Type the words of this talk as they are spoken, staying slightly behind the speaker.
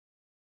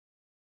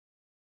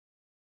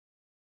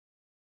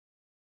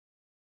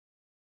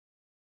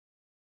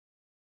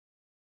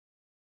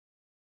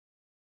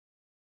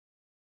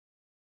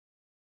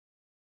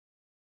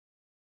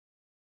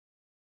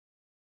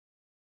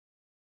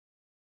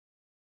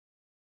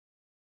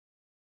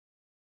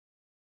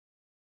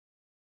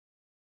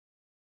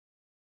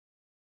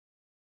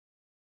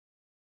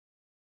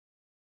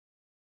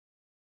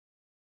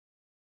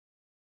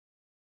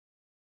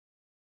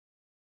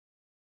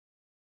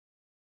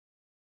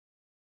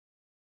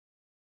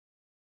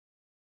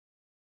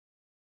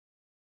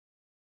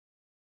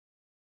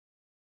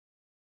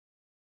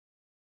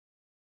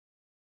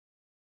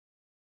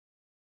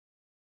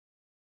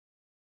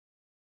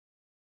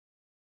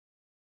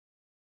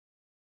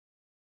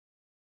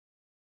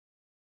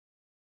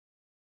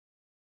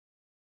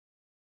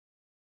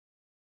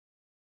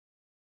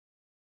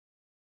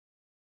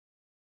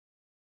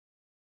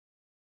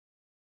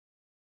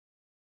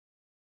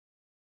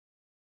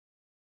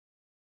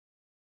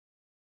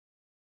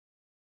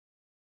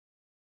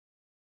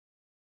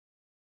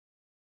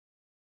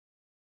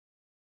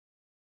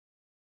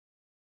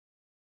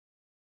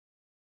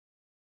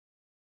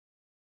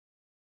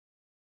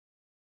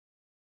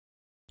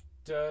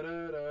Da,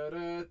 da, da,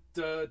 da,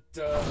 da,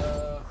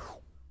 da.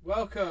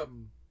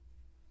 Welcome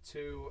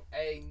to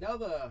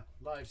another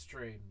live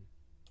stream.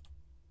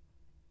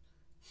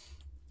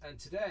 And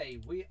today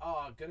we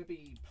are going to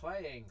be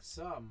playing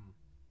some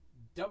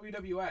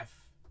WWF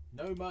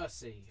No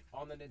Mercy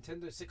on the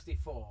Nintendo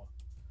 64.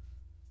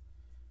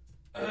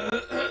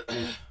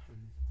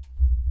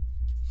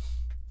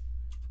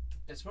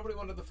 It's probably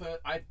one of the first.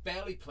 I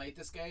barely played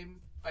this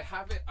game. I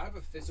have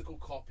a physical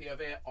copy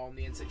of it on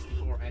the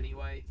N64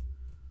 anyway.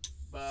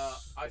 But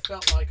I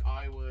felt like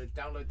I would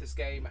download this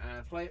game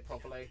and play it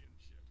properly.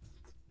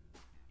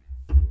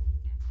 Let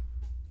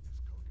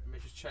me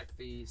just check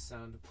the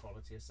sound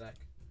quality a sec.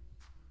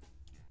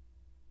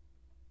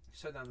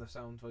 Turn down the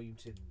sound volume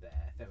to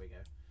there. There we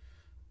go.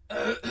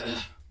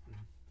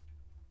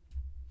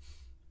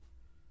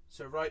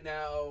 So right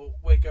now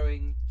we're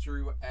going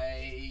through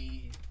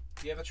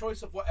you have a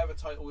choice of whatever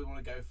title we want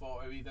to go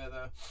for.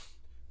 Either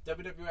the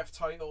WWF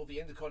title, the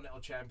Intercontinental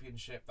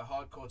Championship, the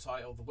Hardcore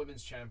title, the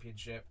Women's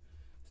Championship,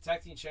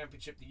 Tag Team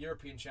Championship, the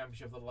European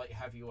Championship, the Light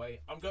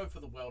Heavyweight. I'm going for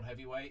the World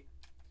Heavyweight.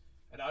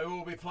 And I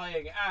will be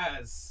playing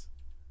as...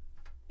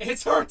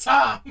 It's her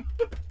time!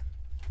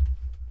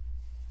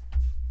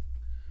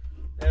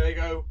 There we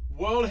go.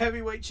 World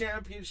Heavyweight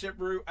Championship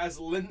route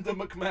as Linda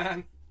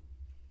McMahon.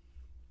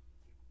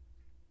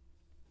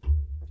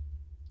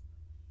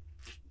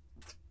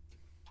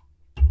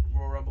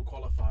 Royal Rumble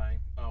qualifying.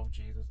 Oh,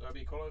 Jesus. That'll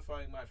be a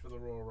qualifying match for the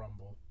Royal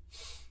Rumble.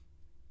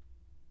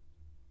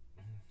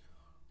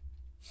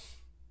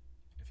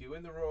 If you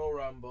win the Royal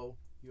Rumble,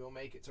 you'll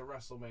make it to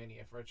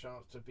WrestleMania for a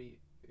chance to be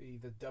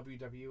the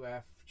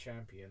WWF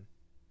champion.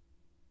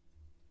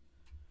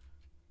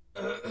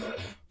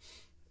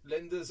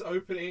 Linda's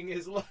opening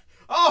is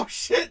oh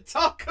shit,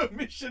 Taka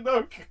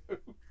Michinoku.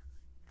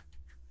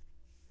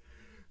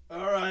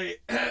 Alright.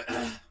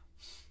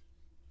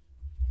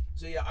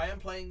 So yeah, I am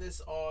playing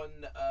this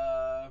on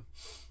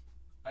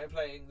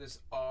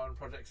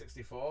Project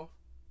 64.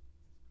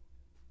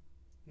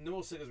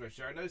 Normal Singles match.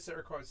 There are no set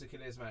requirements to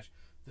kill this match.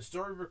 The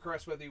story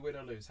requests whether you win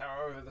or lose.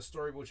 However, the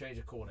story will change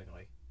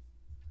accordingly.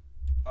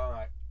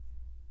 Alright.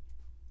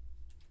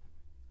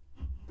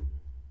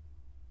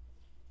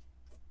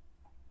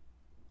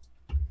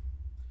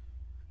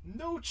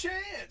 No chance!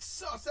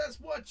 Sus, that's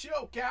what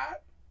you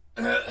got!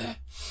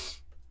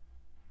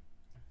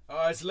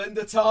 Alright, it's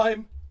Linda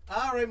time.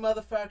 Alright,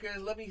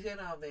 motherfuckers, let me in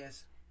on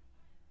this.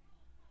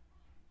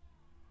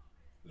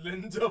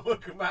 Linda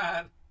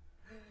McMahon.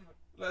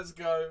 Let's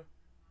go.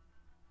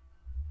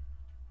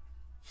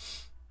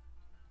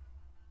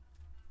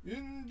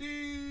 Indeed.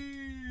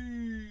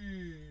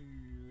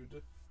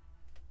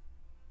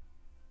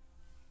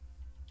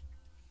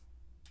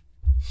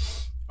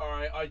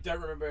 Alright, I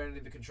don't remember any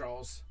of the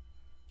controls.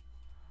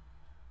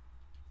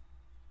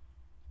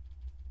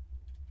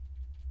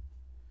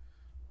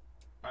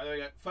 Alright, there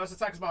we go. First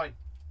attack is mine.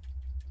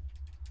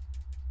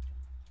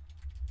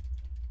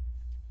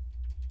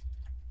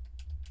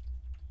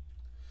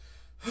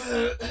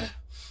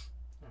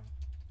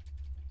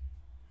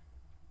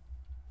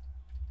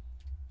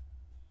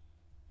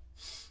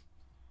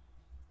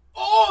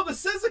 Oh, the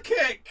scissor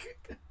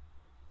kick!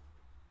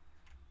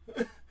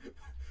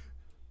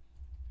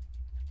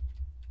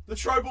 The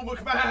Tribal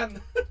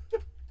McMahon!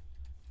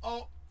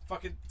 Oh,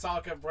 fucking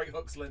Taka break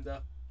hooks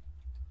Linda.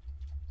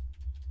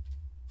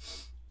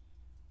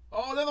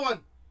 Oh, another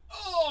one!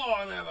 Oh,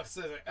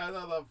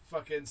 another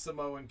fucking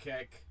Samoan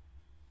kick.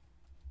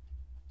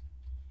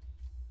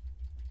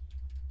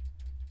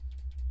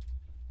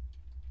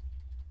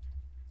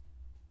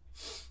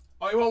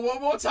 Oh, you want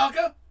one more,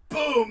 Taka?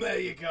 Boom! There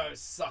you go.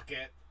 Suck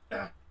it.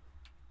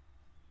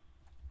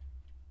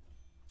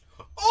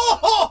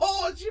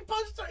 Oh! She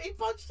punched her. He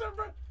punched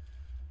her.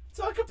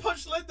 Taka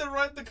punched Linda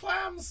right in the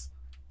clams.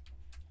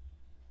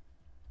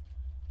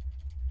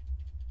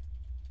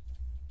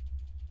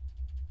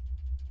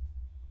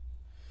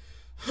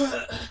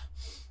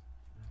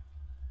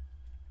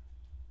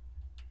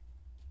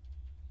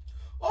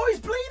 Oh, he's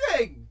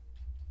bleeding!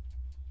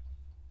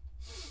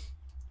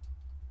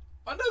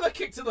 Another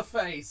kick to the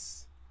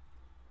face.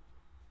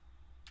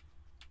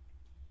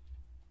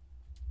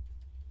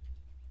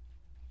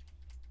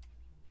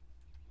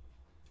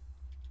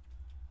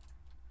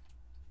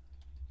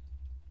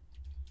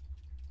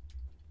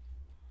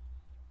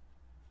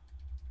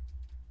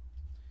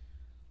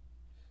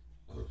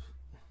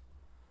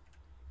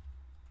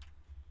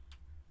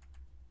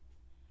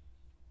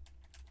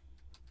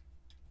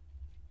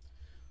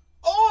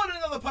 Oh, and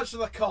another punch to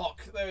the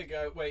cock. There we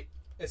go. Wait,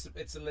 it's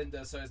a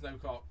Linda, so there's no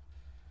cock.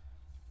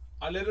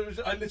 I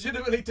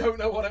legitimately don't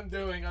know what I'm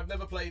doing. I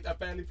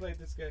barely played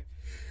this game.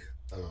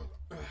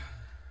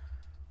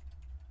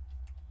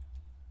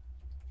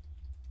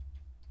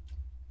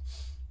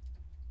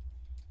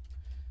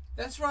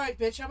 That's right,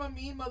 bitch. I'm a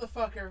mean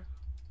motherfucker.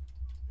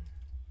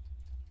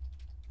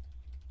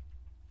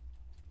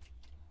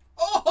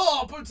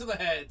 Oh, boot to the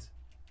head.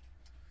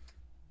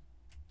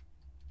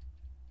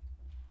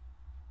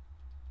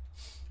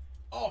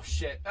 Oh,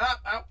 shit. Ow,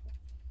 ow.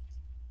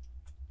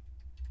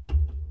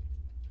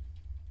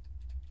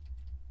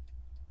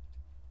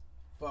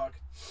 fuck.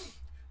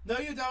 No,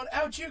 you don't.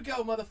 Out you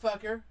go,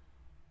 motherfucker.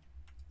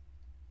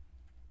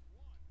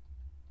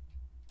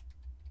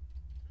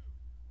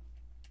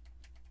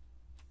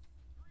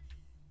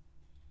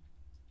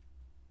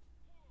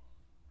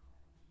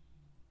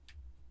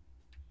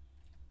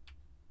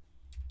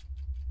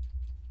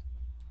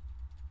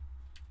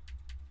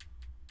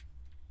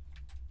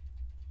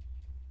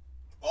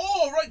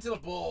 Oh, right to the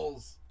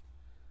balls.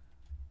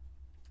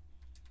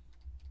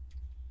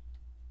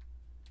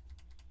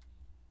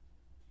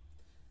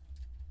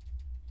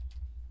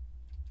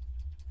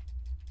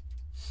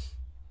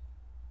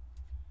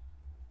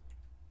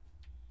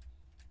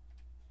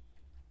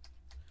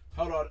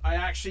 Hold on, I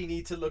actually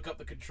need to look up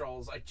the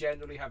controls. I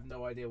genuinely have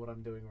no idea what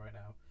I'm doing right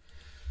now.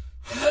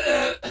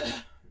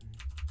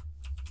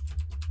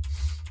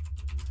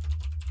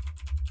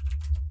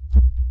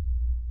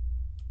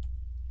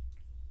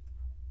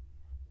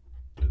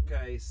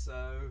 Okay,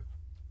 so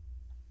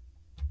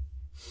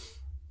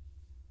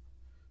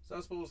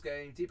Ball's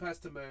game. D-pads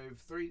to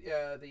move.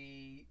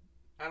 The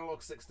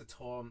analog sticks to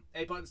taunt.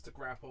 A buttons to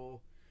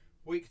grapple.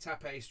 Weak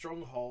tap A.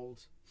 Strong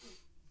hold.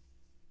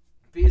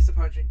 B is to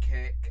punch and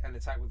kick and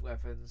attack with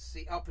weapons.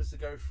 C up is to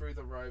go through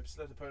the ropes.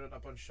 Lift opponent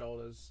up on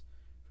shoulders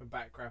from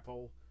back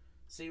grapple.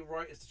 C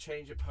right is to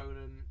change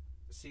opponent.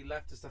 C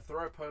left is to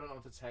throw opponent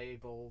onto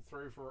table.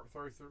 Throw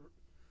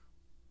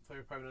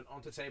opponent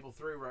onto table,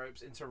 through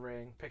ropes, into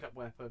ring, pick up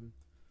weapon.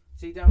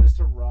 C down is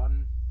to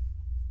run,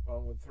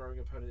 along with throwing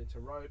opponent into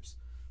ropes.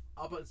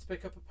 R buttons to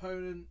pick up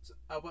opponent,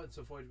 L buttons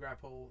to avoid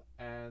grapple,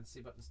 and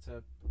C buttons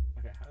to...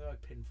 Okay, how do I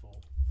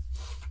pinfall?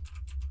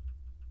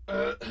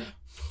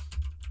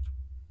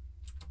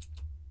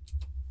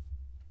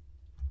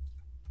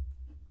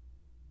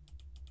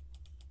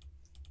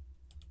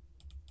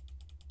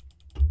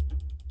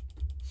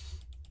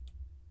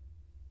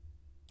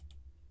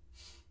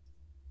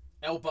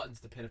 L buttons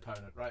to pin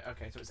opponent, right?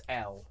 Okay, so it's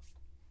L.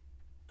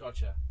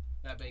 Gotcha.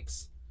 That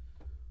makes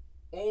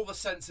all the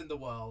sense in the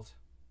world.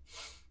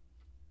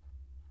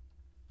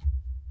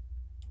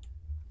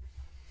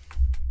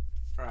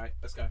 Alright,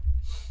 let's go.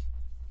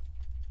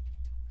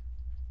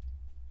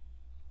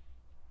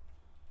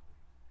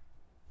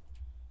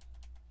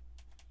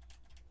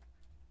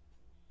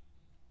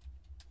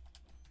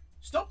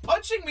 Stop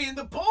punching me in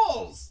the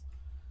balls!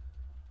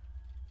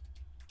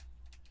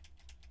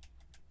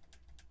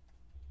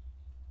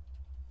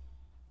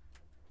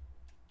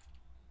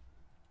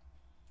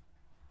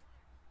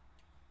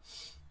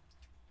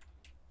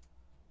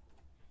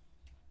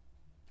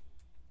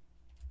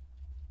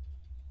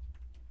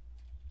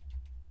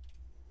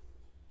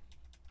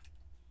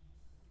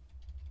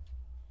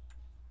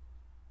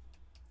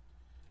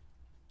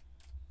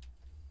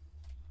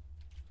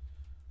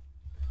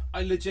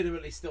 I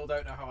legitimately still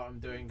don't know how I'm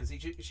doing because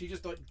she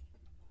just like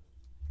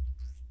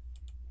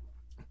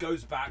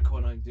goes back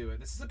when I do it.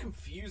 This is a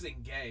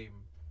confusing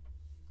game.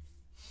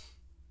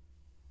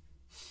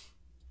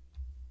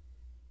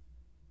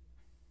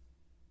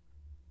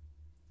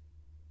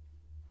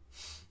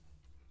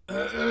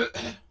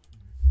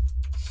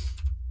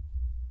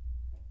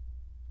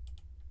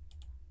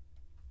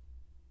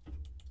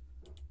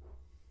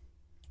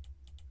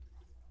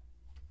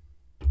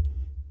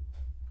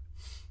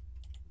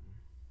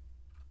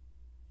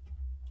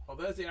 Oh,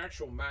 there's the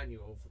actual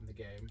manual from the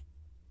game.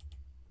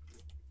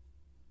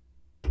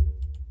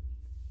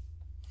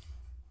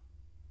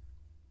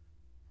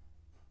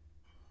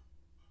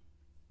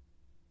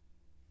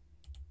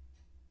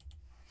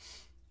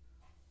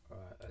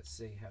 Alright, let's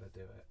see how to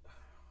do it.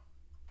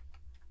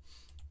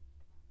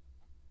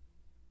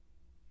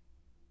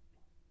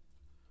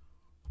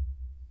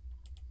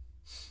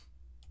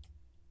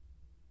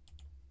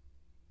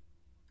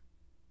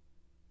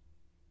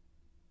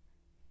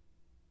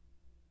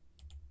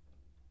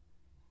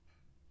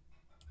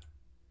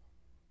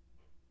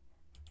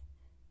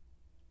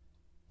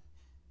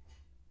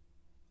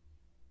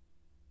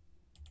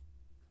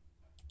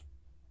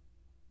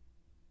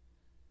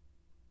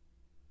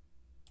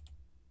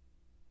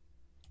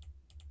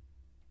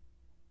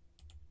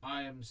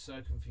 I am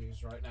so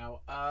confused right now.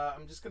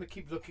 I'm just going to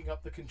keep looking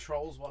up the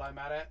controls while I'm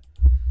at it.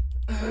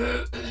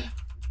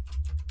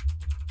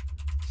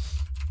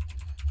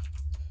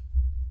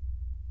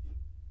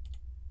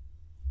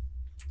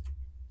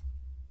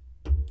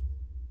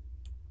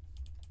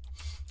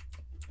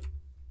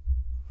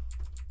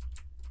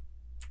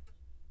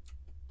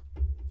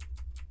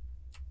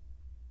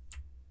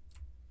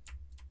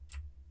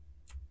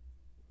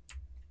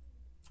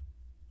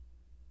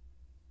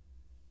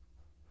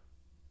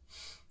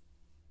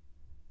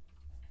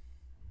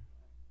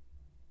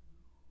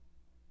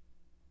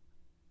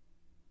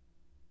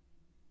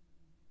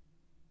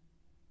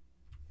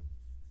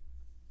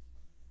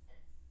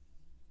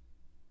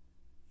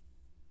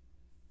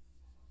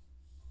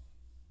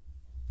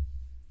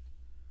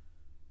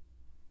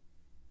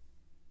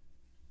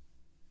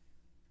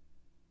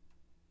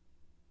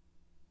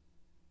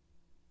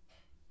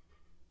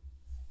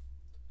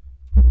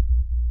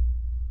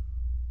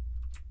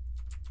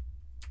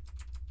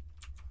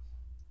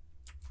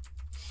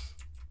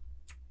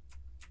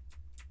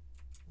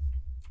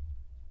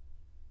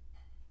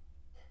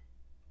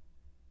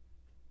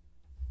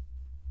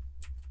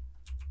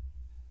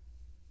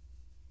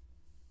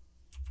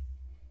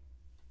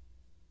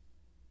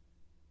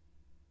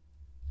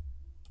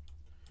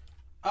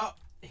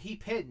 He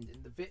pinned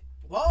in the bit.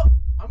 What?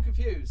 I'm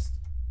confused.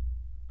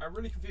 I'm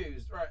really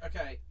confused. Right,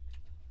 okay.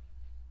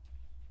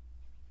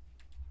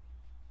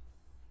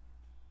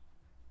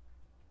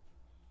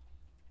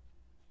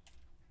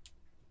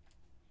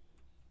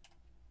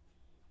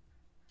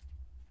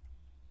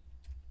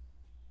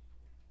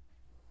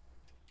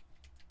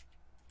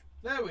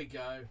 There we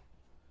go.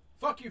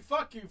 Fuck you,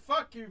 fuck you,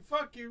 fuck you,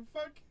 fuck you,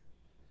 fuck you.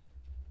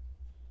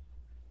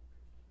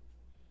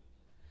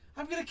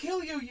 I'm gonna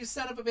kill you, you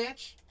son of a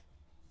bitch.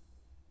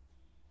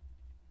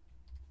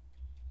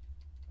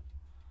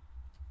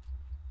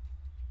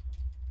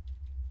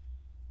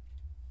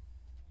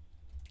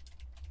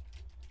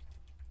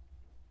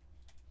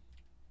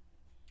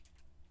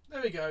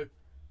 There we go.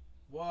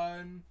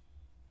 1,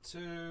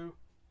 2,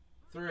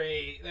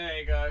 3. There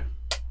you go.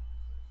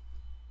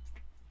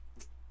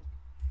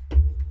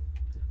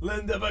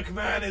 Linda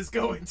McMahon is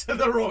going to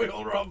the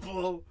Royal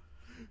Rumble.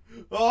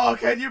 Oh,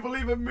 can you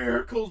believe in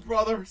miracles,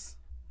 brothers?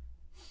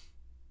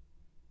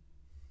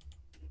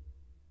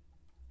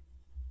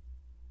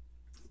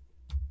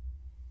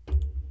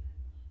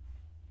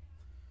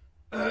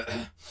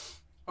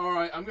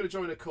 Alright, I'm going to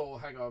join a call.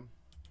 Hang on.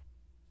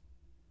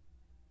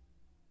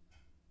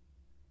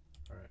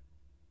 Alright.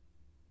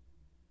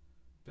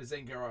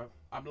 Bazinga,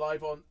 I'm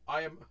live on...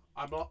 I'm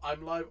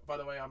live, by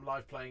the way, I'm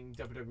live playing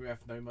WWF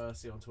No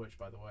Mercy on Twitch,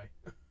 by the way.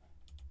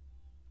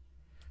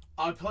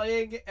 I'm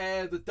playing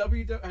I'm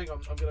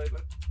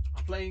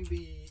playing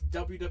the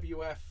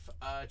WWF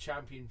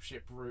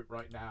Championship route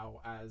right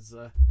now as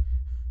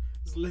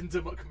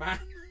Linda McMahon.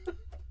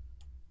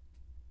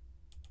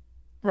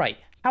 Right.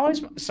 How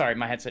is... Sorry,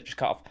 my headset just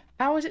cut off.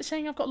 How is it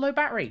saying I've got low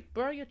battery?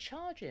 Bro, you're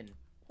charging.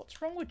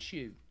 What's wrong with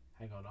you?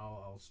 Hang on,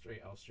 I'll stream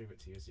it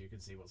to you so you can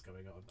see what's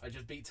going on. I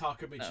just beat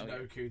Taka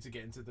Michinoku to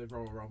get into the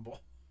Royal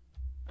Rumble.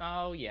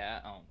 Oh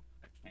yeah. Oh,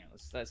 hang on,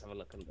 let's have a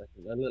look.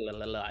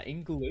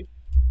 English.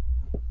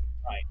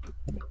 Right.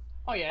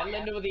 Oh yeah,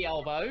 Linda with the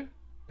elbow.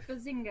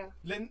 Bazinga.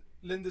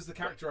 Linda's the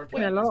character I'm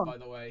playing as, by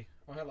the way.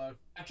 Oh, hello.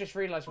 I've just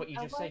realised what you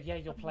just said. Yeah,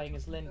 you're playing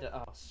as Linda.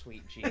 Oh,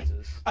 sweet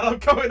Jesus. And I'm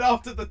going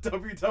after the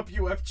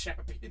WWF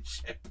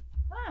Championship.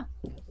 Ah.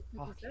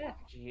 Oh,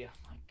 gee, oh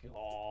my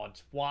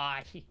God.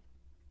 Why?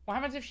 What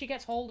happens if she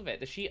gets hold of it?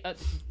 Does she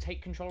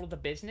take control of the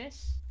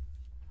business?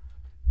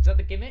 Is that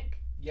the gimmick?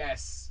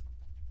 Yes.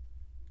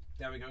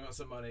 There we go, got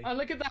some money. Oh,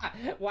 look at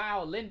that.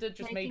 Wow, Linda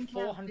just made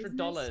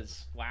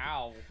 $400.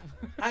 Wow.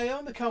 I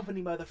own the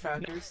company,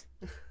 motherfuckers.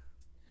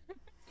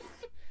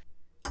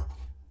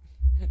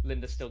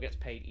 Linda still gets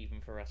paid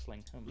even for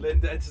wrestling.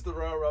 Linda enters the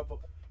Royal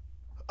Rumble.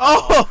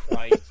 Oh!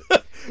 Right.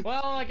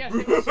 Well, I guess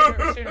it was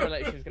sooner or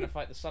later she was going to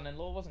fight the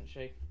son-in-law, wasn't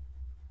she?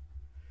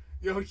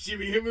 Yo,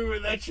 Jimmy, hit me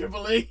with that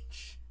Triple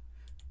H.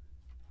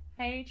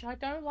 Paige, I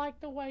don't like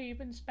the way you've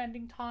been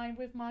spending time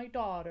with my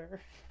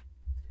daughter.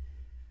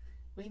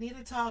 We need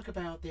to talk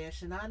about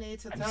this, and I need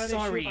to... I'm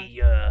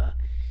sorry,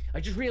 I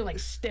just really like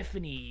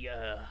Stephanie,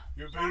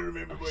 You better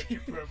remember what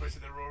your purpose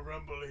in the Royal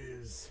Rumble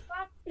is.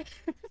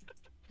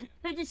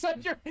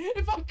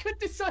 If I could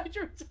decide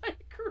your entire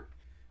career.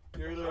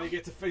 You're the one who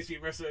get to face me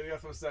wrestling the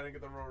other standing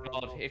at the Royal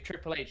Rumble. God, if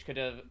Triple H could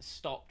have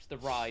stopped the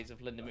rise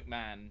of Linda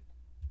McMahon,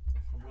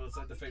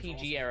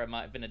 PG era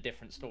might have been a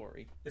different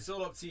story. It's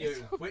all up to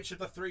you. Which of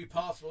the 3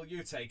 paths will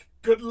you take?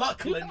 Good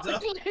luck,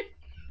 Linda.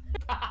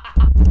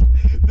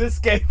 This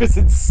game is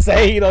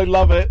insane. I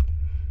love it.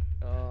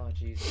 Oh,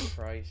 Jesus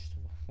Christ.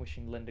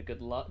 Wishing Linda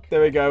good luck.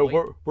 There we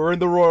go. We're in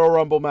the Royal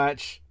Rumble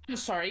match. I'm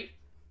sorry.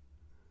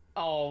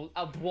 Oh,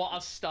 what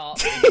a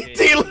start.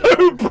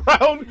 D'Lo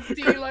Brown.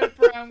 D'Lo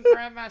Brown,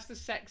 Grandmaster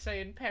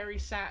Sexay, and Perry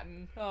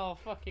Saturn. Oh,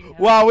 fucking hell.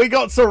 Wow, we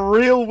got some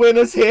real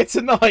winners here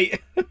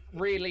tonight.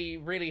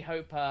 Really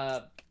hope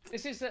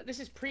this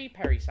is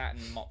pre-Perry Saturn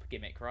mop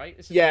gimmick, right?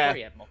 This is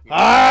pre-Ed mop gimmick.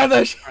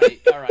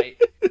 Right,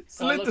 alright.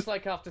 So it looks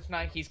like after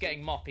tonight he's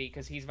getting moppy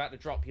because he's about to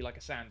drop you like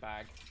a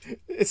sandbag.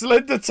 It's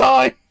Linda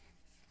time.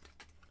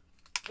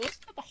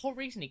 Wasn't that the whole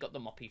reason he got the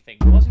moppy thing?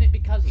 Wasn't it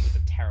because he was a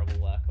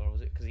terrible worker, or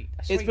was it because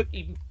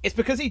he... It's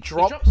because he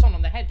dropped someone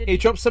on their head, didn't he? He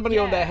dropped somebody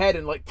on their head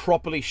and, like,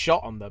 properly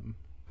shot on them.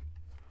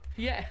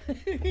 Yeah.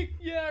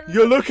 Yeah.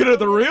 You're looking at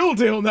the real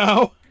deal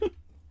now.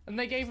 And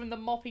they gave him the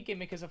moppy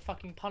gimmick as a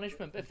fucking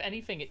punishment, but if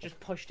anything, it just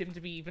pushed him to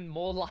be even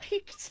more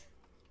liked.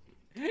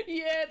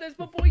 Yeah, there's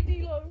my boy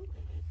D'Lo.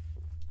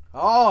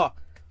 Oh.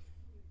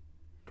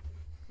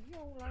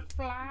 You'll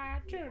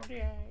fly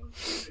today.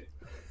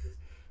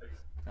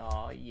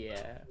 Oh,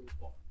 yeah.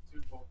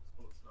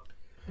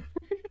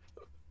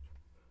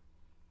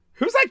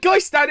 Who's that guy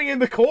standing in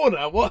the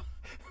corner? What?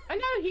 I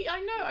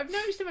know. I've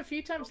noticed him a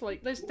few times.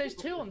 Like, there's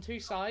 2 on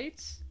 2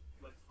 sides.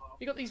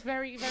 You got these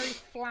very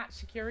flat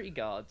security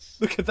guards.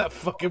 Look at that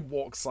fucking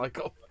walk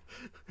cycle.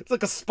 It's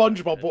like a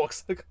SpongeBob walk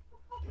cycle.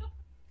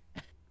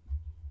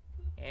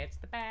 It's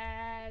the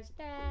best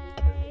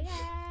day.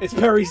 It's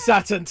Perry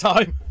Saturn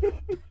time.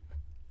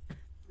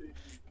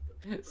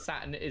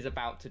 Saturn is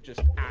about to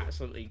just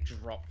absolutely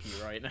drop you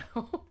right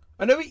now.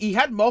 I know he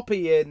had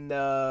Moppy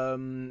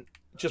in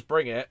Just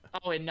Bring It.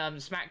 Oh, in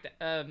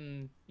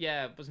SmackDown.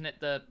 Yeah, wasn't it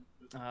the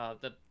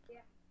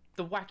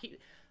wacky?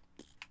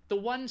 the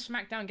one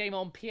SmackDown game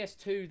on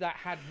PS2 that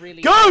had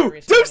really Go!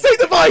 hilarious Doomsday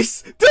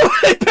device! Do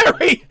it,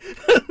 Perry!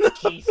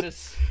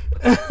 Jesus.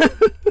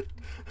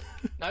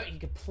 No, he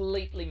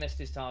completely missed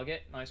his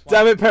target. Nice one.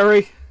 Damn it,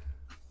 Perry.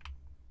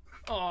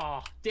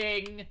 Oh,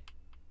 ding.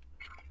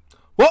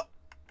 What?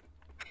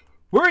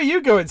 Where are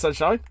you going,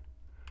 Sunshine?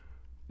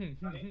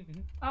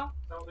 Oh.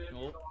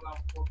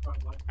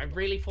 I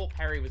really thought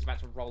Perry was about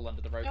to roll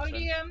under the ropes. Oh, That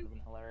would yeah. have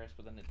been hilarious,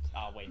 but then it's...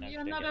 Oh, wait, no.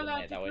 You're didn't not get allowed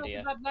eliminated to that talk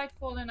idea. about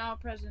Lightfall in our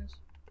presence.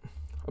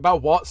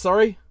 About what,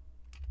 sorry?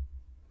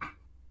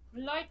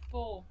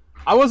 Lightfall.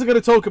 I wasn't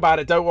going to talk about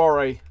it, don't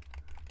worry.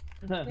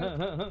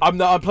 I'm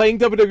playing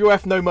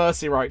WWF No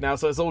Mercy right now,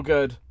 so it's all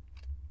good.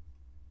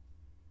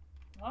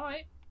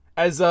 Alright.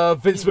 As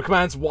Vince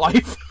McMahon's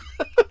wife.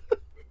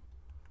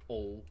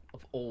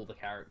 Of all the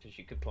characters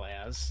you could play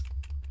as.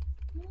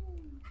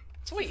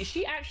 So wait, is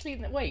she actually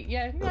in the... Wait,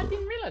 yeah, I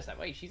didn't realise that.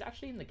 Wait, she's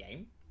actually in the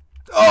game?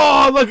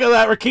 Oh, look at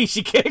that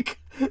Rikishi kick.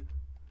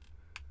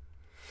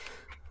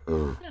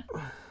 Oh,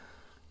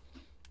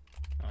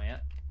 yeah.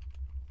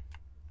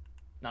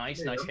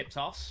 Nice hip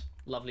toss.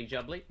 Lovely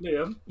jubbly.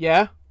 Liam,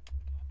 Yeah?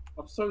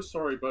 I'm so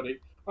sorry, buddy.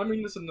 I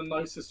mean this in the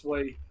nicest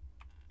way.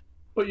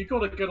 But you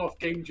gotta get off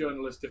game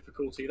journalist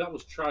difficulty. That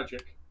was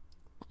tragic.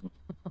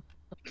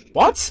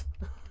 What?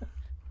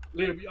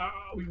 Liam,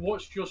 we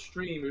watched your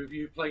stream of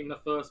you playing the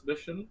first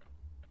mission.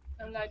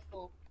 No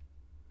Lightfall.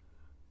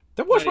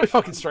 Don't watch my Mate,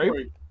 fucking I'm stream.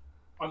 sorry.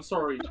 I'm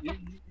sorry.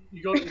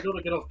 You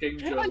gotta get off game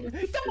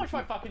journalist. Don't watch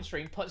my fucking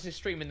stream. Puts his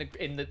stream in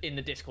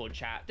the Discord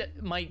chat.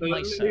 My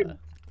No, sir.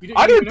 Liam,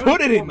 I didn't know put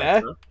the it in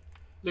there. Tormentor?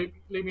 Liam,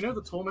 you know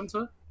the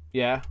Tormentor?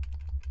 Yeah.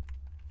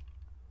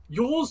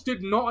 Yours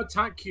did not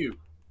attack you.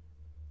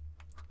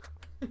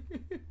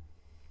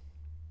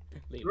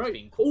 Liam's Right?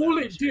 being called All out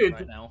on it stream did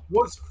right now.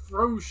 was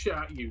throw shit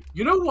at you.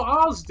 You know what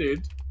ours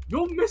did?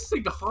 You're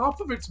missing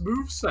half of its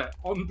moveset.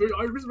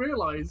 I just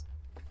realised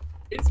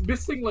it's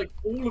missing like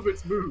all of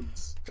its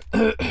moves.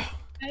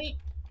 Hey,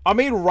 I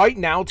mean, right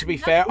now, to be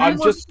fair, I I'm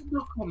was just...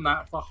 stuck on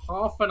that for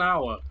half an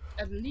hour.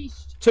 at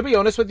least. To be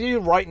honest with you,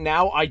 right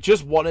now, I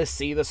just want to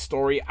see the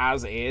story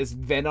as is.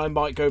 Then I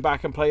might go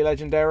back and play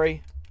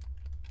Legendary.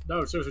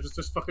 No, seriously,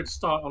 just fucking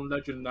start on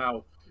Legend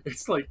now.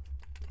 It's like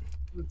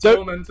the Don't-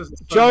 Tormentors are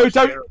so Joe, much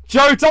scarier.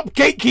 Joe, stop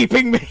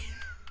gatekeeping me!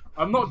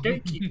 I'm not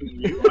gatekeeping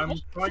you. I'm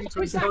trying to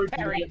What's that, encourage you to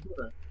Perry? get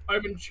better.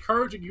 I'm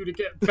encouraging you to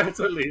get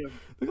better, Liam.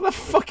 Look at that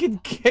fucking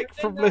kick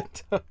from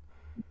Linda.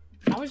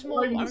 I was more,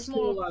 Climbing the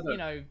skill ladder. you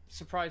know,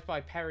 surprised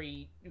by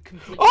Perry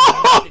completely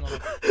Oh! missing on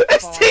a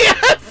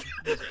STF!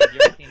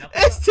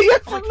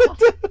 STF from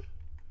Linda!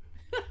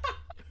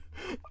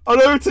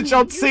 On over to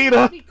John You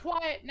Cena. be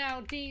quiet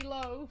now,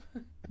 D-Lo.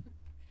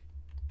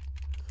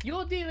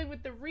 You're dealing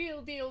with the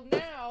real deal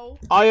now.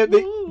 I am.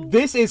 Woo.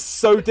 This is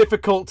so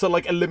difficult to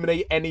like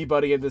eliminate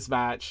anybody in this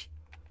match.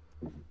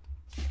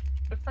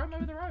 But throw him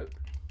over the rope.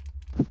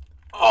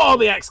 Oh,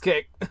 the axe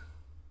kick.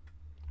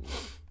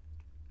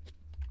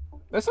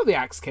 That's not the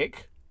axe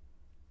kick.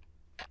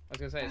 I was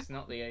gonna say it's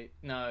not the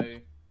no.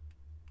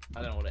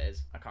 I don't know what it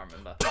is. I can't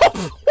remember. I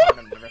can't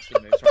remember the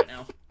wrestling moves right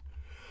now.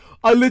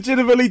 I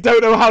legitimately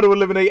don't know how to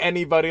eliminate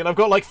anybody, and I've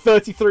got like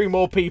 33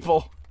 more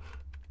people.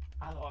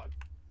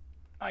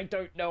 I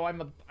don't know.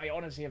 I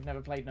honestly have never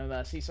played No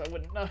Mercy, so I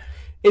wouldn't know.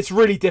 It's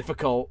really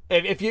difficult.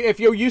 If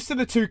you're used to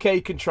the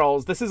 2K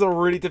controls, this is a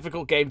really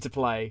difficult game to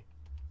play.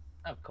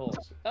 Of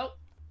course. Oh.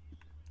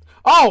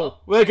 Oh,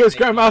 there goes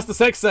Nick. Grandmaster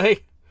Sexay.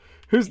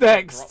 Who's Dropped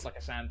next? like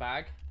a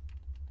sandbag.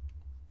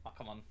 Oh,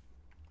 come on.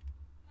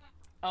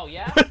 Oh,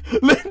 yeah?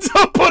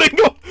 Linda putting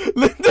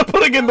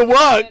in the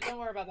work. Don't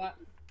worry about that.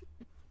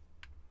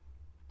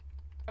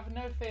 Have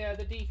no fear,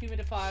 the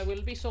dehumidifier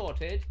will be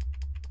sorted.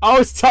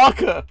 Oh, it's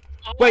Taka.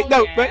 Oh, Wait,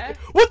 no, yeah. wait.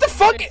 What the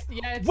fuck?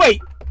 It's-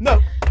 Wait, no.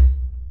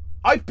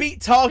 I beat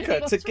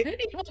Taka to get.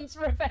 He wants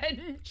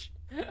revenge.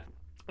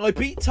 I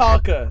beat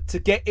Taka to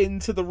get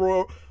into the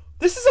Royal.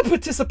 This is a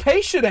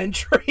participation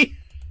entry.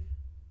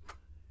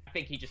 I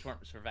think he just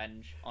wants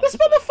revenge. This Honestly.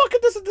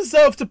 motherfucker doesn't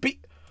deserve to be.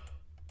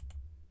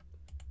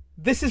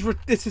 This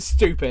is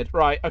stupid.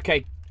 Right?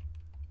 Okay.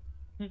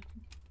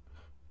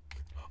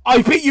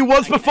 I beat you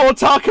once before,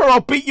 Taka.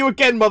 I'll beat you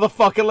again,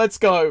 motherfucker. Let's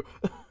go.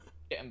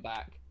 Get him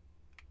back.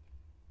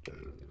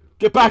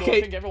 Get back, I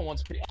it. think everyone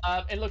wants to be...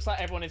 it looks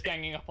like everyone is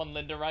ganging up on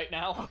Linda right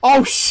now.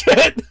 Oh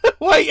shit!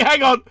 Wait,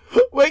 hang on.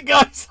 Wait,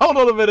 guys, hold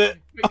on a minute.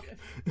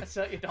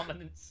 Assert your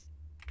dominance.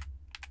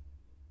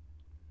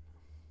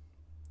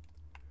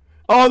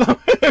 Oh no,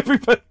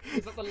 everybody.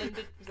 Is that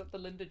the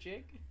Linda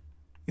jig?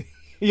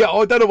 Yeah,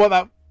 I don't know what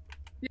that.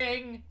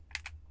 Ding!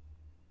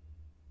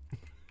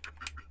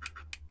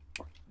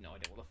 No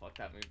idea what the fuck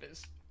that move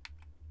is.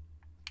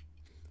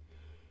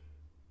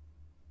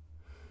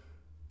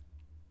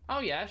 Oh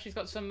yeah, she's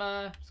got some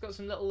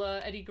little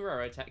Eddie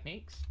Guerrero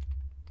techniques.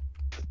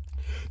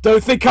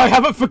 Don't think I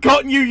haven't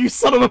forgotten you, you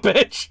son of a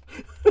bitch.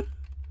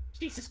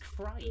 Jesus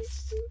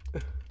Christ!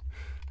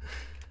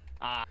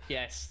 Ah,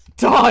 yes.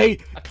 Die!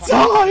 A classic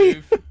Die!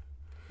 move.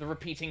 The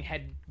repeating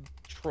head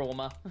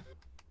trauma.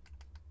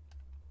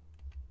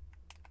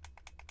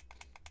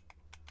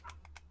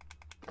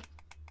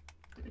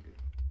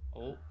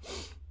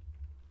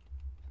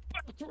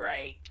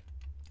 break.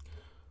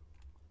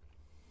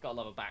 Gotta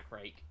love a back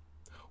break.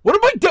 What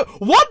am I doing?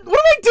 What am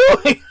I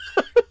doing?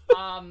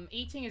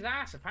 Eating his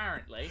ass,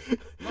 apparently.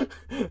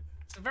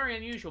 It's a very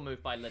unusual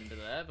move by Linda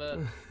there, but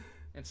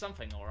it's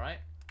something, alright.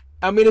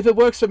 I mean, if it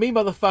works for me,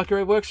 motherfucker,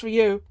 it works for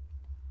you.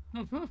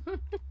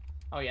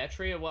 Oh yeah,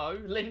 tree of woe.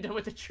 Linda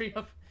with a tree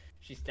of...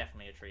 She's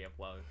definitely a tree of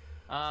woe.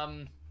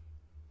 Oh,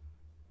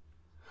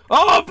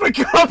 my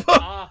God!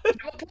 Camel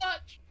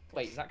clutch!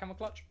 Wait, is that camel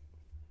clutch?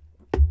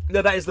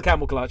 No, that is the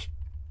camel clutch.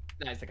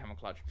 That is the camel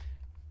clutch.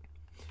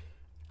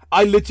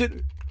 I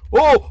legit...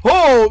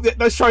 Oh!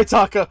 Let's try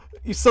Taka,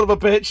 you son of a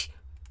bitch.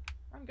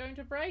 I'm going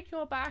to break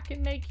your back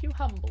and make you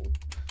humble.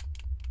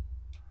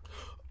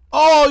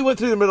 Oh, he went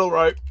through the middle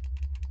rope.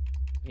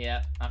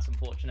 Yeah, that's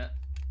unfortunate.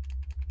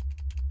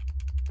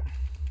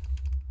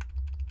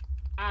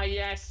 Ah,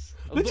 yes.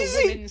 Did you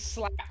see- Women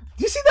slap.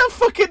 Do you see that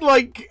fucking,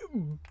 like,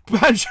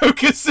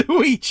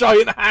 Banjo-Kazooie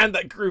giant hand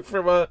that grew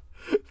from a...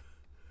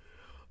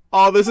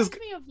 Oh, this is...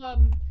 Reminds me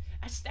of,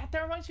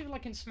 that reminds me of,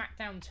 like, in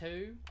SmackDown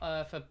 2,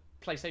 for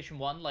PlayStation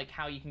 1, like,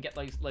 how you can get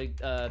those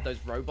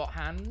robot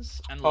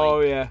hands, and, like,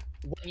 Oh, yeah.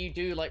 when you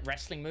do, like,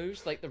 wrestling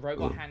moves, like, the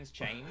robot hands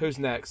change. Who's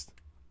next?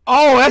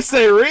 Oh,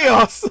 S.A.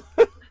 Rios!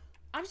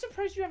 I'm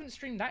surprised you haven't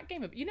streamed that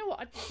game. You know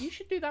what? You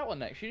should do that one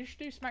next. You should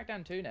do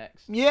SmackDown 2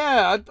 next.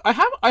 Yeah, I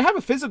have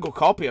a physical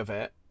copy of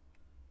it.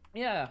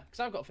 Yeah, because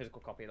I've got a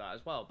physical copy of that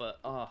as well. But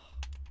I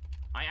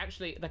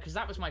actually, because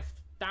that was my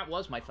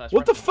first.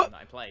 What the wrestling fuck? game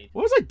that I played.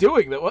 What was I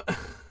doing? That what?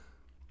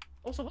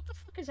 Also, what the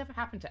fuck has ever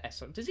happened to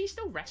Essa? Does he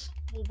still wrestle?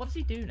 Or what does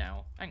he do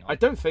now? Hang on. I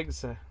don't think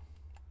so.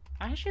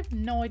 I actually have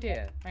no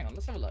idea. Hang on,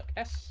 let's have a look.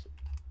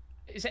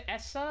 Is it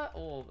Essa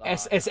or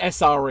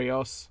S.R.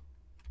 Rios.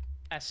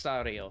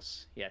 Essa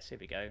Rios? Yes, here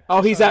we go.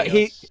 Oh, he's Essa out.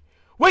 Rios.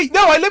 Wait,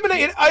 no, I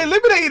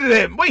eliminated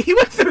him. Wait, he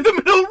went through the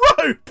middle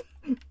rope.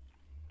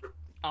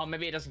 Oh,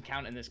 maybe it doesn't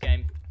count in this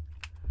game.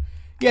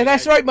 Yeah,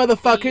 that's right,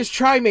 motherfuckers.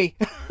 Try me.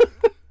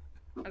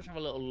 Let's have a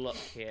little look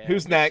here.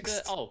 Who's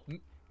next? Oh,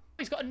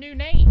 he's got a new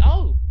name.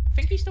 Oh, I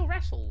think he still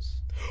wrestles.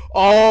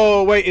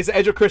 Oh, wait, is it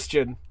Edge or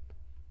Christian?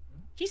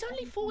 He's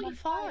only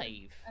 45.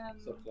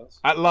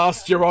 At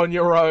last, you're on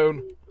your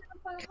own.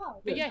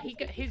 But yeah,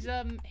 his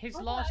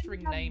last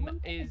ring name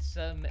is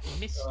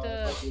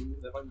Mr.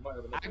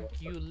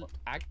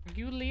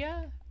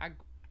 Agulia.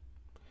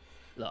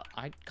 Look,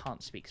 I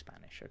can't speak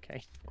Spanish,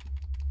 okay?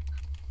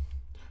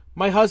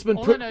 My husband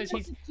All I put. know is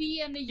What's a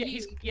T and a U?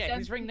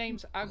 his ring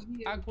name's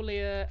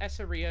Aguilera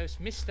Esarios,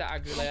 Mr.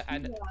 Aguilera,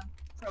 and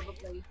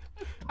Probably.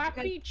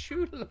 Papi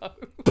Chulo.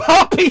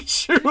 Papi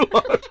Chulo.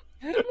 What?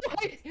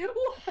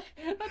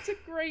 That's a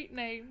great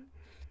name.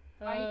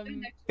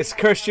 It's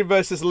Christian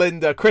versus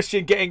Linda.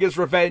 Christian getting his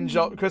revenge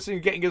on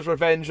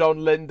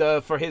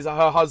Linda for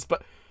her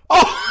husband.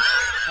 Oh,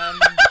 never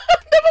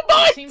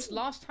mind. It seems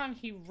last time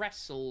he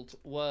wrestled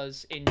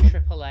was in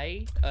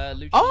AAA,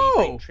 Lucha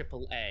Libre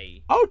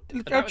AAA. Oh,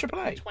 But that was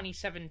AAA. in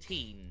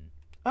 2017.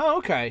 Oh,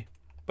 okay.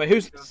 But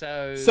who's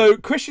So so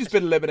Christian's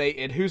been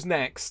eliminated. Who's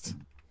next?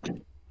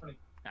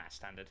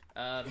 standard.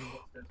 All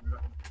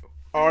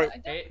right.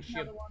 It's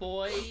your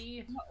boy.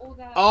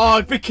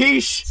 Oh,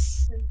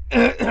 Vikish.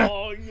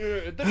 Oh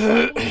yeah, the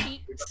trouble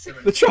cheeks.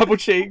 The trouble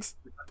cheeks.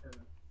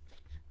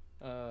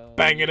 Banging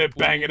Banging it,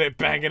 banging it,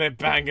 banging it,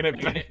 banging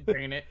it, banging it.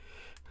 banging it.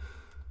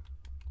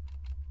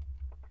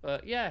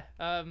 But yeah,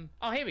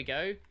 oh here we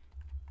go.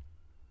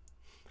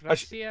 I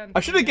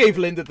should have gave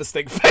Linda the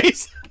stink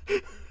face.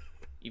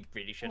 You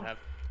really should have.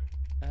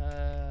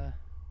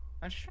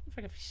 I'm just trying to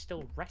think if he's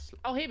still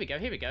wrestling. Oh, here we go,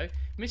 here we go.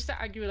 Mr.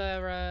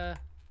 Aguilera.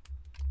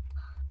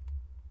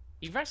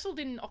 He wrestled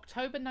in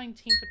October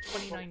 19th of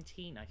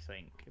 2019, I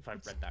think, if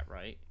I've read that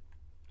right.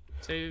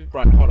 So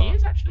Right, hold he on.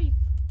 is actually.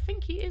 I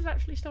think he is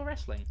actually still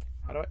wrestling.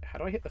 How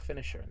do I hit the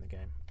finisher in the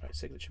game? Right,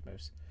 signature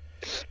moves.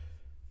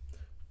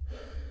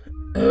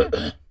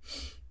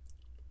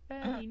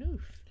 Fair enough.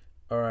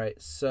 All right,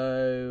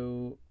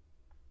 so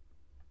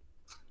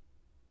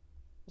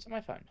What's on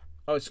my phone?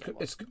 oh,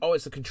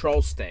 it's a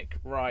control stick.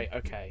 Right.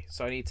 Okay.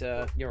 So I need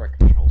to. You're a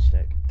control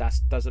stick. That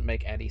doesn't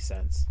make any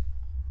sense.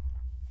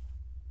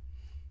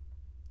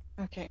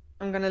 Okay,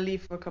 I'm gonna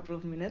leave for a couple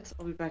of minutes.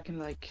 I'll be back in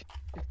like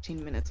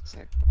 15 minutes or so.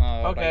 Okay,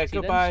 righty then.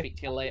 goodbye. Speak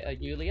to you later,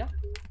 Yulia.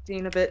 See you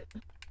in a bit.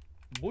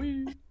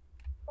 Boy.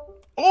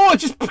 Oh, I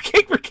just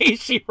kicked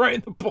Rikishi right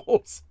in the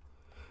balls.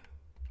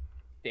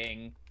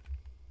 Ding.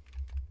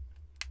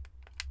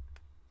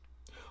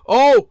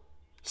 Oh,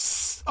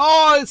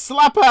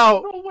 slap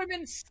out.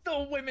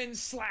 The women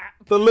slap.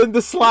 The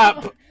Linda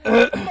slap.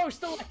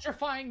 Most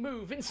electrifying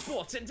move in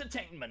sports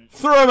entertainment.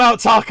 Throw him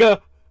out,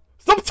 Taka.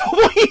 Stop!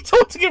 Why are you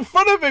talking in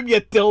front of him,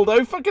 you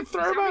dildo? Fucking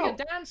throw He's him having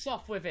out. a dance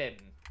off with him.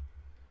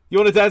 You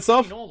want to dance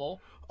off? Normal.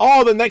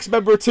 Oh, the next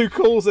member of Two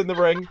Calls in the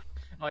ring.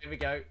 Oh, here we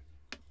go.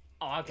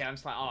 Oh, okay, I'm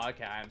like,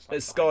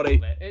 It's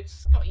Scotty. It's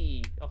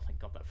Scotty. Oh my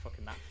god, that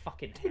fucking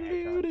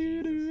haircut.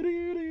 Jesus.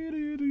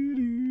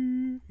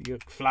 You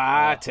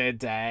fly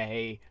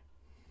today.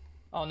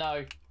 Oh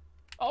no.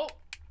 Oh.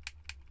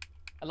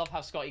 I love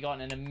how Scotty got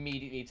in and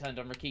immediately turned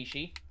on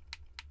Rikishi.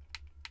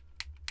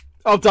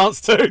 I'll dance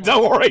too.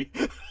 Don't worry.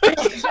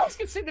 Just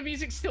consider the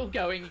music's still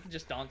going, you can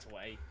just dance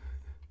away.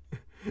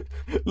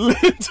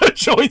 Linda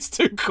joins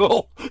too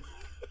cool.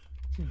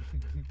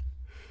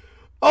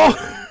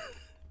 Oh!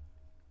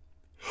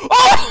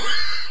 Oh!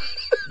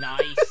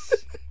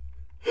 Nice.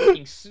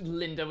 Fucking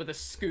Linda with a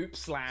scoop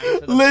slam.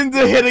 To the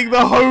Linda hitting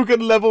the Hogan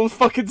level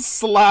fucking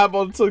slam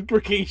onto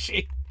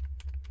Rikishi.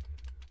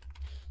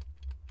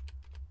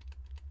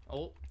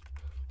 Oh.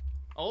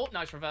 Oh,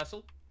 nice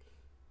reversal.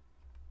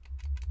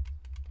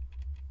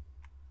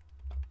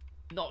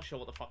 Not sure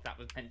what the fuck that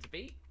was meant to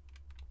be.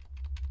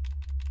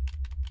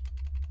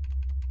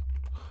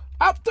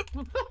 Up the...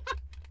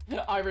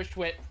 Irish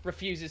whip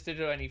refuses to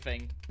do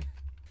anything.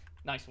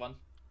 Nice one.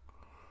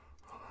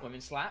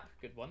 Women's slap,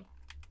 good one.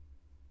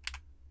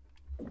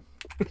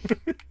 Fuck's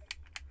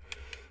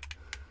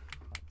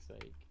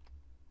sake.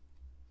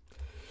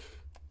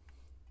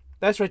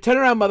 That's right, turn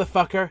around,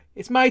 motherfucker.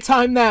 It's my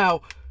time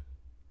now.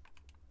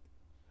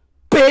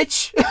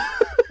 Bitch!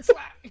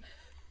 Slap.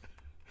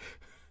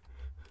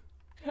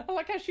 I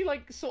like how she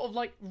like sort of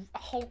like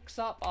hulks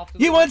up after.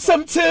 You want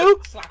some too?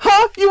 Slap.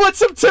 Huh? You want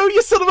some too,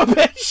 you son of a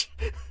bitch?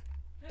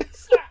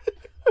 Slap.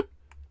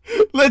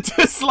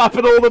 Linda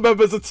slapping all the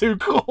members of Too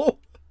Cool.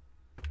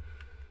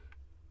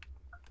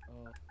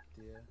 Oh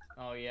dear.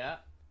 Oh yeah.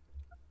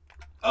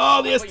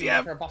 Oh, the I thought you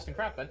went STF. for a Boston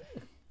Crab then.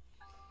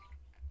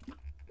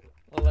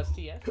 Well,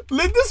 STF.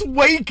 Linda's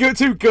way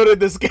too good in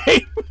this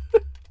game.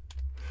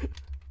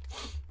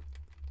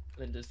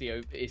 Linda's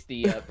the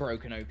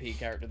broken OP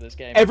character of this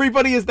game.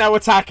 Everybody is now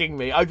attacking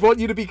me. I want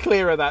you to be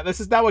clear of that.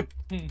 This is now a...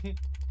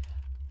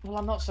 Well,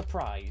 I'm not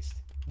surprised.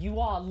 You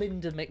are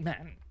Linda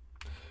McMahon.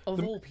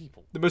 Of all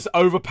people. the most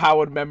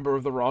overpowered member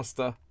of the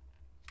roster.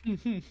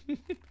 You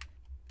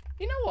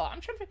know what? I'm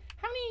trying to think.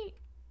 How many...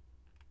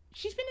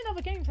 She's been in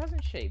other games,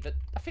 hasn't she? But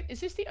I think... Is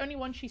this the only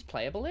one she's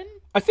playable in?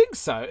 I think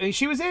so. And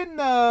she was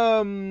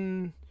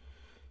in,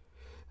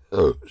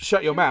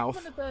 Shut Your Mouth.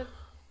 One of the...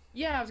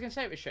 Yeah, I was going to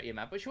say it was Shut Your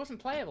Mouth, but she wasn't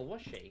playable,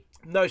 was she?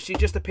 No, she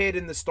just appeared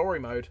in the story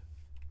mode.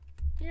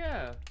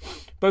 Yeah.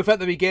 Both at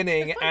the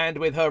beginning and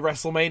with her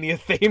WrestleMania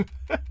theme.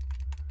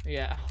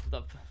 Yeah, oh,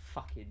 the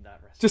fucking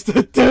that wrestling. Just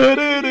a...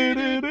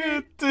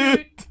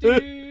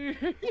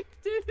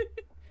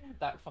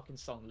 That fucking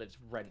song lives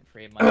rent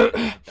free in my head.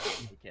 I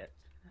don't like it.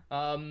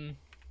 No,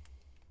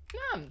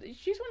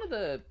 she's one of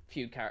the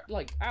few characters.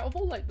 Like, out of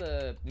all like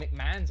the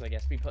McMahons, I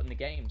guess we put in the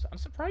games, I'm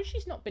surprised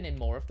she's not been in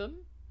more of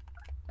them,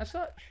 as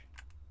such.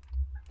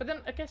 But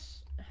then I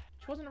guess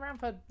she wasn't around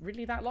for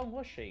really that long,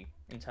 was she?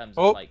 In terms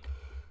of like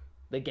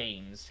the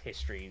games,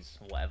 histories,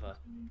 or whatever.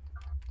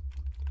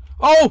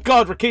 Oh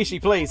god,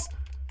 Rikishi, please.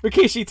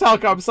 Rikishi,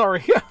 Taka, I'm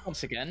sorry.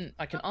 Once again,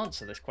 I can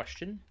answer this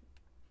question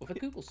with a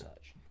Google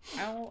search.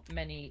 How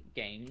many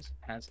games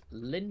has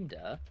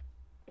Linda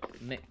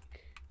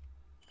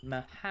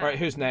McMahon Right,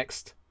 who's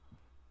next?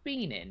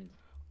 been in?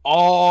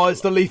 Oh,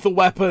 it's the Lethal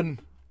Weapon.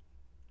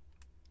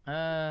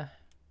 Oh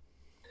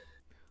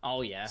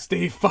yeah.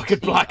 Steve fucking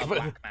Steve Blackman.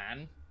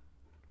 Blackman.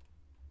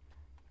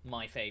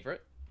 My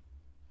favourite.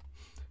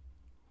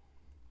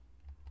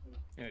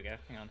 Here we go.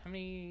 Hang on. How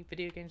many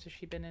video games has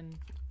she been in?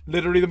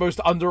 Literally the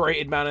most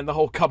underrated man in the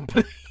whole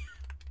company.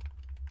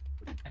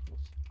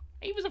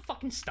 He was a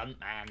fucking stunt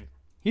man.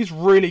 He's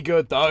really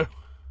good though.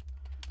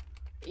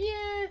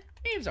 Yeah,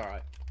 he was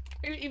alright.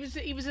 He was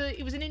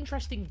an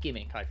interesting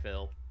gimmick, I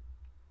feel.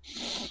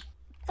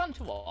 Fun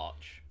to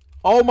watch.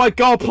 Oh my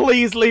god,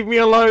 please leave me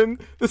alone.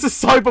 This is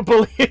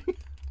cyberbullying.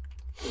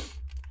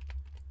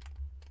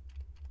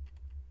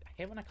 I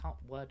hate when I can't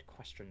word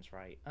questions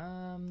right.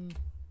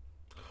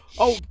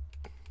 Oh.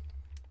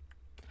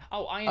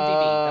 Oh,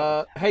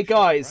 IMDb. Hey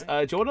guys,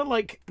 do you want to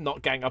like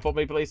not gang up on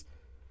me, please?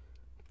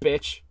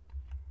 Bitch.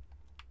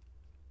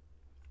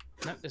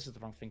 No, this is the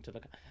wrong thing to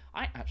look at.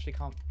 I actually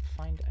can't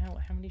find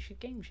out how many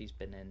games she's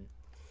been in.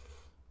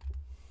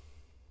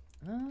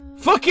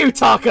 Fuck you,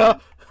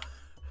 Taka!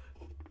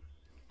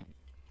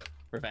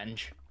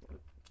 Revenge.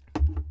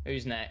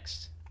 Who's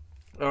next?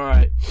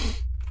 Alright.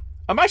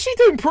 I'm actually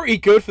doing pretty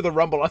good for the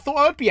Rumble. I thought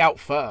I would be out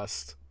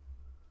first.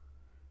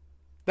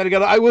 Then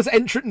again, I was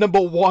entrant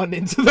number 1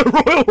 into the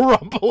Royal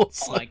Rumble.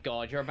 So... Oh my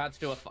god, you're about to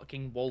do a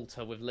fucking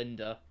Walter with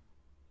Linda.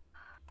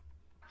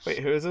 Wait,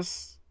 who is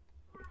this?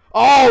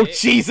 Oh,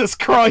 Jesus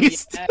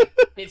Christ! Yeah,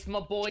 it's my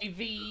boy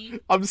V.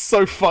 I'm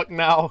so fucked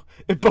now.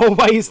 In more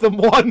ways than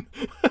one.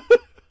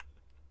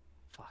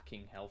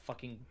 Fucking hell,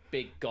 fucking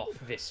big goth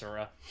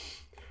viscera.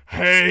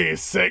 Hey,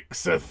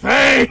 sexy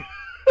thing!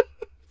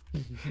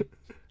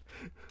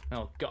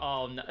 Oh god,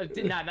 oh no,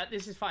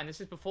 this is fine. This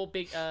is before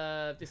big.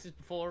 This is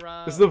before.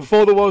 This is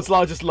before the world's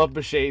largest love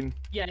machine.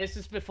 Yeah, this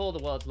is before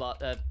the world's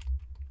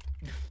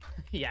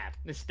yeah,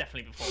 this is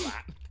definitely before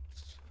that.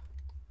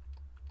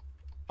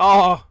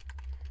 Oh,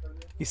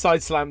 he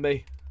side slammed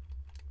me.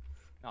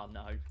 Oh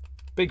no.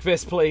 Big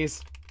fist,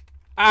 please.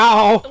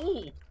 Ow!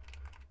 Ooh.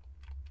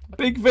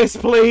 Big fist,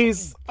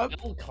 please.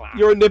 Clap.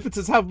 Your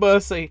omnipotence, have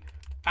mercy.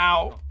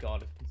 Ow. Oh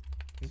god,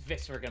 is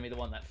Viscera gonna be the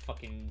one that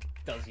fucking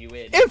does you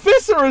in? If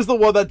Viscera is the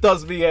one that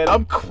does me in,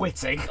 I'm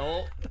quitting.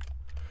 Oh.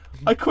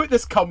 I quit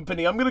this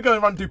company. I'm gonna go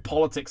and do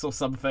politics or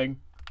something.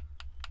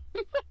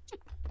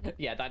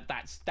 Yeah,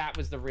 that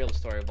was the real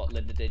story of what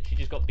Linda did. She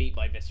just got beat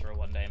by Viscera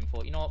one day and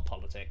thought, you know what,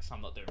 politics,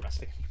 I'm not doing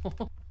wrestling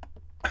anymore.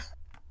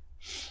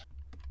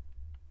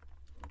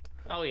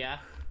 Oh yeah.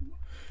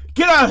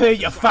 Get out of here,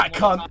 you fat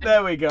cunt!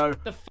 There we go.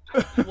 The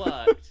fact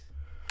worked.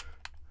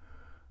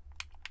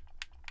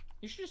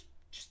 You should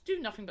just do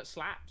nothing but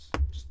slaps.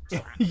 Just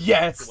slaps.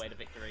 Yes. That's the way to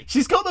victory.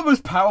 She's got the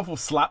most powerful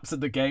slaps in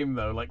the game,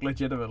 though, like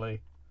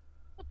legitimately.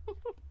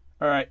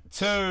 All right,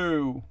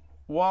 2,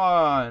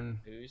 1.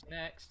 Who's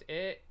next?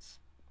 It's.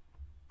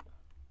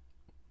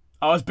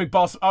 I was Big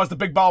Boss. I was the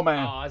Big Ball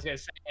Man. Oh, I was gonna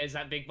say, is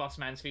that Big Boss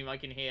Man's theme I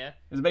can hear?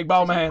 It's a Big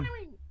Ball Man.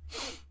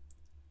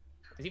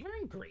 Is he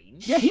wearing green?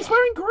 Yeah, he's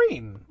wearing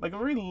green, like a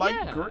very light,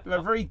 Yeah.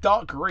 a very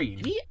dark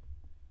green. Did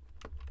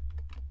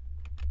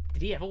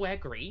he ever wear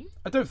green?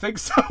 I don't think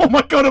so. Oh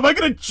my god, am I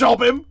gonna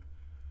job him?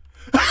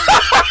 No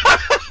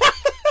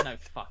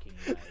fucking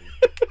way.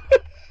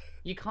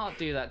 You can't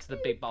do that to the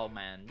Big Ball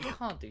Man. You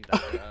can't do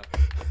that.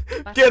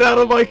 Bro. Get out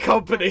of my illegal.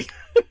 company.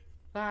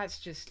 That's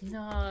just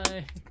no.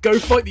 Go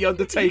fight the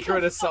Undertaker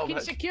in a cell fucking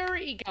match.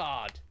 security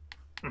guard.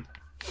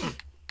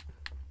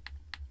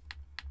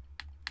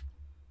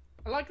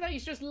 I like that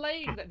he's just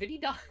laying there. Did he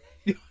die?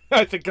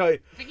 I think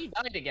he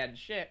died again.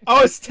 Shit.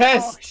 Oh, it's Oh,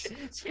 test.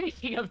 shit.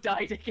 Speaking of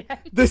died again.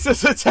 This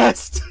is a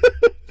test.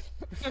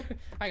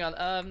 Hang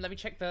on. Let me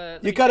check the.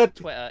 You gotta-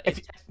 Twitter.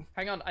 if-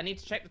 Hang on. I need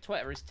to check the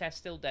Twitter. Is Tess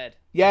still dead?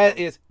 Yeah, it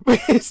is.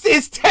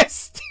 Is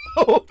test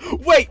still?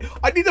 Wait,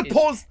 I need to Is-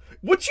 pause.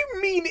 What do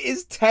you mean?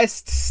 Is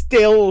test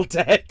still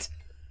dead?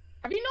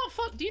 Have you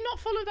not? Do you not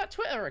follow that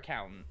Twitter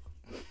account?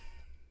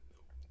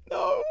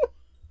 No.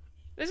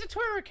 There's a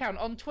Twitter account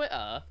on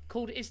Twitter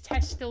called "Is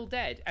Tess Still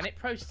Dead?" and it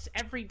posts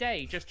every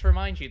day just to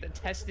remind you that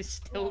Tess is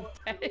still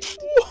dead.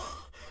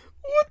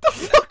 What the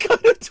fuck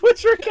kind of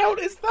Twitter account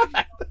is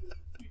that?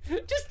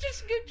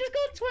 just go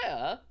on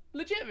Twitter,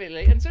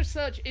 legitimately, and just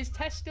search "Is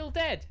Tess Still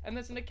Dead?" and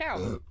there's an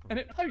account, and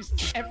it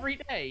posts every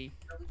day.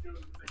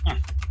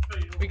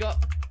 We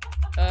got,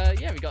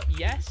 we got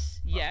yes.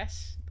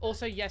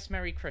 Also, yes,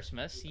 Merry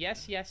Christmas.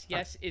 Yes,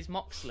 is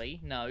Moxley.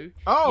 No.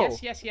 Oh.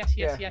 Yes. Yeah.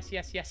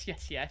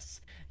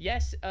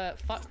 Yes,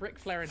 fuck Ric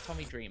Flair and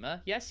Tommy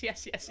Dreamer. Yes. Yeah.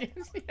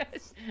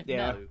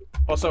 No.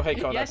 Also, hey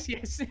Connor.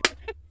 Yes.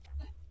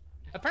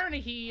 Apparently,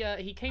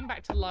 he came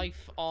back to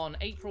life on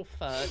April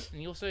 1st,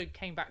 and he also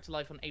came back to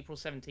life on April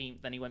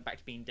 17th, then he went back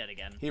to being dead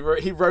again. He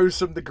rose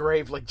from the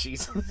grave like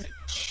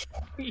Jesus.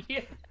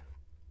 Yeah.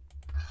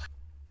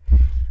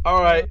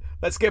 All right,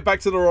 let's get back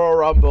to the Royal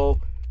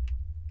Rumble.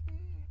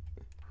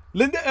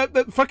 Linda,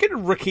 fucking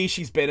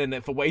Rikishi's been in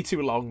it for way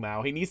too long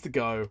now. He needs to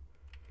go.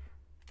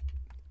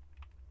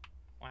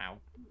 Wow.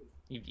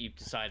 You've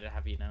decided,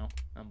 have you now?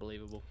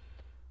 Unbelievable.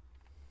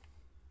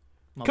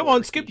 My Come boy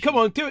on, Skip. Rikishi. Come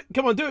on, do it.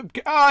 Come on, do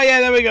it. Oh yeah,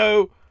 there we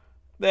go.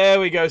 There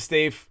we go,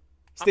 Steve.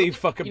 Steve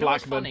fucking You know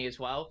what's Blackman. funny as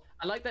well?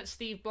 I like that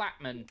Steve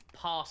Blackman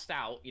passed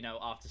out,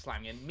 after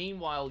slamming him.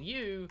 Meanwhile,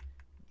 you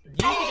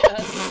did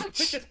it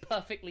just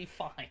perfectly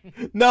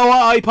fine. No,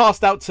 I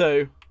passed out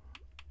too.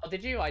 Oh,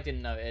 did you? I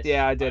didn't notice.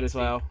 Yeah, I did as see.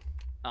 well.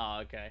 Oh,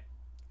 okay.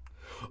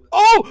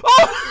 Oh!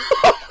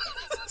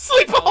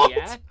 Sleep Oh, on!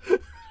 yeah?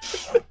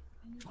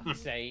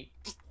 Fuck's sake.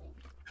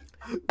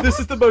 This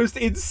is the most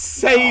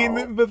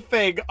insane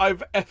thing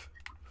I've ever...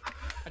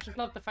 I just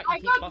love the fact I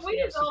you keep got busting out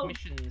weird,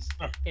 submissions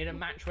in a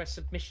match where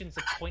submissions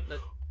are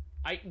pointless.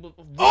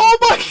 Oh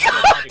my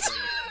God!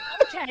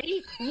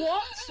 Okay,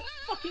 what?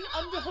 Fucking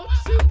underhook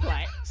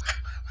suplex?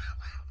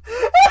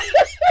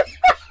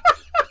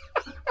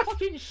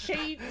 Fucking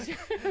shades.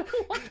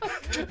 What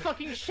the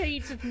fucking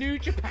shades of New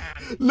Japan?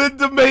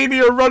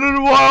 LindaMania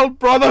running wild,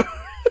 brother!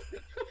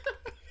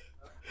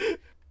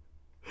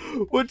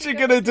 What you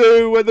gonna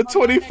do when the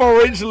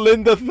 24-inch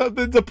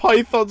Linda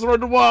Pythons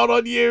run wild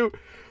on you?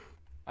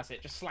 That's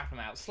it, just slap him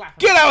out. Slap him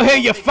Get out here,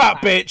 you Big fat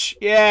slap. bitch!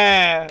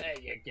 Yeah! There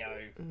you go.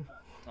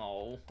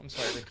 Oh, I'm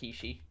sorry,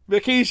 Rikishi.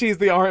 Rikishi's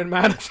the Iron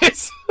Man of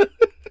this.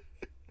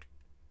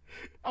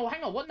 Oh,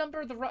 hang on. What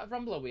number of the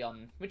Rumble are we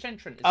on? Which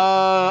entrant is this?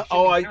 I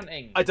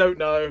don't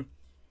know.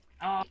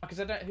 Oh, because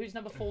I don't. Who's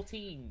number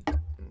 14? Does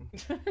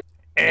it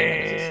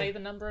say the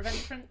number of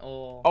entrant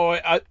or?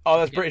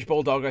 That's British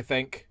Bulldog, I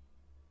think.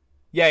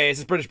 Yeah,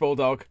 it's British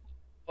Bulldog.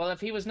 Well, if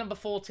he was number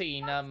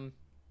 14, I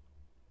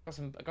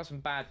got some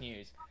bad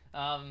news.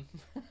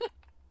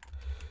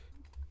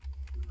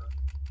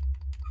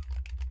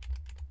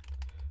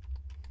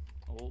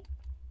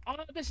 Oh,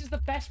 this is the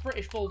best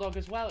British Bulldog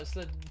as well. It's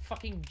the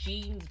fucking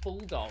jeans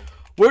Bulldog.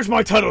 Where's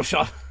my title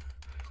shot?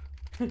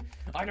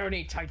 I don't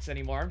need tights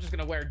anymore. I'm just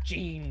gonna wear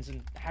jeans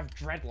and have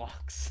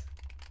dreadlocks.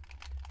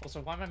 Also,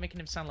 why am I making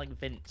him sound like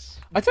Vince?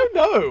 I don't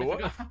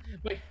know.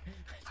 Wait,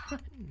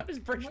 that was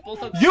British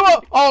Bulldog. You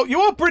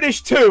are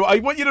British too. I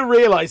want you to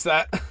realise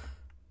that.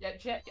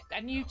 Yeah,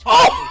 and you too.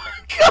 Oh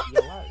my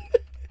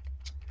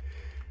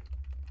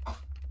God!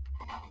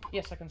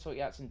 Yes, I can sort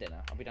you out some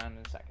dinner. I'll be down in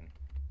a second.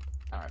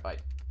 Alright, bye.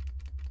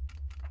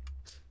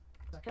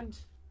 Second.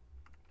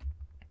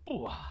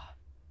 Ooh.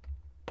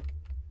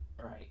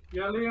 Right.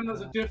 Yeah, Liam, there's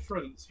a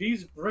difference.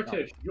 He's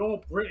British. You're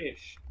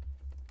British.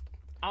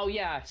 Oh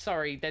yeah,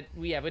 sorry.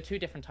 We're two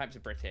different types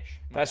of British.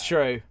 My That's bad.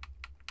 true.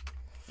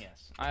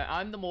 Yes,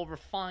 I'm the more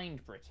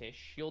refined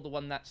British. You're the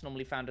one that's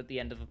normally found at the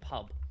end of a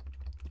pub.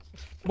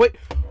 Wait,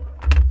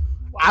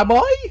 am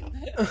I?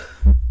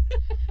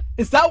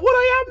 Is that what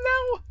I am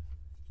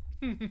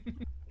now?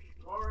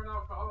 You're an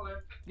alcoholic.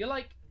 You're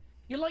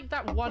like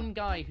that one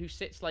guy who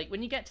sits like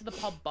when you get to the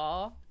pub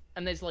bar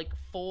and there's like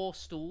 4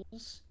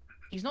 stools.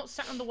 He's not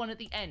sat on the one at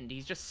the end.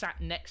 He's just sat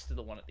next to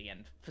the one at the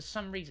end. For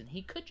some reason,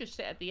 he could just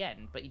sit at the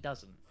end, but he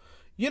doesn't.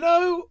 You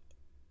know,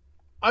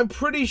 I'm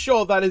pretty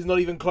sure that is not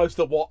even close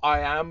to what I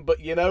am, but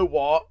you know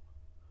what?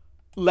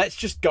 Let's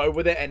just go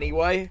with it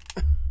anyway.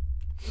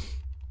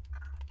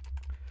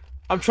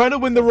 I'm trying to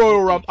win the Royal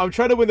Rumble. I'm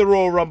trying to win the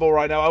Royal Rumble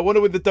right now. I want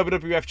to win the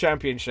WWF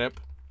Championship.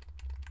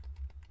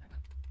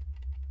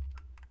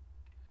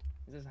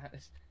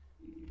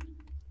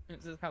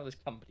 This is how this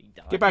company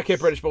dies. Get back here,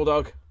 British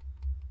Bulldog.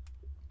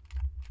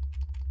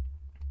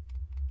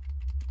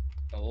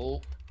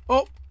 Oh.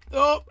 Oh,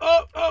 oh,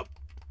 oh, oh.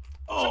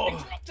 Something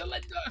Oh. dropped to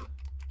Linda.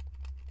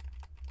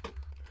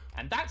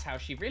 And that's how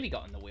she really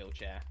got in the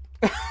wheelchair.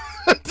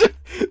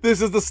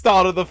 This is the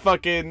start of the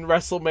fucking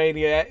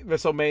WrestleMania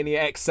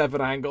X7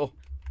 angle.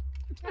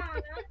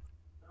 Dad,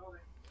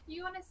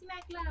 you wanna see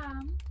my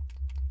glam?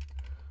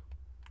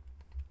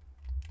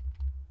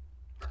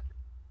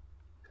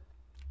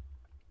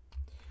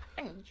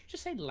 Hang on, did you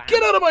just say lamb?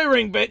 Get out of my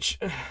ring, bitch!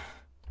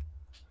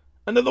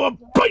 Another one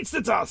bites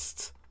the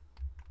dust.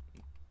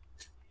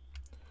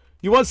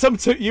 You want some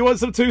too? You want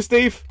some too,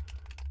 Steve?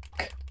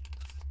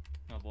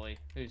 Oh boy,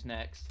 who's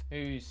next?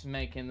 Who's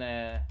making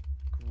their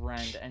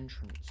grand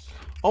entrance?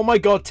 Oh my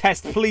god,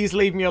 Test, please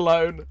leave me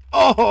alone.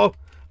 Oh,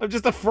 I'm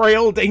just a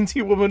frail,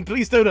 dainty woman.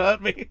 Please don't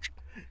hurt me.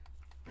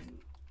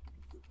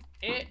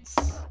 It's...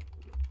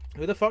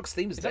 Who the fuck's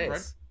theme is Is that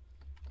this?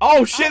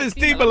 Oh shit, Oh, it's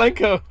Steve Dean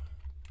Malenko.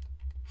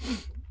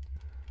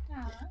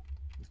 Dad.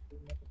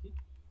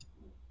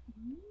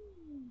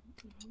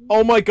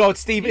 Oh my god,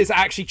 Steve is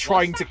actually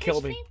trying Was to that kill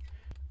his me. theme?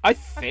 I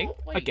think.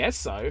 I wait. guess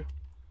so.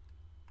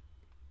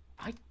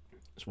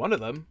 It's one of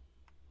them.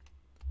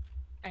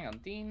 Hang on,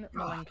 Dean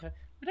Malenko.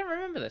 I don't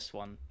remember this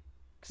one.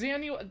 Because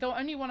the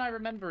only one I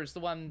remember is the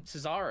one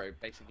Cesaro,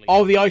 basically.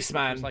 Oh, the Which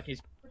Iceman. was like his...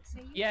 What's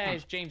he? Yeah,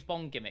 his James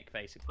Bond gimmick,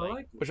 basically. I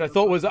like Which I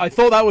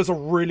thought that was a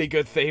really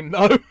good theme,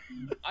 though.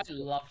 I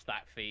loved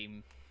that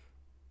theme.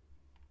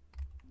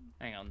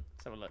 Hang on,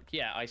 let's have a look.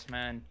 Yeah,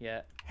 Iceman,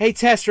 yeah. Hey,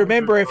 Tess,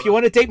 remember, if you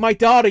want to date my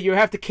daughter, you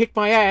have to kick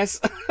my ass.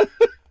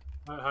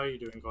 How are you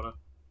doing, Connor?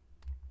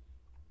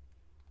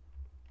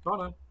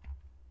 Connor?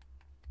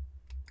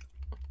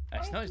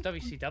 It's not his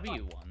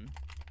WCW one.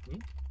 Hmm?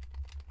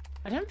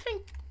 I don't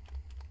think...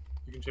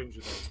 You can change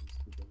your name.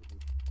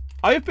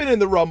 I've been in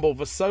the Rumble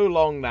for so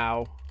long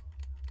now.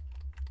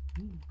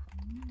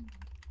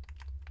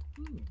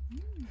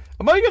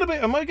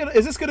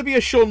 Is this gonna be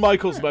a Shawn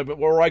Michaels moment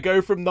where I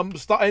go from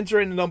start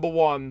entering number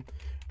 1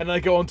 and I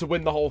go on to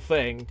win the whole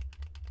thing?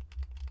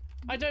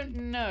 I don't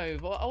know,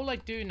 but all I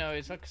do know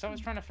is, because I was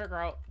trying to figure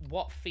out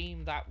what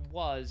theme that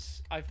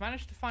was, I've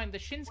managed to find the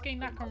Shinsuke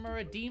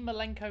Nakamura Dean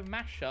Malenko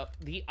mashup,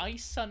 The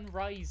Ice Sun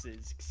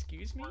Rises.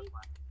 Excuse me?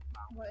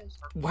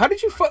 What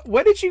is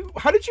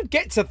How did you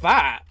get to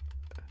that?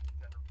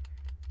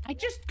 I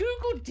just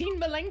googled Dean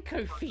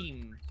Malenko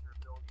theme.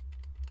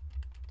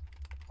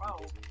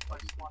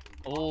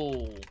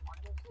 Oh.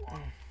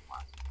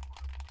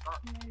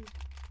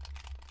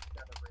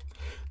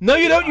 No,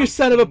 you don't, you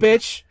son of a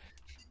bitch.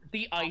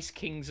 The Ice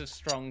Kings of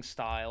Strong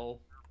Style.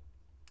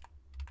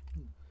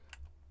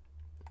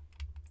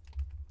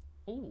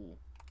 Ooh.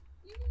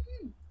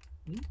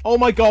 Oh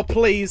my god,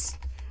 please.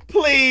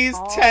 Please,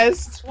 Oh,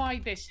 Tess. that's why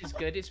this is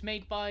good. It's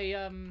made by,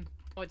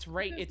 oh, it's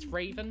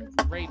Raven.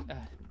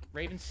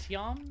 Raven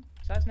Siam?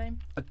 Is that his name?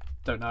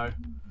 Don't know.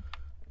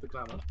 The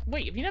glamour.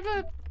 Wait, have you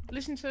never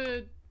listened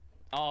to...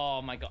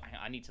 Oh my god, hang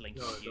on, I need to link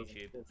No, it it to doesn't.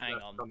 YouTube. It's Hang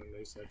that on. coming,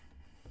 they said.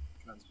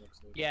 Transmix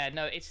it. Yeah,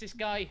 no, it's this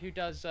guy who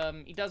does,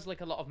 he does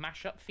like a lot of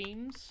mashup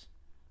themes.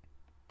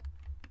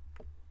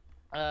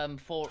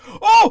 For...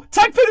 Oh!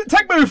 Tag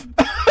move!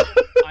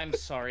 I'm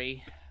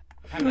sorry.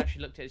 I haven't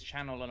actually looked at his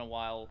channel in a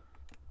while.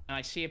 And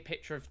I see a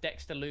picture of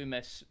Dexter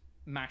Loomis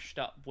mashed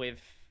up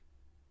with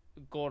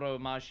Goro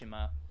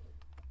Majima.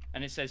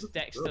 And it says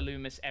Dexter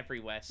Loomis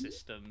Everywhere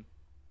System.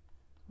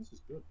 This is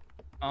good.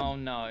 Oh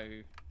no.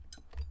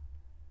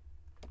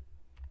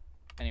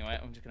 Anyway,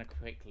 I'm just gonna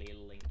quickly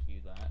link you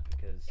that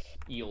because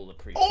you'll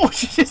appreciate Oh,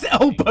 she just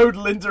elbowed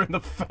Linda in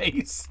the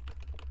face.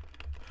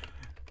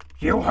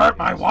 You hurt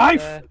my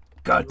wife?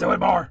 Good, do it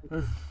more.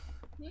 But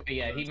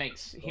yeah, he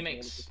makes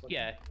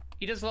yeah.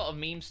 He does a lot of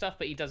meme stuff,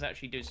 but he does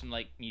actually do some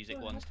like music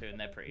ones too, and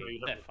they're No,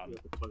 you they're have fun. you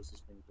have the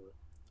closest thing to it.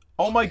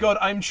 Oh my god,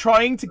 I'm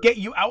trying to get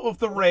you out of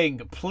the ring.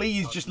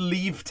 Please just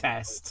leave,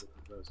 Test.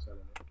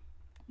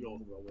 You'll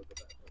roll with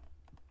it.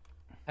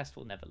 Test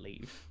will never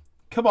leave.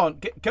 Come on,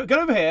 get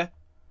over here.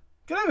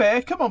 Get over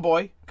here. Come on,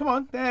 boy. Come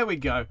on. There we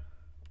go.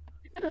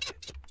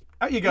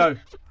 Out you go.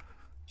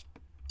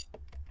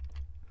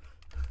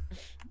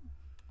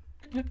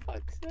 For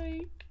fuck's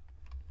sake.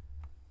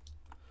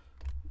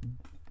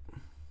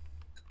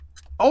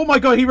 Oh my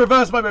god, he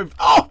reversed my move.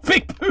 Oh,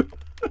 big poop.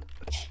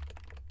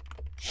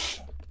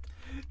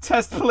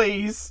 Test,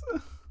 please.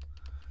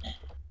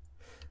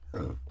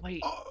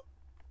 Wait.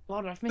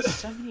 God, I've missed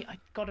so many.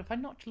 God, have I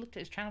not looked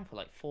at his channel for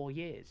like 4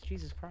 years?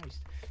 Jesus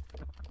Christ.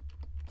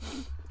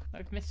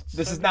 I've missed.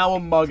 This so is many now a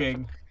things.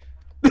 mugging.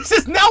 This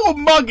is now a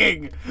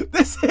mugging.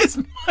 This is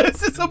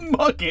a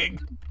mugging.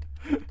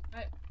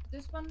 Right,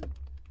 this one.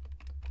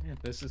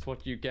 This is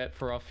what you get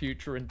for our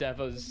future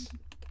endeavors.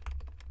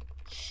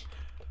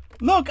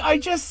 Look,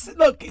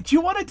 look. Do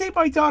you want to date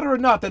my daughter or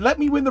not? Then let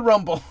me win the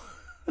rumble.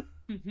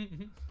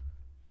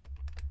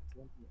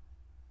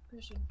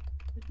 Question.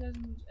 It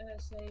doesn't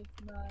save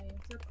my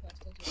subquest,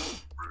 does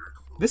it?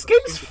 This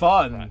game's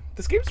fun.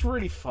 This game's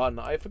really fun.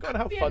 I forgot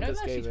how fun No this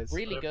Mercy's game is.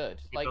 really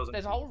good. Like,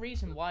 there's a whole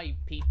reason why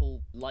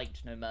people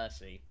liked No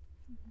Mercy.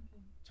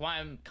 It's why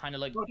I'm kind of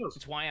like.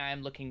 It's why I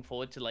am looking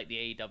forward to like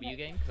the AEW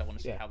game because I want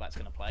to see how that's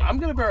gonna play. I'm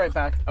gonna be right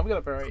back. I'm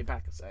gonna be right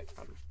back a sec.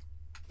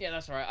 Yeah,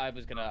 that's alright. I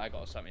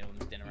got something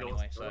on dinner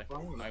anyway, so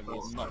I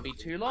will not be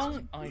too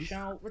long. I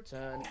shall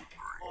return.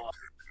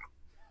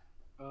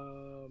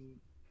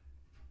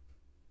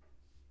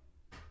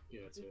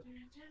 Yeah, it's here.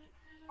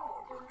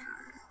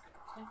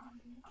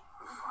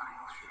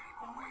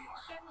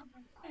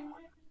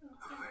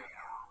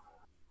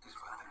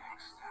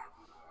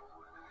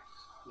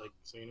 Like,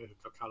 so you know,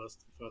 Callus,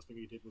 the first thing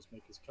he did was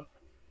make his cup.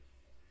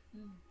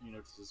 You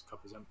notice his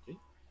cup is empty.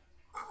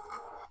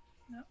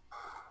 No.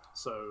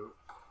 So,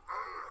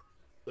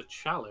 the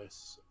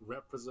chalice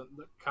represent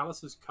the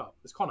Callus's cup.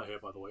 Is Connor here,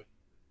 by the way?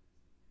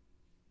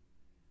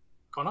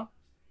 Connor?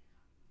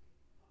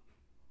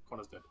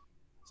 Connor's dead.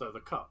 So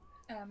the cup.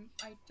 I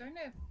don't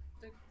know if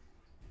the.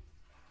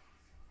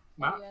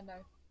 Matt? Oh, yeah, no.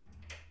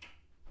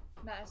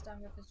 Matt is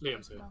done with his.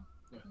 Liam's here. mom.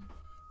 Yeah.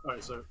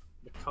 Alright, so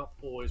the cup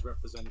always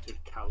represented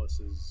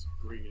Callus's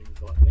greed and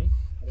gluttony,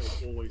 and it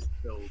was always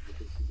filled with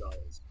his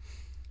desires.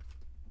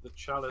 The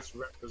chalice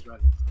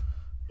represents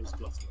his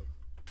gluttony,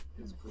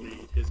 his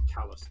greed, his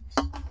callousness.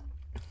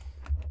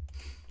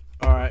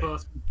 Alright. The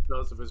first thing he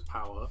does of his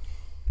power,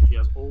 he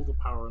has all the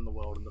power in the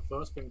world, and the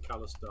first thing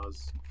Callus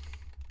does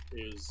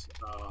is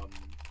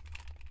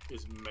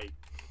make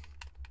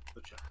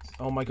the chalice.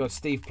 Oh my god,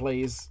 Steve,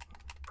 please.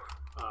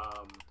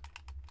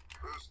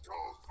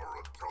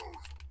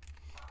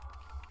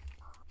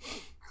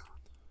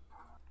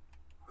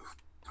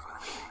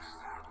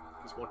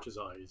 Just watch his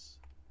eyes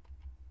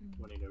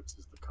when he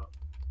notices the cup.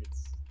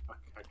 It's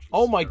actually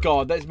Oh my scary.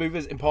 god, this move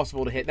is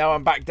impossible to hit. Now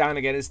I'm back down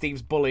again and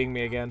Steve's bullying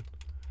me again.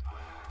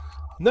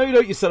 No, you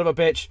don't, you son of a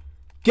bitch.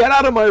 Get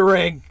out of my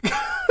ring.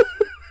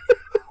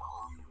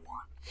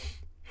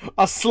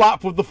 A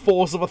slap with the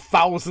force of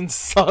 1,000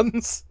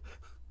 suns.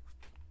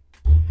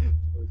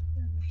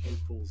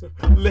 Pupils.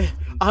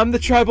 I'm the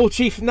tribal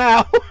chief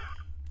now.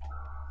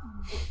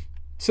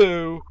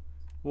 2,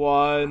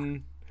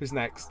 1. Who's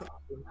next?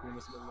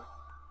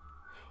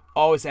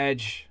 Oh, it's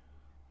Edge.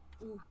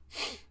 Wow.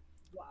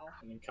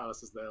 And then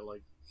Callus is there,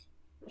 like,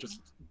 just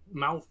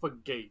mouth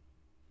agape,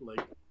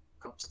 like,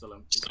 cup still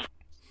empty.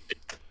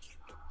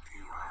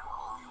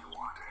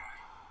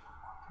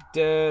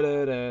 Da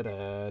da da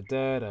da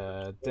da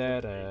da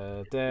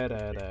da da da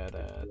da da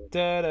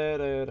da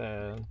da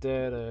da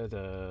da da da.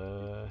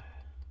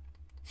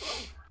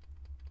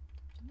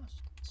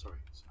 Sorry.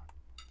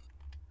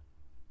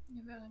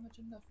 You're very much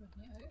enough with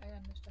me. I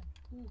understand.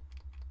 Ooh.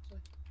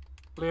 Sorry.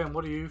 Liam,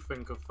 what do you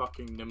think of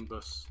fucking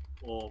Nimbus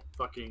or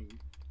fucking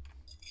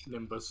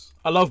Nimbus?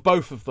 I love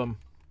both of them.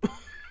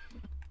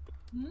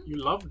 You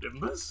love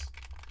Nimbus?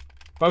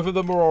 Both of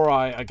them are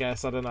alright, I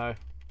guess. I don't know.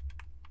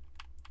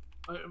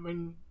 I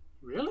mean,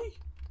 really?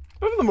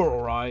 Both of them are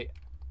alright.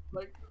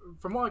 Like,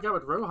 from what I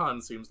gathered,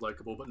 Rohan seems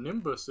likable, but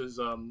Nimbus is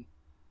a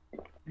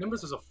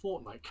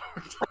Fortnite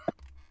character.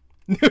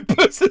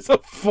 Nimbus is a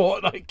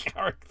Fortnite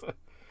character.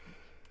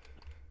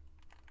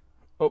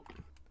 Oh,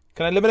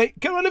 can I eliminate?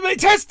 Can I eliminate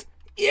Test?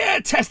 Yeah,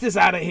 Test is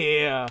out of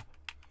here.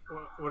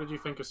 What did you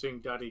think of seeing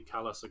Daddy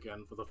Callus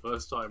again for the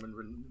first time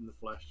in the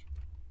flesh?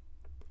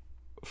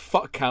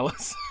 Fuck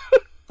Callus.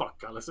 Fuck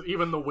Callus.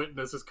 Even the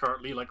witness is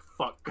currently like,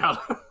 fuck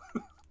Callus.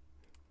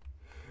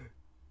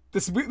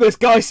 This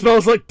guy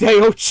smells like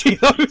Dale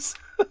Cheetos.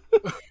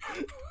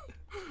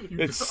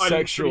 It's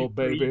sexual,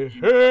 baby.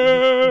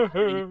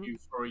 You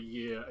for a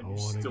year and I you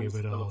want to still give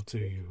it smell all to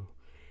you.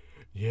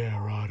 Yeah,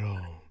 right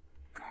on.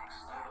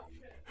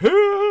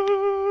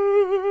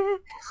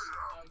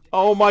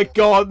 Oh my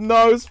god,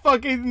 no, it's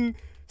fucking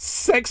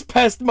sex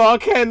pest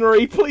Mark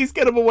Henry. Please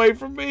get him away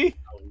from me.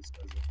 how he says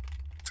it.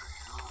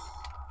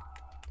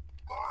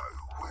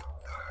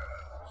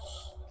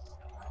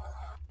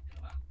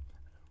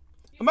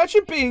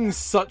 Imagine being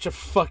such a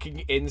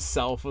fucking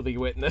incel for the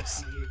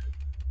witness.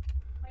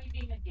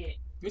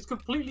 He's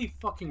completely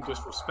fucking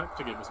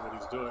disrespecting him is what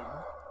he's doing.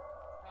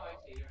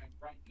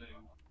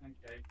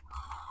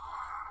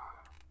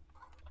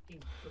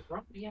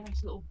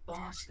 Little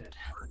bastard.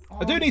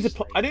 I do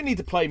need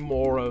to play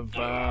more of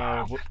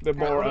the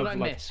more What of did I like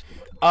miss?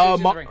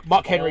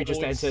 Mark Henry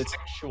just it's entered.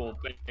 Sexual,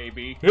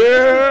 baby.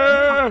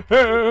 Yeah.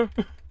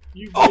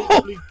 You've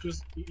Oh! literally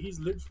he's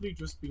literally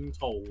just been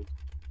told,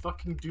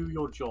 fucking do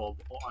your job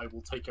or I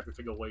will take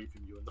everything away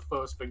from you. And the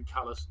first thing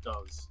Callus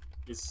does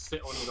is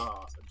sit on his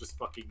ass and just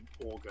fucking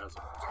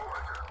orgasm.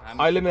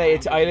 I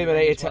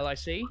eliminated Well, I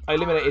see. I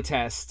eliminated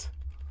Test.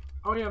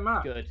 Oh yeah,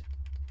 Matt. Good.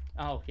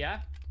 Oh,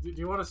 yeah? Do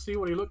you want to see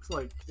what he looks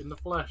like in the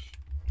flesh?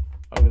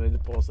 I'm gonna need to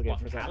pause again What,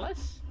 for a second.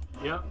 Callus?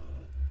 Yeah.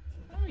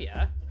 Oh,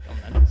 yeah. Come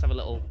on, then. Let's have a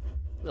little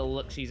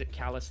look-sees at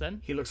Callus,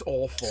 then. He looks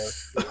awful.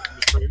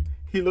 The stream.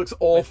 He looks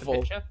Where's the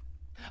awful. picture?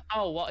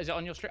 Oh, what is it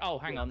on your stream? Oh,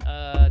 hang on.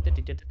 Right,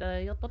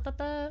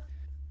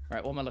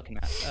 what am I looking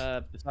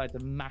at? Besides the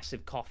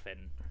massive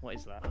coffin, what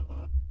is that?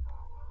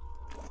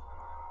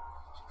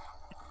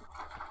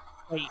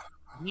 Wait,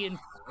 he in?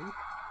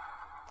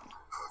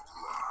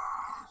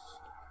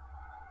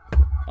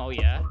 Oh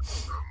yeah.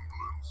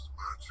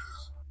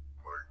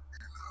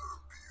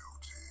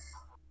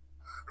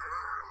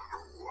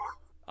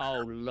 Oh,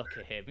 look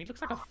at him. He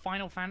looks like a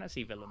Final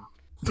Fantasy villain.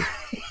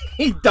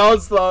 He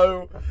does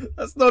though.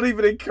 That's not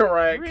even He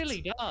incorrect.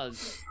 really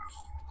does.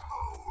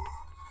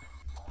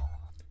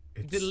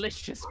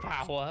 Delicious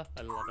power.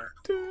 I love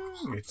it.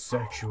 It's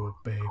sexual,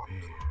 baby.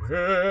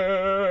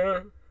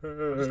 I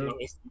just noticed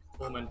these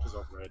tormentors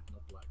are red,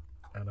 not black.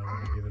 And I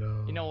want to give it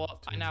all. You know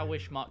what? I now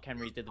wish Mark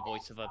Henry did the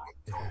voice of a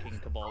fucking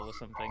Cabal or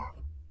something.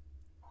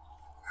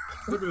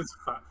 Look at this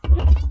fat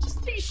fuck.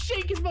 Just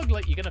shake his mug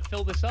like, you're gonna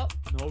fill this up?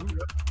 No.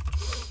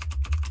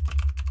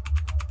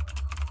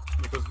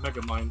 Because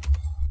Megamind.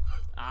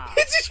 Ah.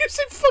 Did you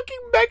say fucking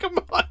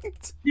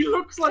Megamind? He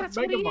looks like That's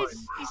what he Megamind.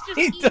 is. He's just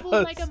He evil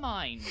does.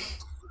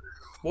 Megamind.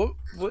 What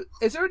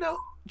is there no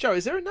Joe?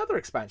 Is there another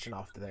expansion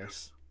after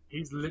this?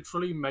 He's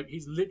literally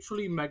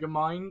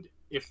Megamind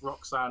if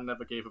Roxanne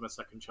never gave him a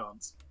second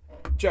chance.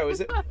 Joe, is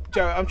it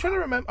Joe? I'm trying to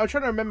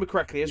remember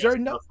correctly. Is there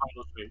no? The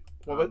final shape.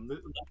 What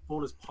That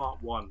ball is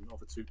part 1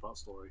 of a 2-part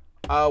story.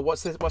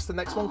 What's the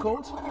next one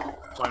called?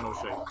 Final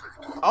shape.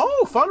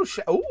 Oh, Final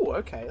Shape. Oh,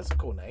 okay, that's a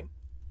cool name.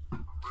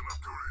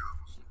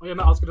 Oh yeah,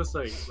 no, I was gonna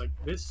say, like,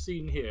 this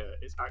scene here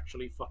is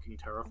actually fucking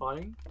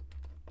terrifying.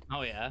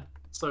 Oh yeah.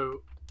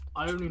 So,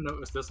 I only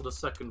noticed this on the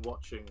second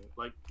watching.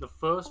 Like, the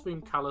first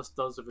thing Callus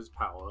does with his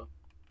power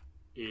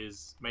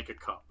is make a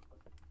cup.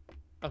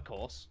 Of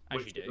course,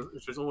 as you do.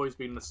 Which has always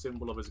been the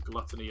symbol of his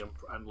gluttony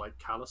and like,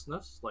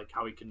 callousness. Like,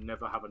 how he can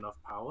never have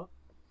enough power.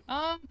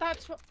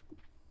 That's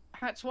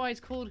why it's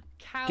called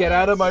Callus. Get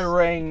out of my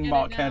ring, Get it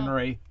Mark now.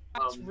 Henry.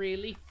 That's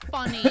really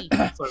funny.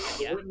 So,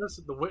 Yeah.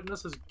 the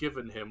witness has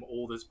given him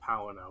all this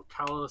power now.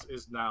 Callus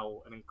is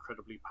now an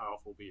incredibly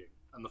powerful being.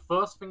 And the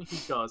first thing he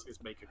does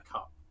is make a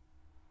cup.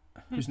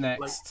 Who's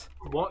next?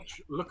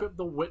 Look at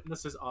the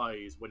witness's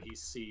eyes when he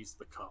sees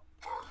the cup.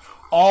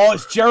 Oh,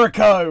 it's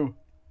Jericho.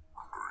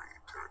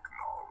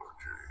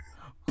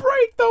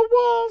 Break the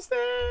walls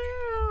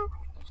there.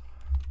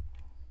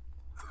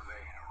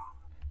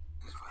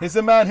 Here's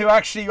a man who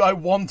actually I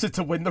wanted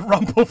to win the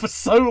Rumble for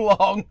so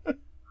long.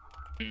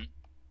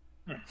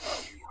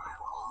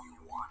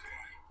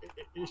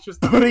 It's just.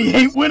 But he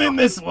ain't winning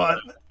this one.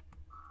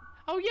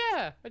 Oh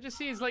yeah, I just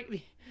see his like.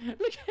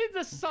 Look at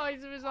the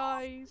size of his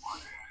eyes.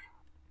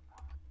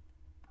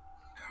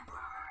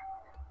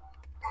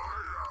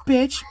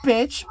 Bitch,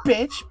 bitch,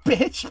 bitch,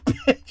 bitch,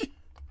 bitch.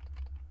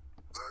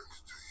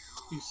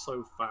 He's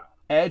so fat.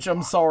 Edge,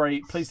 I'm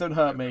sorry. Please don't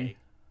hurt me.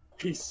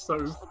 He's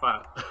so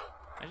fat.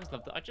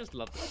 I just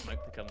love the smoke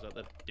that comes out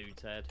the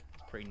dude's head.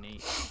 It's pretty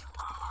neat.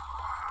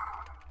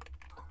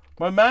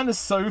 My man is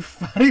so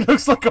fat, he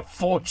looks like a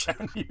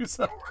 4chan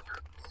user.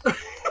 To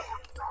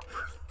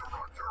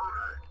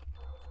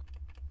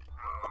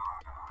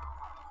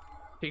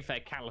be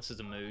fair, Callus is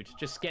a mood.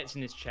 Just gets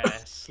in his chair,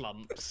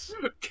 slumps.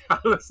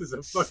 Callus is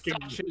a fucking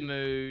Such a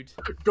mood.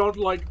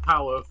 godlike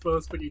power.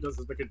 First thing he does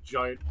is make a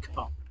giant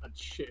cup and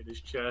shit in his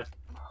chair.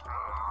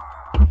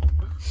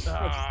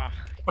 Ah,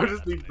 I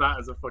just need that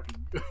as a fucking.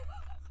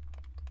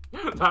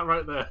 That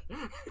right there.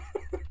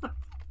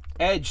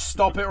 Edge,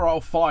 stop it or I'll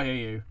fire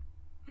you.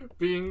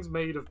 Beings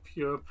made of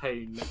pure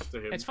pain next to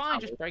him. it's fine.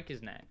 Just break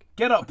his neck.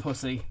 Get up,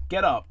 pussy.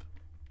 Get up.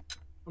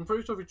 I'm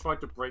pretty sure if he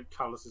tried to break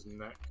Callus's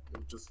neck, it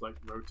would just like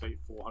rotate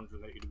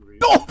 480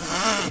 degrees. Oh!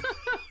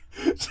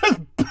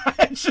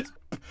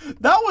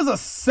 That was a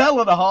cell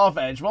and a half,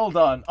 Edge. Well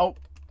done. Oh, All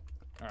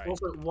right.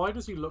 Also, why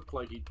does he look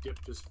like he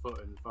dipped his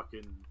foot in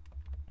fucking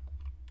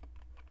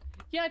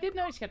Yeah, I did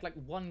notice he had like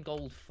one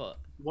gold foot.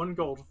 one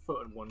gold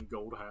foot and one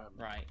gold hand?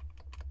 Right.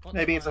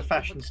 Maybe it's a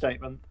fashion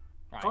statement.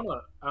 Right. Connor, yeah,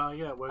 Oh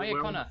yeah, we're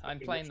Connor. on I'm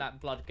the playing fucking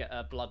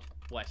that Blood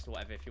West or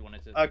whatever. If you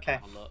wanted to Okay.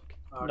 have a look.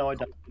 ritual. No, I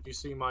don't. Did you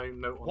see my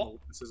note on What? the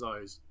witness's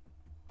eyes?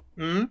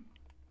 Hmm?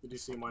 Did you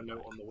see my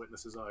note on the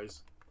witness's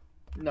eyes?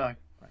 No.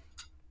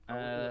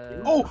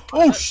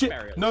 oh, shit.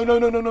 burial.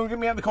 No. Get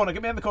me out of the corner.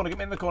 Get me out of the corner. Get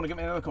me out of the corner. Get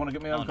me out of the corner.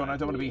 Get me out of the corner. I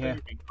don't want to be here.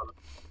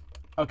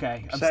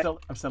 Okay, I'm Set.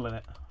 still in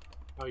it.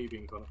 How are you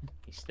being, Connor?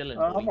 He's still in.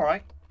 I'm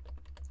alright.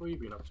 What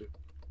have you been up to?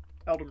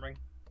 Elden Ring.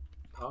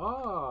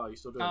 Ah, you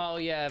still doing? Oh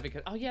yeah,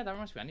 because that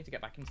reminds me. I need to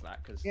get back into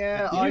that because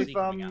Yeah, I've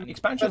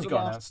Expansions As of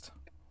got last- announced.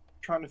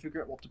 trying to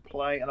figure out what to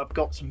play, and I've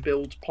got some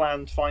builds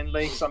planned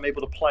finally, so I'm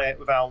able to play it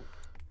without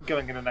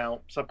going in and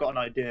out, so I've got an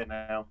idea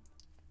now.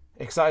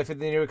 Excited for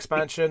the new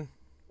expansion?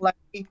 Play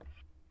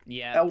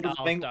Yeah, Elden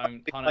oh, Ring,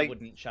 don't. Connor like-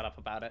 wouldn't shut up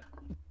about it.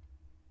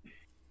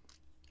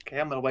 Okay,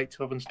 I'm gonna wait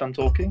till everyone's done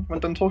talking. When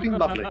done talking,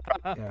 lovely.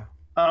 Yeah.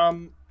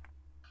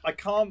 I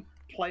can't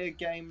play a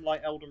game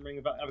like Elden Ring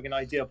without having an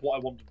idea of what I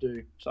want to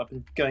do. So I've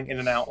been going in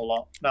and out a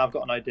lot. Now I've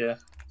got an idea.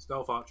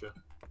 Stealth Archer.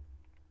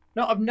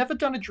 No, I've never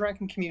done a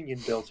Dragon Communion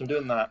build, so I'm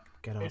doing that.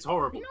 Get on. It's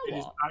horrible. You know It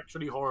is what?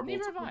 actually horrible.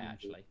 Neither to have I, play.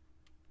 actually.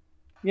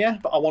 Yeah,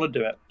 but I want to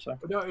do it. So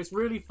But no, it's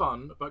really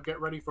fun, but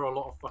get ready for a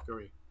lot of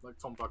fuckery. Like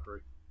Tom fuckery.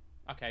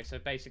 Okay, so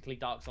basically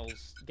Dark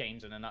Souls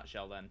games in a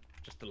nutshell then.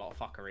 Just a lot of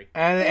fuckery.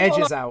 And the edge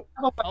is out.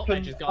 I have a Oh, weapon.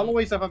 Edge is gone. I'll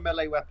always have a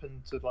melee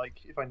weapon to like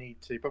if I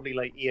need to. Probably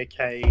like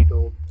Earcade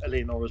or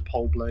Eleonora's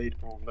Pole Blade,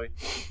 probably.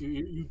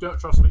 You don't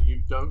trust me.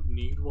 You don't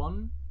need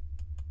one.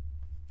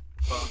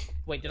 But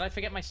Wait, did I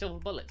forget my silver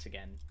bullets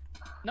again?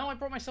 No, I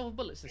brought my silver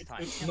bullets this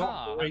time. it's Ah,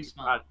 not I'm great.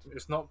 smart.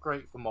 It's not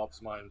great for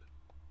mobs, mind.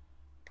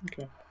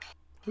 Okay.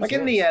 Like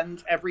in the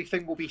end,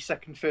 everything will be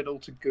second fiddle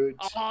to good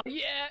Oh,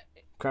 yeah!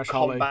 Crash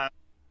Holly. combat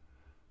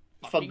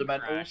Fucking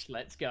fundamentals. Crash,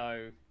 let's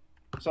go.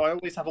 So I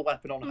always have a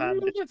weapon on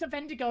hand. Ooh, it's a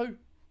Vendigo!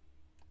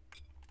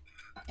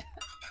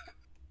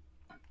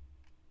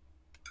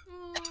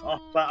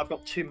 After that, I've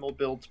got 2 more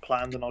builds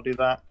planned, and I'll do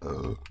that.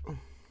 Oh,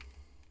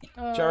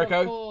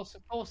 Jericho?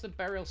 Of course, the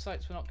burial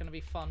sites were not going to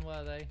be fun,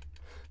 were they?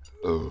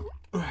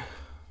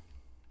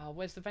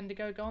 Where's the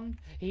Vendigo gone?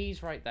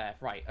 He's right there.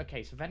 Right,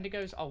 okay, so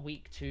Vendigos are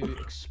weak to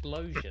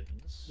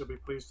explosions. You'll be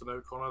pleased to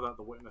know, Connor, that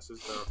the witness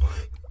is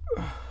terrifying.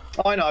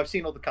 Oh, I know. I've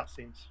seen all the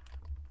cutscenes.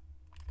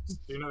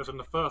 You notice in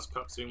the first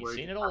cutscene where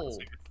seen he it all.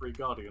 decapitated 3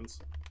 guardians.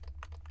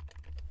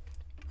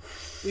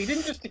 Well, he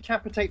didn't just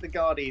decapitate the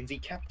Guardians.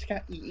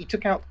 He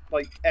took out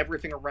like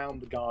everything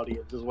around the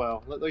Guardians as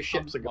well. Like, those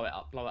ships are Blow gone. it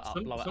up, blow it up,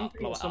 blow it up, Something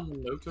blow that it up.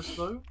 someone noticed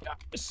though,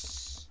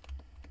 Yes.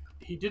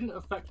 he didn't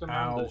affect Ow,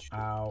 Amanda's ship.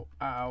 ow,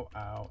 ow,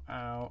 ow,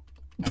 ow.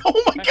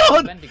 Oh my Effective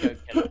god! Vendigo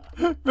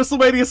killer.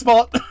 WrestleMania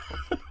spot!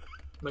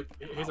 Like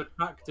his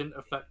attack didn't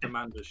affect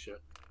Amanda's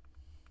ship,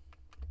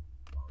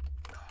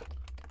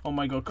 Oh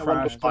my god, I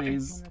wonder Crash, why.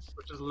 please.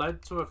 which has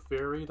led to a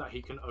theory that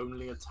he can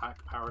only attack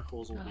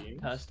paracausal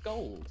beings. Cursed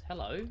gold.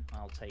 Hello,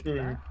 I'll take Hmm.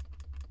 that.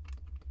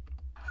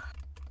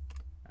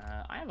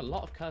 I have a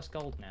lot of cursed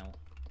gold now.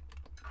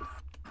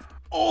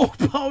 Oh,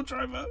 pile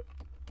driver!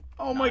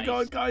 Oh my Nice.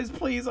 god, guys,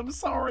 please, I'm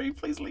sorry.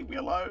 Please leave me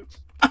alone.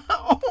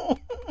 Oh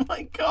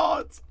my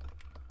god!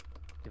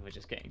 We're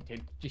just getting.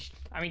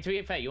 I mean, to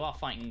be fair, you are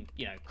fighting,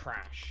 you know,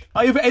 Crash.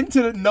 I have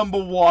entered at number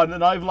 1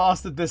 and I've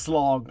lasted this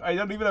long. I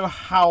don't even know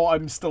how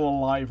I'm still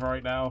alive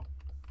right now.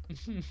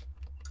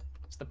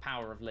 It's the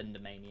power of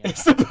LindaMania.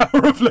 It's the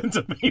power of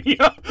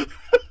LindaMania.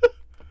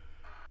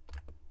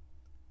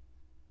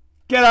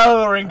 Get out of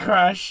the ring,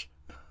 Crash.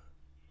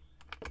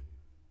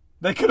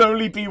 There can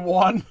only be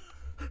one.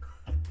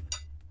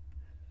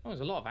 Oh, there's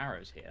a lot of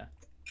arrows here.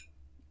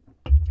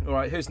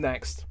 Alright, who's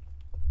next?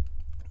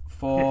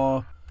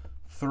 4,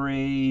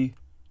 3,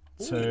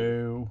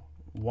 2,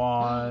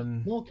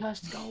 1. More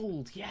cursed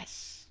gold,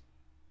 yes.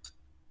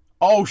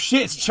 Oh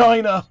shit, it's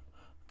China!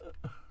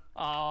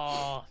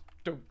 Ah,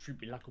 don't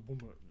treat me like a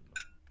woman.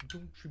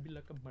 Don't treat me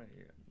like a man.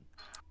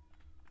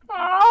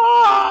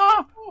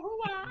 Ah!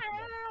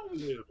 A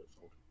little bit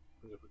salty.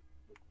 A little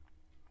bit.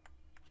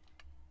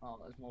 Oh,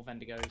 there's more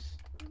Vendigos.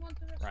 You want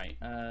the rest? Right,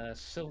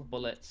 silver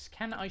bullets.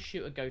 Can I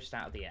shoot a ghost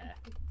out of the air?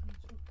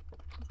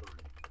 Sorry.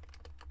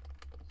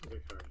 A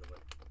bit carried away.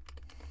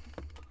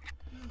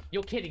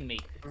 You're kidding me.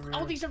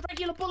 Oh, these are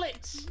regular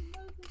bullets! You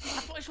know this,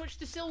 I thought I switched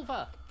to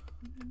silver.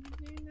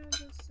 you know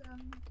this,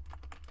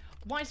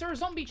 Why is there a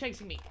zombie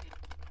chasing me?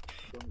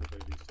 Don't the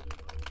babies today, by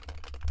the way.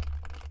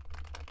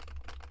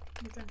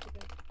 you're trying to go.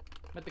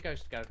 Where'd the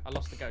ghost go? I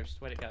lost the ghost.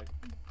 Where'd it go?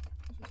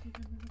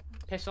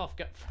 Piss off,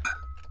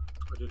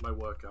 I did my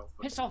workout.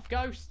 Piss off,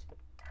 ghost!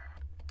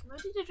 Why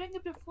did you drink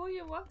it before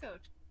your workout?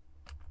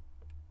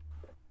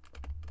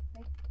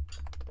 Like,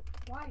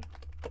 why?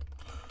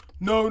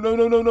 No, no,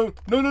 no, no, no,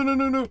 no, no, no,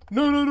 no, no,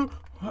 no, no, no.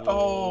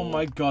 Oh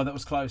my god, that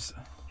was close.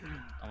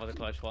 That was a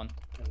close one.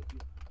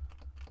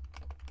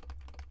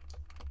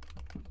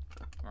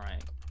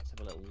 Right, let's have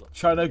a little look.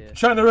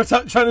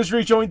 China's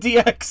rejoined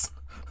DX.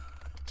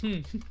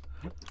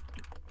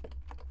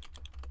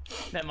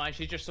 Never mind,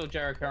 she just saw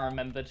Jericho and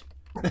remembered.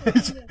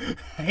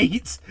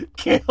 Hate,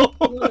 kill.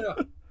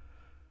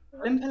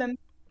 Limp.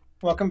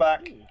 Welcome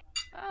back.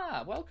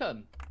 Ah,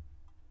 welcome.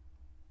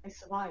 I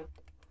survived.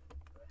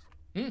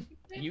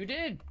 You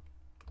did.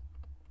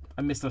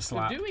 I missed a You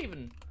slap. do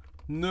even.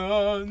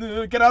 No,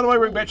 no, get out of my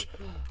ring, bitch.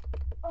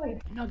 Oh,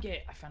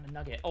 Nugget. I found a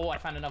nugget. Oh, I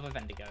found another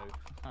Vendigo.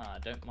 Ah,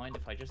 don't mind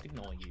if I just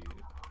ignore you.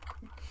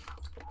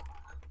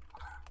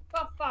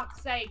 For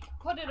fuck's sake,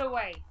 put it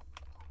away.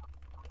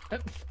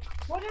 Put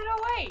it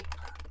away.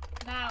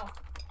 Now.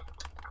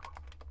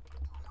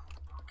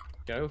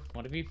 Go.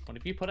 What have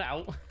you put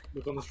out?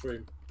 Look on the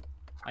stream.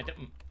 I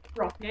don't.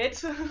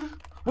 rocket.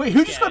 Wait,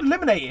 who just got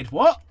eliminated?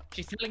 What?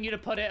 She's telling you to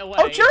put it away.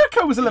 Oh,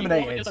 Jericho was You wanted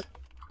eliminated. the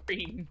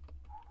screen.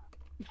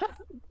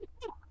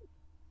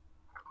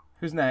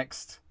 Who's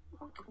next?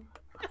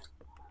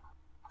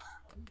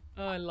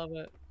 Oh, I love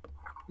it.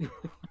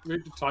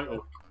 Read the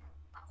title.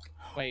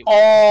 Wait.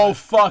 Oh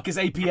fuck! It's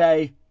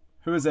APA.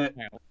 Who is it?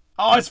 No.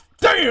 Oh, it's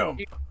damn.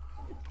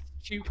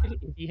 Stupid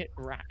idiot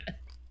rat.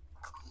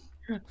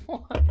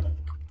 What?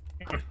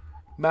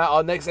 Matt,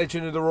 our next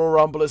entrant in the Royal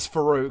Rumble is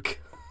Farouk.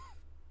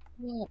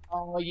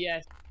 Oh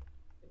yes,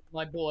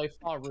 my boy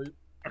Farouk.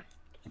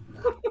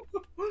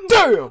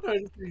 Damn. I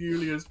just see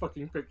Yulia's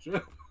fucking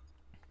picture.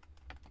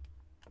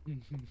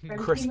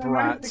 Chris Empty my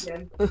mouth Pratt.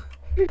 again.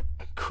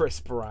 Chris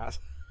Pratt.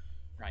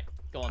 Right,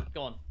 go on,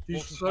 go on. She's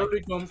Walk slowly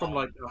inside. gone from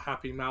like a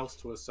happy mouse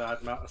to a sad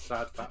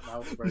fat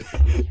mouse.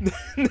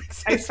 Very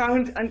I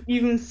found an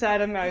even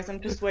sadder mouse.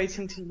 I'm just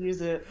waiting to use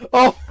it.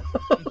 Oh,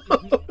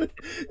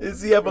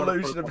 it's the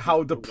evolution of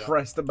how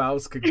depressed a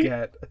mouse could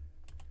get.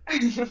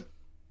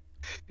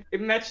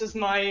 It matches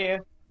my.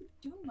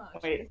 Too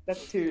much. Wait,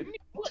 that's too.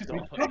 What too the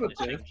dark. fuck covered is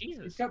this? this. You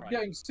Jesus kept Christ.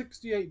 getting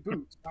 68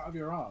 boots out of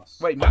your ass.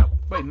 Wait,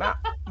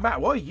 Matt,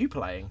 what are you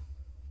playing?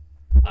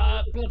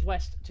 Blood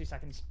West. 2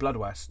 seconds. Blood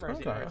West. Where is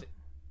it? Okay. Where is it?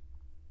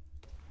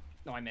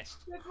 No, I missed.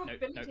 No, no,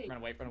 run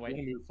away, run You away. want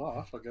to move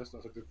fast? I guess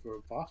that's a good for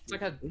a fast. It's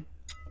like a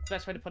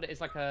best way to put it is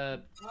like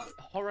a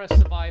horror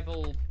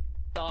survival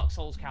Dark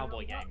Souls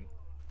cowboy game.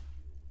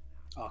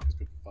 Arc is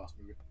good for fast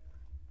moving.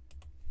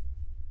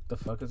 The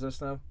fuck is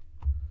this now?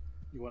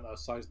 You want a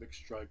seismic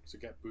strike to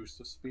get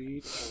boost of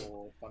speed,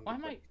 or Why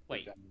am I?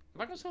 Wait, have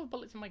I got silver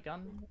bullets in my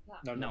gun?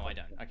 No, I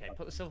don't. Okay,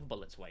 put the silver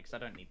bullets away because I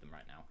don't need them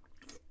right now.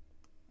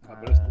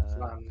 Ballistic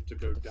slam to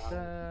go down.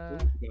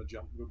 You're gonna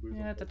jump. Move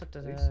Yeah, on da, both da,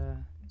 da, ways. da.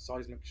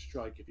 Seismic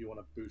strike if you want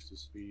a boost of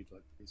speed,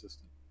 like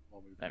consistent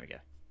while moving. There we go.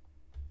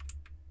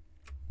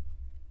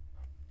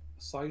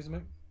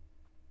 Seismic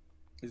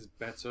is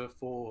better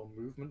for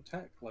movement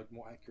tech, like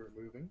more accurate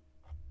moving.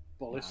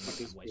 Ballistic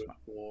gonna is waste good my-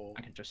 for.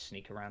 I can just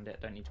sneak around it.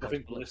 Don't need to I waste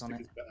think bullets on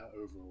ballistic it. is better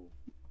overall,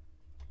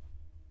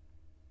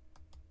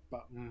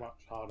 but much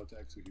harder to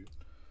execute.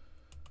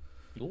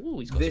 Ooh,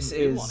 he's got This some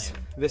glue on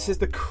is him.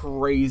 the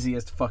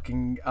craziest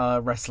fucking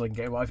wrestling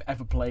game I've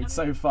ever played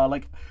so far.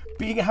 Like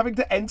having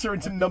to enter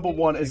into number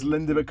 1 as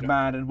Linda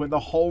McMahon and win the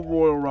whole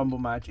Royal Rumble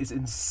match is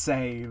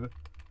insane.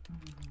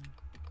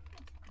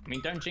 I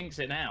mean, don't jinx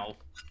it now.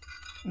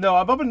 No,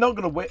 I'm probably not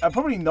gonna win. I'm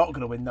probably not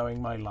gonna win,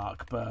 knowing my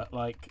luck. But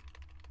like,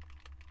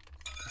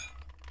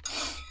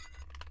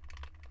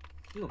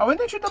 I went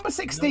into number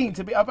 16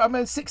 to be. I'm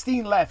at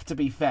 16 left to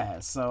be fair,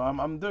 so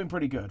I'm doing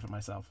pretty good for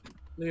myself.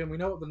 Liam, we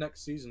know what the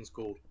next season's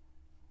called.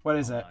 What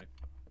is Oh, it? no.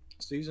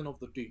 Season of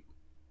the Deep.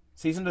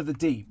 Season of the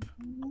Deep.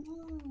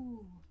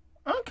 Ooh.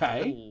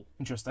 Okay, Ooh.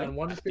 interesting. And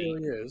one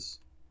theory is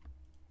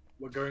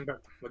we're going back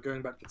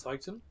to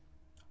Titan.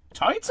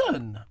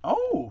 Titan.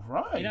 Oh,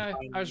 right. You know,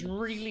 I was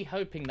really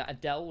hoping that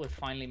Adele would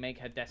finally make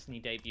her Destiny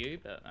debut,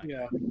 but no.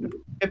 Yeah.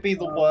 Could be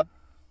the worms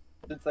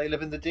since they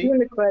live in the deep. In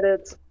the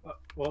credits.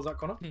 What was that,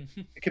 Connor?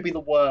 It could be the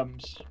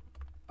worms.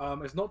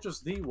 It's not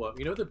just the worm.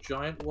 You know the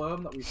giant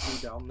worm that we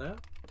see down there?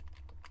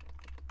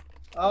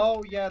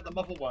 Oh yeah, the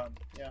mother worm.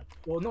 Yeah.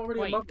 Well, not really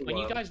Wait, a mother when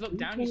you worm. guys look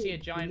down, you see a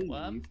giant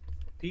worm?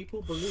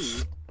 People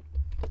believe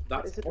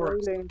that's Is it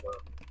Oryx's rolling? worm.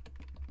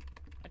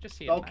 I just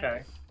see it.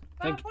 Okay.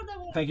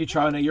 Thank you,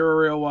 China. You're a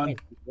real one.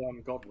 The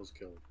worm god was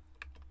killed.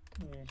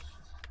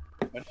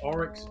 When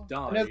Oryx I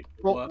know died,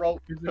 the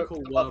Rolk physical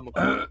took the worm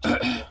mother-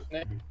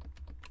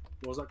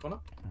 What was that, Connor?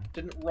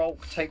 Didn't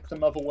Rolk take the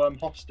mother worm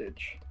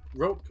hostage?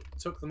 Roke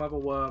took the mother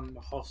worm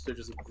hostage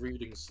as a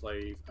breeding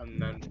slave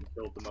and then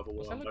killed the mother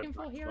What's that worm by looking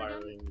for here again?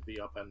 firing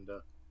the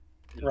upender.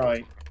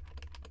 Right.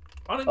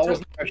 I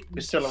wasn't sure if she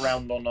was still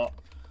around or not.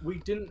 We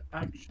didn't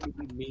actually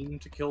mean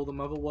to kill the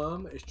mother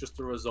worm. It's just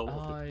a result Oh,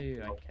 of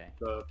okay.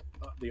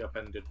 the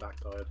upended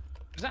backfired.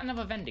 Was that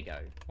another Vendigo?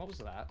 What was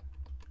that?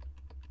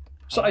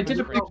 So I did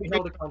a It was Not be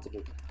held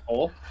accountable.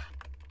 before.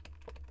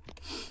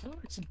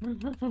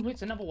 Oh,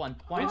 it's another one.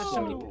 Why are there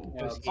so many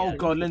Vendigos Oh here?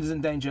 god, Linda's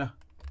in danger.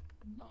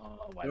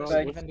 Oh, why There are are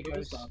there so many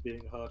whispers that Vendigos? are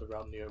being heard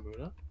around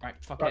Neomuna. Right,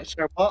 fuck Right, it.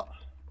 so what?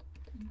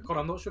 Connor,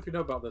 I'm not sure if you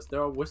know about this.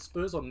 There are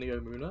whispers on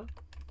Neomuna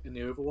in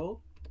the overworld.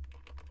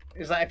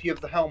 Is that if you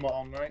have the helmet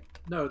on, right?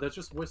 No, they're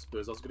just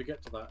whispers. I was going to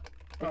get to that.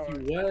 If Oh,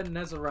 you wear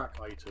Nezarec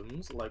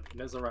items, like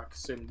Nezarec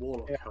Sin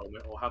Warlock Yeah.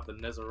 helmet, or have the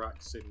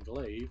Nezarec Sin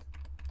Glaive,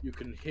 you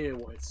can hear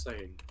what it's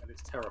saying, and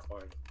it's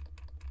terrifying.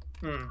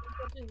 Hmm.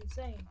 What is it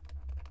saying?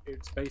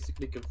 It's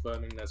basically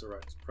confirming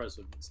Nezarec's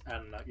presence,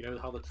 and you know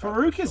how the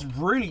Farouk is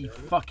traveler- really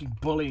fucking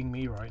bullying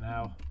me right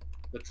now.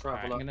 the Right,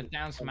 traveler I'm gonna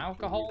down some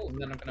alcohol, and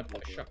then I'm gonna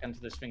put a shotgun to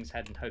this thing's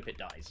head and hope it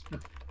dies.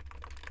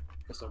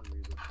 for some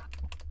reason,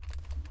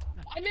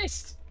 I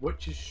missed!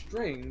 which is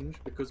strange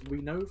because we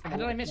know from How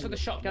did what I miss with the Nezarec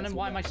shotgun, and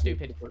why am I was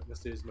stupid?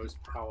 Witness's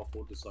most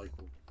powerful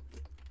disciple.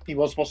 He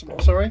was possible.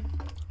 Sorry.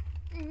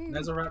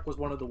 Nezarec was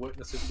one of the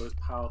Witness's most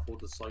powerful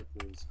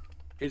disciples.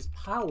 His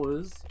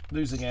powers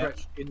Losing it.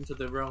 stretch into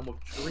the realm of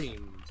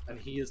dreams, and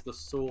he is the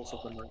source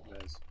of the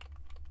nightmares,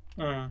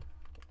 Hmm.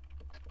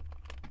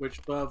 which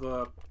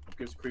further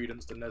gives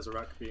credence to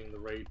Nezarec being the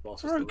raid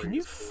boss. as the Farouk, can raid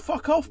you is called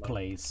fuck because off, the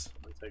please?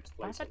 night takes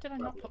Why place the on did I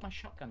the not traveler. put my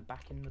shotgun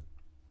back in the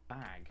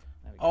bag?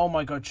 There we go. Oh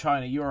my god,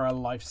 China, you are a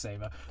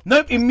lifesaver.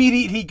 Nope,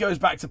 immediately he goes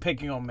back to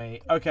picking on me.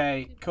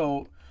 Okay,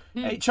 cool.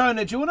 Hey,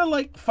 China, do you want to,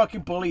 like,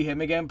 fucking bully him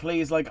again,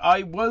 please? Like,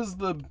 I was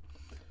the...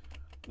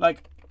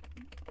 Like,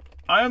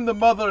 I am the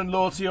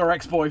mother-in-law to your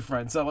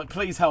ex-boyfriend, so, like,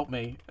 please help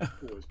me.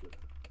 Always good.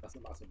 That's a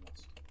massive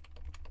loss.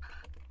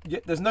 Yeah,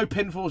 there's no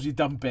pinfalls, you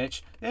dumb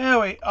bitch. Yeah,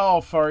 wait.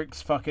 Oh,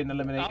 Farouk's fucking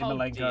eliminating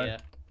Malenko.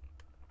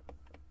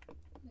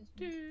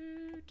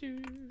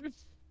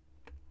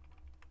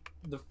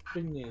 The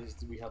thing is,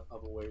 we have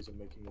other ways of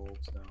making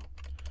orbs now.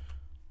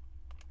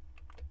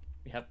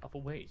 We have other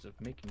ways of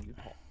making you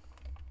hot.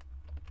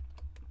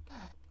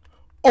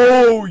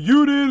 Oh,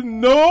 you didn't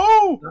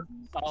know?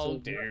 Oh,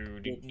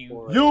 dude.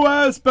 You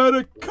ass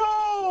better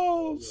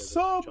call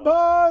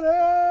somebody.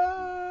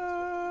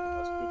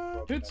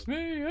 It's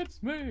me, it's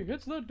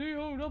the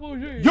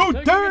DOWG. You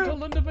Taking damn- it to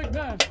Linda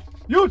McMahon.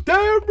 You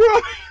damn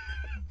right.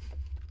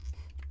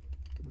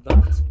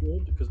 That's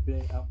good, because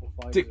being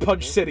amplified... Dick is Punch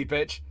important. City,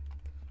 bitch.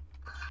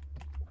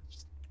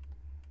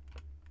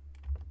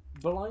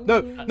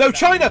 Blinding? No,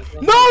 China!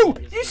 No!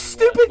 You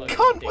stupid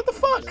cunt! What the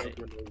fuck?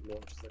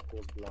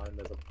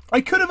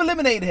 I could have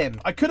eliminated him.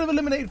 I could have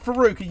eliminated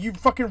Farouk, and you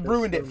fucking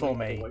ruined it for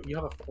me. You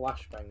have a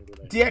flashbang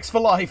grenade. DX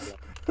for life.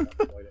 Where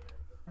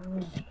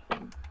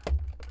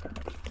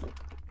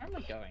am I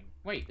going?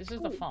 Wait, this is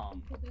the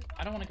farm.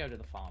 I don't want to go to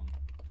the farm.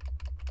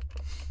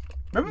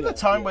 Remember the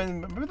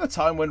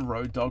time when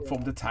Road Dogg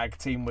formed a tag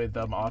team with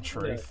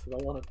R-Truth? Yeah,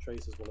 one of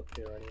Traces will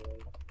appear anyway.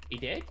 He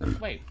did?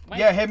 Wait.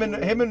 Yeah, him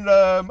and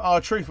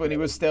R-Truth when he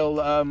was still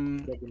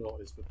Juggernaut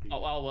is for people.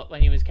 Oh, well,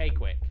 when he was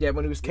K-Quick. yeah,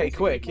 when he was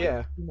K-Quick,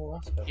 yeah. More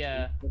aspects.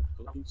 Yeah.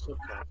 Each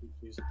subclass, each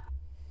season.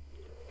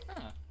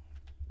 Huh.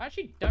 I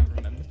actually don't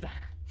remember that.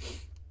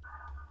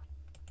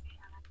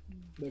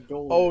 The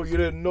goal Oh, is- you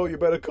didn't know? You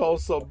better call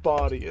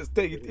somebody.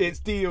 It's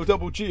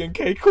D-O-double-G and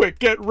K-Quick.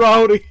 Get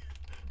rowdy.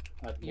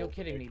 You're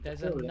kidding me,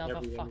 there's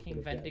another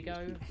fucking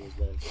Vendigo?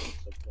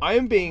 I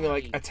am being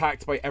like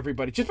attacked by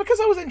everybody just because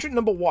I was entrant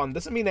number 1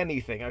 doesn't mean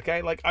anything.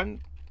 Okay, like I'm.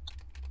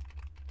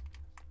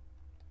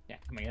 Yeah,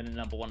 coming in at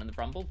number 1 in the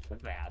Rumble.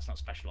 Yeah, that's not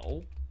special at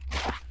all.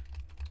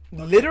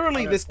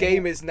 Literally, this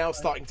game is now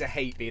starting to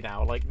hate me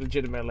now. Like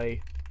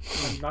legitimately.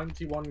 And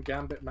 91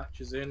 Gambit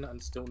matches in and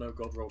still no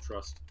God Roll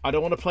Trust. I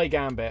don't want to play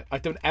Gambit. I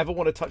don't ever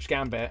want to touch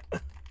Gambit.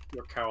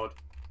 You're a coward.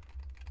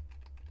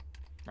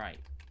 Right.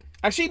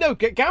 Actually, no.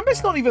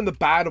 Gambit's not even the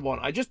bad one.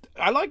 I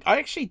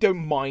actually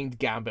don't mind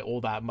Gambit all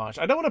that much.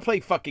 I don't want to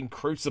play fucking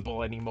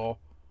Crucible anymore.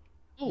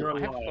 Oh, You're a I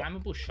have liar.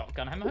 flammable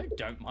shotgun ammo. I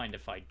don't mind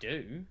if I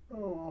do.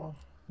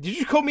 Did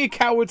you call me a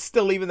coward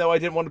still, even though I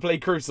didn't want to play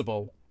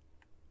Crucible?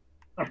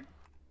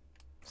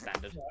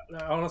 Standard.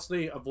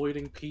 Honestly,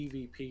 avoiding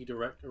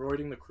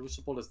the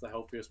Crucible is the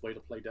healthiest way to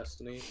play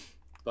Destiny.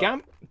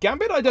 But,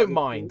 Gambit, I don't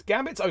mind.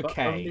 Gambit's but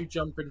okay. only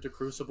jump into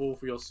Crucible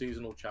for your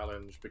seasonal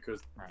challenge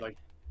because, Right. like,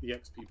 the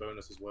XP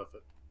bonus is worth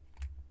it.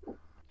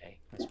 Okay,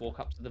 let's walk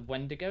up to the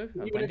Wendigo.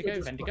 Even if you're Wendigo,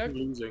 just Wendigo. fucking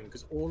losing,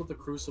 because all of the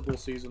Crucible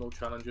seasonal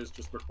challenges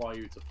just require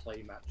you to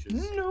play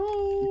matches. No.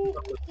 You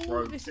have to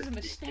throw this is a 15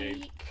 games.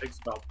 mistake. It takes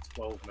about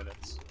 12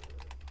 minutes.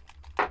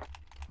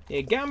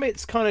 Yeah,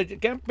 Gambit's kind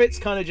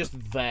of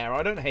just there.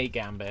 I don't hate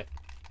Gambit.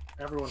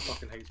 Everyone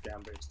fucking hates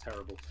Gambit. It's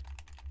terrible.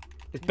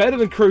 It's better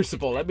than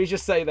Crucible. Let me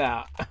just say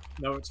that.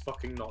 No, it's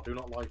fucking not. Do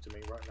not lie to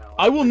me right now.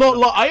 I will not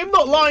lie. I am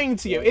not lying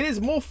to you. It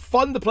is more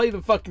fun to play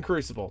than fucking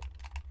Crucible.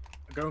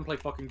 Go and play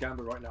fucking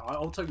Gambit right now.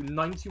 I'll tell you,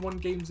 91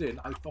 games in,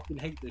 I fucking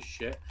hate this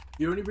shit.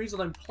 The only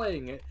reason I'm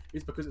playing it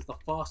is because it's the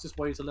fastest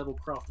way to level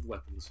crafted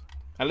weapons.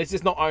 At least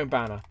it's not Iron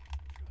Banner.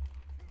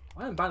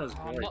 Iron Banner's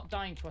I'm great. not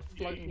dying to a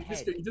floating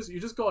head. You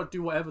just gotta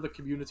do whatever the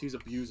community's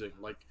abusing,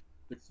 like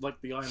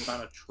the Iron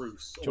Banner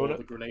truce Do you or wanna-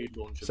 the grenade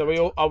launcher.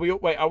 So are we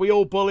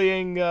all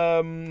bullying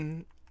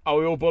Farouk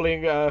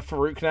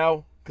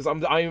now? Because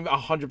I'm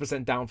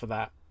 100% down for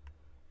that.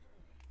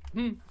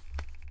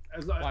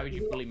 Why would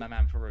you bully my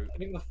man Farouk? I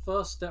think the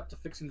first step to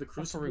fixing the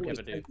Crucible Farouk is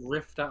ever do? take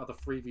Rift out of the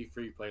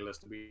 3v3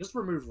 playlist. Just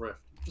remove Rift.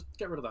 Just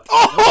get rid of that.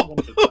 Oh, No one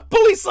wanted that.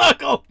 bully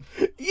circle!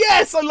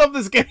 Yes, I love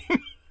this game.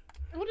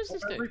 What does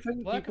this do?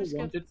 Everything Work people of skill,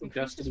 wanted from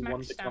increases Destiny max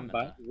 1 to come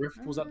stamina. back,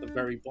 Rift was at the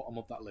very bottom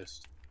of that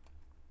list.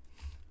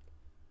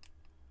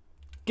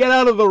 Get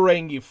out of the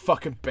ring, you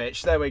fucking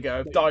bitch. There we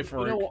go. Die, You know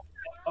Farouk. what?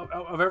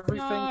 Of everything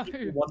No,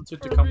 people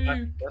wanted to come back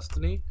Farouk. to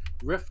Destiny,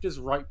 Rift is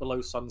right below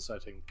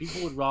sunsetting.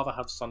 People would rather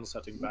have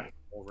sunsetting back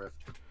or Rift.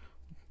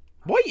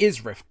 Why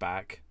is Rift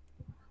back?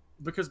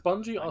 Because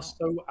Bungie are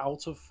so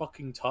out of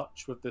fucking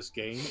touch with this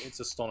game, it's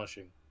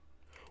astonishing.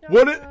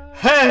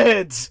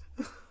 Heads?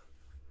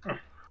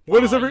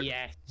 What does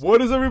Yes. What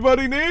does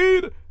everybody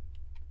need?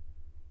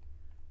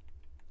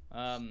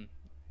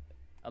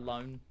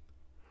 Alone.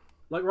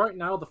 Like right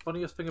now, the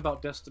funniest thing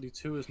about Destiny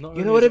 2 is not You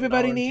only know what is it an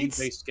everybody RNG-based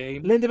needs?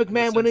 game, Linda in the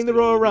McMahon sense winning the that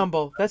Royal you-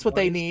 Rumble. That's what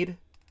they need.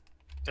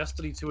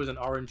 Destiny 2 is an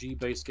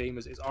RNG-based game.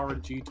 It's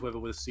RNG to whether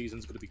this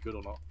season's going to be good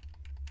or not.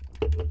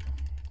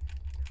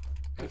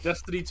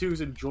 Destiny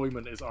 2's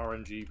enjoyment is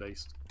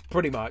RNG-based.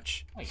 Pretty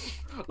much. Wait,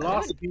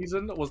 Last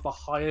season was the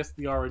highest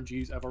the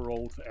RNGs ever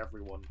rolled for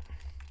everyone.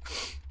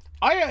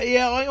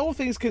 All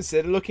things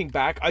considered, looking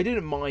back, I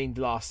didn't mind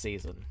last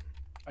season.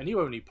 And you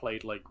only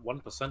played like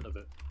 1% of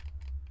it.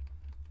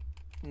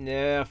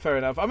 Yeah, fair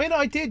enough. I mean,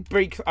 I did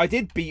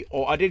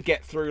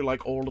get through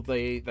like all of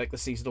the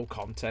seasonal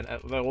content,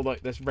 all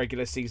like this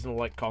regular seasonal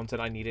like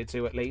content I needed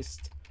to at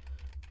least.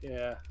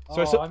 Yeah.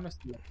 So I missed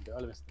the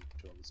on the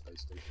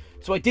space station.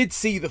 So I did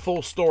see the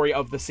full story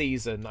of the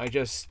season. I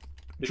just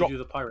Did you do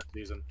the pirate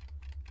season?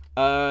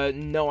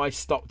 No, I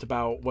stopped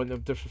about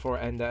just before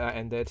it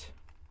ended.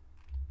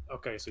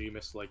 Okay, so you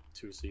missed like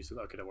 2 seasons.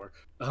 Okay, don't worry.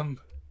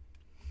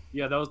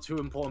 Yeah, there was 2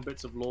 important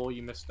bits of lore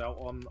you missed out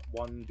on.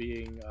 One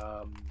being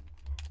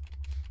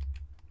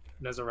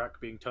Nezarek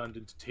being turned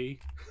into tea.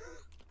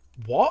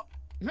 What?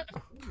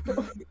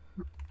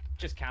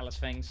 Just callous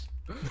things.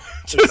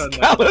 Just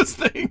callous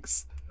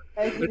things.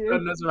 They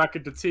turned Nezarek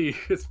into tea.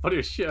 It's the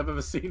funniest shit I've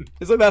ever seen.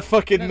 It's like that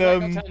fucking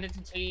Nezarek got turned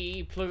into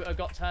tea. Pluto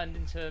got turned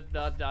into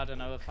I don't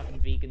know, a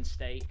fucking vegan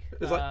steak.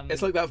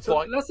 It's like that.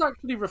 So let's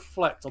actually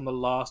reflect on the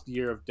last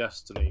year of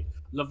Destiny.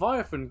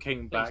 Leviathan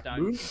came back.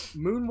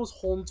 Moon was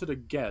haunted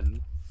again.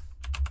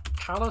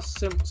 Callus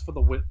simps for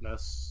the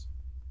Witness.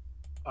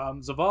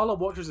 Zavala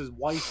watches his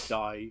wife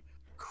die.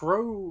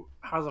 Crow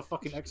has a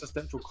fucking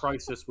existential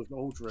crisis with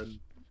Aldrin.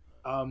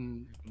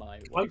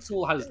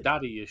 Pixel has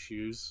daddy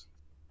issues.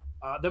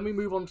 Then we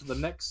move on to the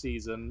next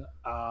season.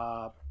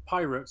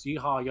 Pirates,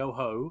 yeehaw,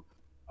 yo-ho.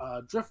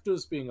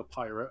 Drifters being a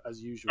pirate,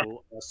 as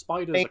usual.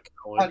 Spider's a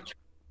coward.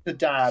 The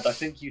dad, I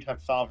think you'd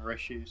have father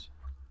issues.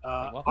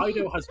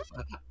 Ido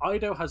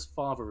has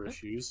father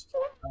issues.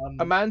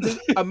 Amanda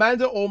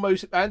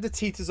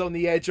teeters on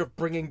the edge of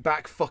bringing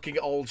back fucking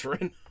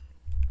Aldrin.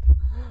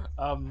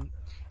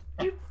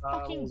 You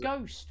fucking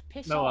ghost!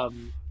 Piss off!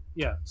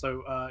 Yeah.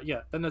 So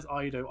then there's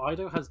Ido.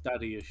 Ido has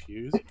daddy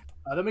issues.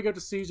 Then we go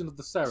to Season of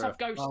the Seraph.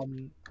 Ghost?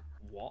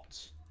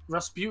 What?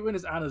 Rasputin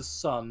is Anna's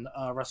son.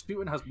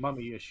 Rasputin has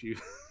mummy issues.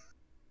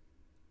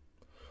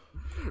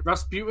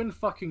 Rasputin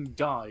fucking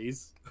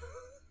dies.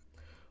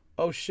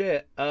 Oh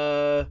shit.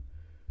 I'm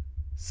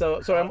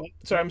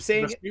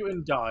seeing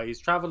Rasputin dies.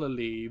 Traveler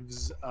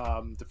leaves.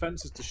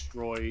 Defense is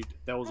destroyed.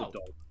 There was a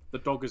dog. The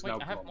dog is now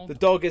gone. The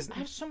dog is. I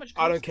have so much.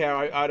 I don't care.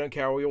 I don't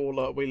care.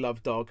 We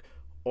love dog.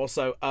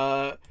 Also,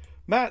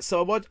 Matt.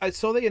 So I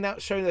saw they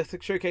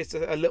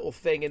showcased a little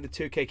thing in the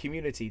 2K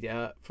community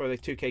for the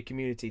 2K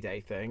Community Day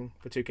thing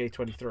for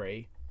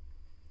 2K23.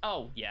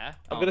 Oh yeah.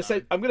 I'm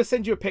gonna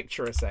send you a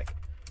picture a sec.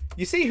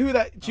 You see who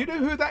that? Do you know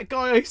who that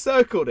guy I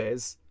circled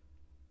is?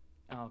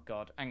 Oh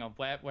god, hang on.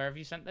 Where have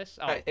you sent this?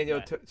 In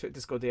your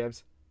Discord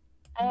DMs.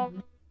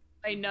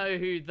 I know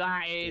who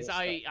that is.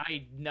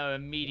 I know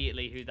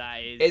immediately who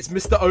that is. It's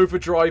Mr.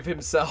 Overdrive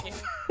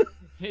himself.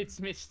 It's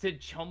Mr.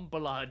 John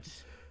Blood.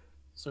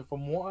 So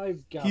from what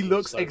I've gathered, he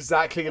looks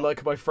exactly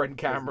like my friend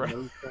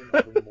Cameron.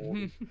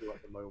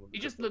 He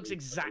just looks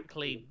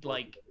exactly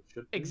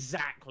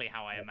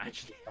how I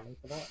imagined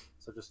it.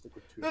 So just stick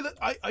with 2. No,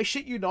 I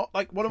shit you not.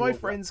 Like one of my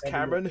friends,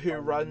 Cameron, who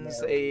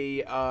runs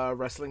a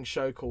wrestling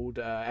show called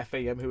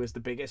FAM, who is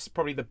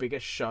probably the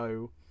biggest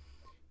show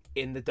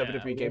in the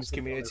WWE games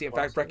community. In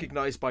fact,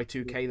 recognized by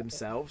 2K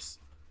themselves.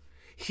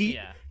 He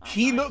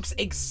looks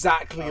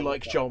exactly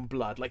like John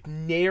Blood, like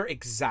near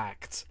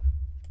exact.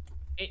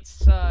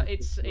 It's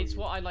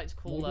what I like to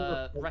call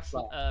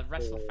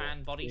wrestler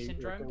fan body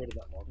syndrome,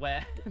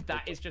 where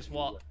that is just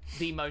what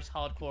the most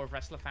hardcore of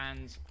wrestler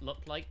fans look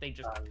like. They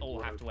just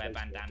all have to wear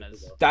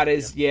bandanas. That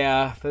is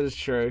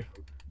true.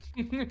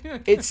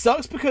 It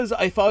sucks because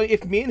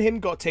if me and him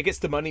got tickets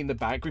to Money in the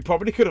Bank, we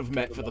probably could have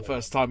met for the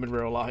first time in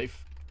real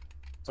life.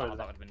 Oh,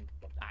 that would have been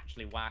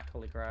actually whack.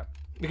 Holy crap!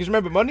 Because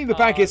remember, Money in the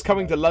Bank is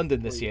coming to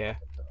London this year.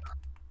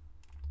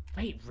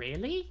 Wait,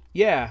 really?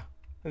 Yeah,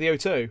 in the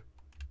O2.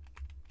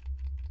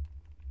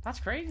 That's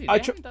crazy. They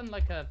haven't done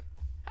like a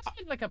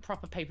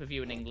proper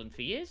pay-per-view in England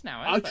for years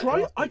now. I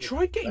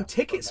tried getting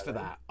tickets for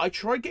that.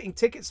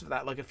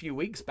 Like a few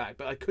weeks back,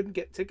 but I couldn't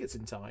get tickets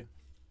in time.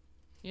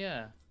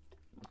 Yeah.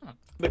 Huh.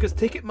 Because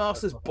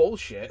Ticketmaster's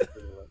bullshit.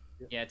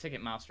 Yeah,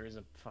 Ticketmaster is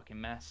a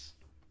fucking mess.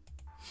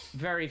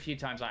 Very few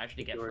times I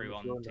actually get through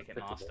on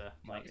Ticketmaster.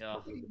 Like,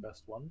 the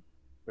best one.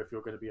 But if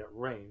you're going to be at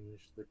range,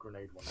 the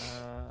grenade one.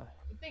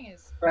 The thing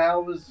is,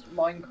 how was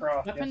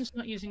Minecraft? Weapons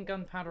not using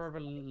gunpowder over.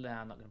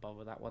 Nah, I'm not going to bother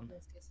with that one.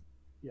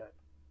 Yeah.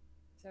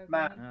 So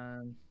Matt.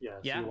 Yeah.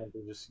 Yeah.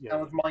 So how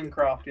was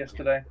Minecraft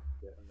yesterday?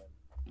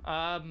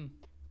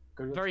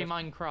 Very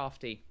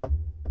Minecrafty.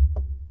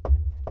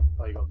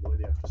 Oh, you got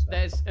the extra stuff.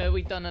 There's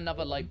we've done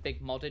another like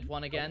big modded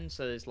one again.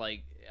 So there's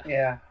like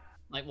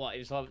like what? It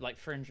was like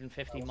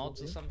 350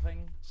 mods or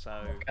something. So.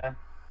 Okay.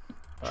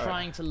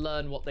 Trying to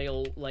learn what they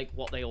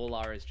all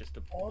are is just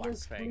a whack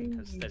thing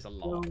because there's a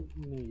lot. Don't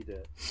need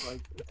it.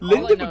 Like,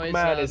 Linda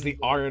McMahon is the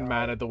Iron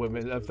Man of the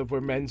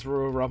women's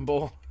Royal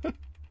Rumble.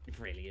 It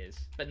really is.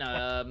 But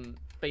no,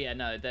 but yeah,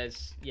 no.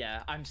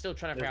 I'm still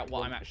trying to figure out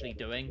what I'm actually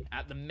doing.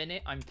 At the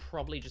minute, I'm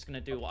probably just gonna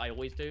do what I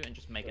always do and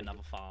just make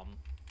another farm.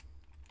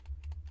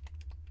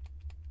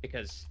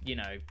 Because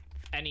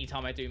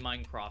anytime I do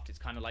Minecraft, it's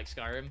kind of like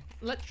Skyrim.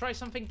 Let's try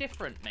something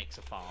different. Makes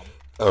a farm.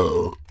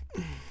 Oh.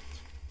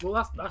 Well,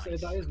 that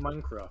is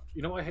Minecraft.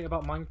 You know what I hate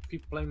about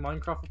people playing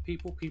Minecraft with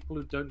people? People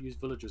who don't use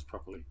villagers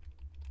properly.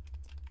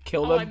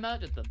 Kill them. I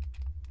murdered them.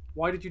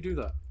 Why did you do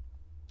that?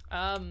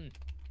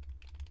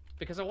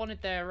 Because I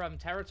wanted their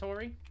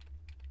territory.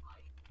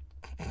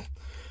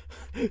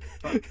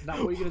 But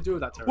now what are you going to do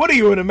with that territory? What are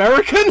you, an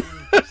American?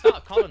 Start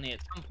a colony at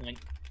some point.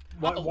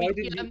 Why We-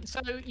 didn't you...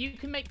 So you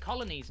can make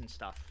colonies and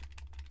stuff.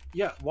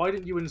 Yeah, why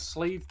didn't you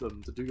enslave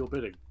them to do your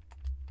bidding?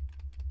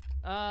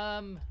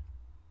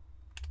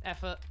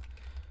 Effort.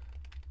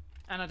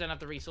 And I don't have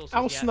the resources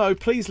Al yet. Snow,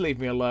 please leave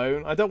me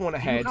alone. I don't want a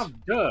head. You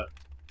have dirt,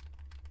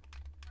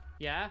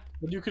 Yeah?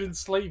 and you can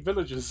enslave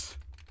villagers.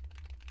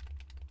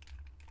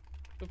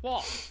 With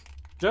what?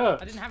 Dirt.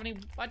 I didn't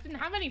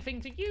have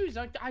anything to use.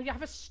 I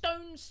have a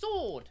stone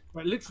sword.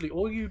 Right, literally,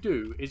 all you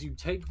do is you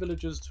take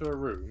villagers to a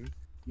room,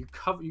 you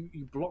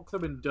block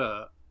them in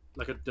dirt,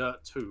 like a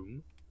dirt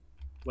tomb,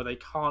 where they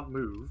can't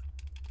move,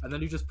 and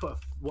then you just put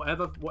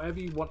whatever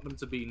you want them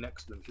to be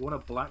next to them. If you want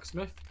a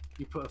blacksmith,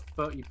 you put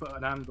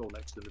an anvil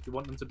next to them. If you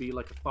want them to be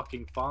like a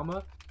fucking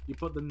farmer, you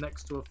put them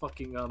next to a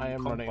fucking I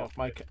am running compost off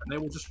my... pit, and they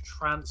will just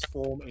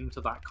transform into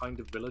that kind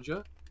of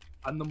villager.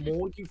 And the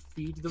more you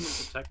feed them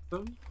and protect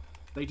them,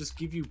 they just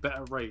give you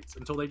better rates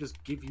until they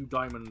just give you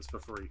diamonds for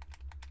free.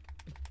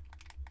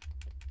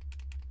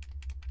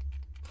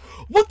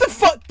 What the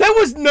fuck? There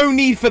was no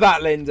need for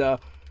that, Linda.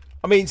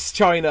 I mean, it's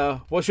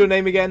China. What's your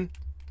name again?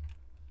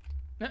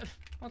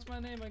 What's my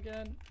name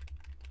again?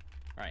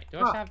 Right, do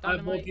I have I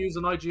have more dynamite? views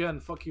than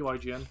IGN. Fuck you,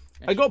 IGN.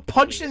 I got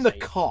punched in the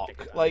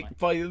cock, like,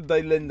 by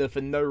Linda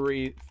for no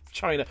reason.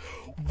 China.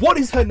 What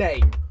is her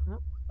name?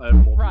 I have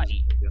more Right.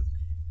 views than IGN.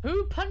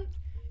 Who punched?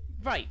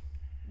 Right.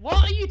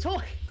 What are you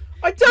talking?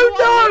 I You are don't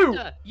know!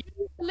 Linda. You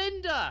are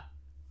Linda.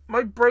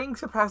 My brain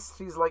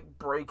capacity is, like,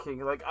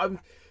 breaking. Like,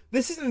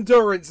 this is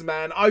endurance,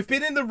 man. I've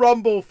been in the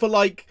Rumble for,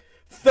 like,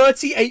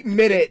 38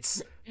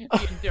 minutes.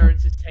 The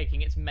endurance is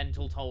taking its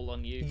mental toll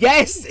on you.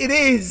 Yes, it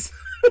is!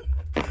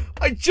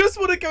 I just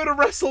want to go to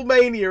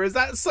WrestleMania. Is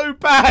that so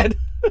bad?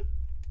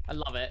 I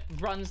love it.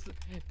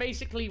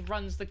 Basically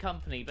runs the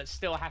company, but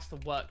still has to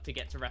work to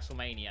get to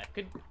WrestleMania. I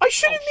shouldn't Oh,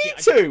 shit, need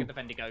I should to. get the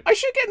Bendigo. I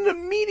should get an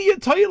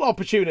immediate title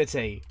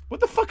opportunity.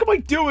 What the fuck am I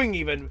doing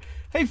even?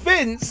 Hey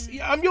Vince,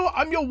 I'm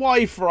your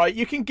wife, right?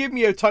 You can give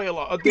me a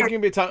title. Give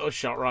me a title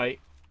shot, right?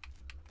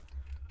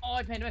 Oh,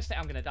 I made a mistake.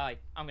 I'm gonna die.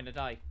 I'm gonna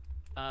die.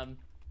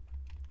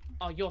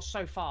 Oh, you're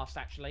so fast,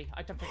 actually.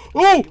 I don't think.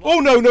 Oh! Oh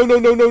no! No! No!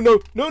 No! No! No!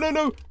 No! No!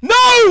 No!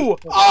 No!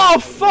 Oh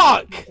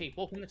fuck! TNT.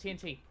 Walk in the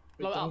TNT.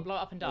 Blow it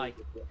up, and die.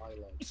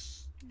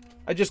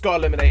 I just got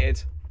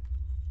eliminated.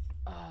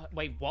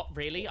 Wait, what?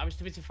 Really? I was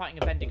too busy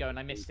fighting a Bendigo and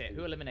I missed it.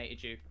 Who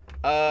eliminated you?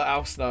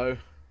 Al Snow.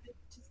 It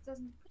just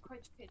doesn't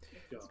quite fit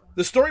with this one.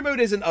 The story mode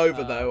isn't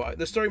over though.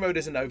 The story mode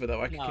isn't over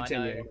though. I can No, I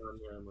continue. know.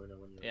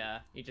 Yeah,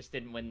 you just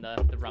didn't win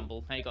the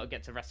Rumble. Now you got to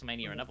get to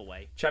WrestleMania another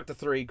way. Chapter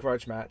 3,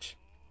 grudge match.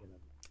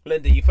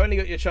 Linda, you've only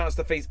got your chance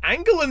to face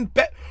Angle and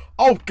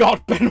Oh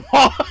God, Benoit!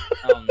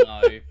 Oh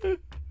no.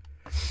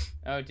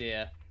 Oh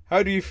dear.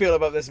 How do you feel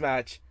about this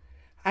match?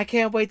 I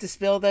can't wait to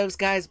spill those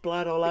guys'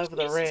 blood all over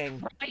the Jesus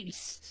ring.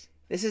 Christ.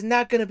 This is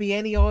not going to be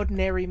any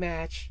ordinary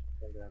match.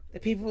 The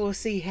people will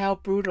see how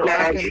brutal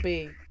I can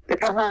be.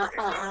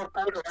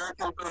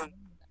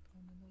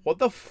 What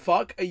the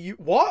fuck? Are you...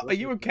 What? Are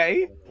you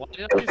okay? What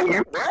did I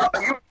do?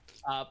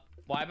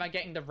 Why am I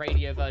getting the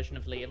radio version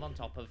of Liam on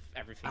top of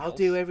everything I'll else?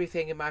 do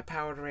everything in my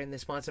power to end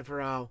this once and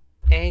for all.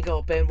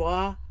 Angle,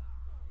 Benoit.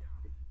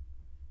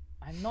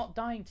 I'm not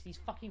dying to these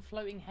fucking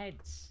floating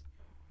heads.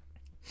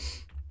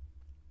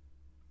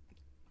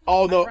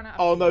 Oh I've no! run out of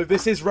Oh no! food.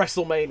 This is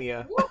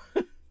WrestleMania.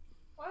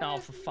 Oh,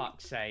 for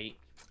fuck's sake.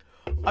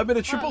 I'm in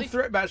a triple least-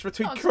 threat match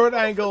between Oh, so Kurt how the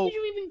fuck Angle did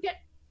you even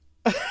get...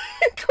 and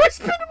Chris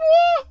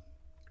Benoit.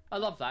 I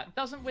love that.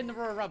 Doesn't win the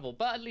Royal Rumble,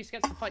 but at least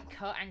gets to fight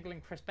Kurt Angle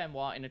and Chris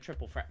Benoit in a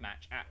triple threat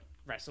match at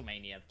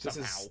WrestleMania This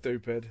somehow. is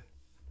stupid.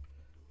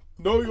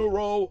 Know your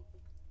role.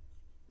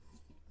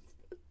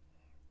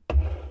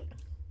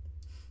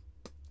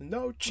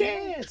 No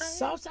chance.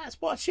 Southside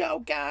Sports Show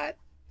got.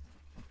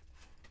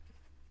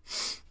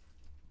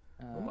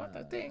 What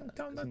the thing?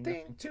 Don't the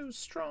thing too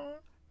strong.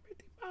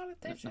 Pretty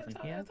politicians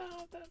nothing here.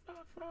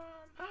 from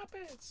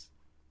habits.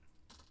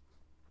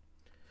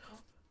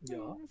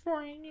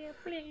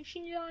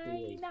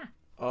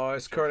 Oh,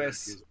 it's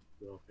Curtis.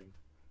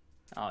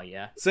 Oh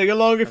yeah. Sing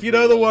along if you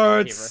know the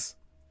words.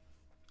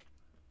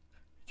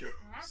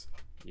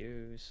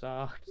 You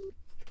suck.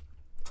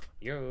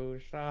 You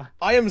suck.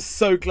 I am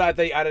so glad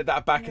they added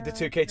that back into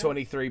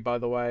 2K23, by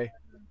the way.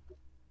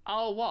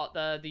 Oh, what?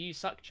 The You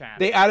Suck chant?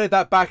 They added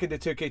that back into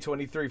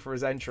 2K23 for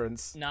his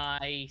entrance.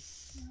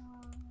 Nice.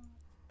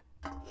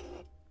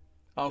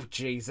 Oh,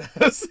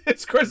 Jesus.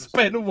 It's Chris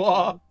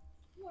Benoit.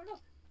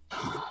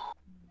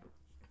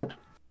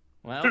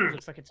 Well,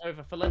 looks like it's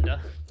over for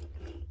Linda.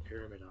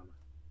 Pyramid armor.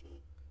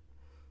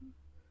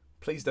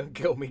 Please don't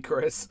kill me,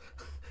 Chris.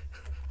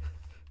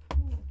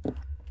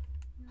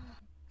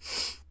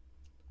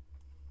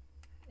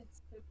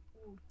 It's so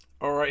cool.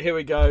 Alright, here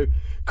we go.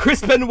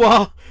 Chris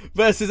Benoit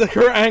versus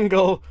Kurt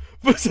Angle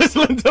versus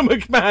Linda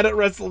McMahon at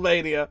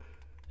WrestleMania.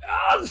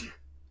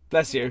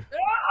 Bless you.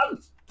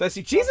 Bless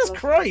you. Jesus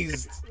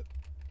Christ.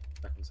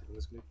 Second, this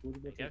is gonna be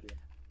There you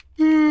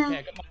Okay,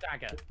 I got my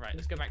dagger. Right,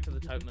 let's go back to the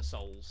Totem of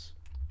Souls.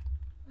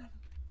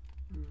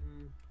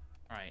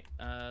 Right,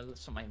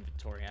 let's sort my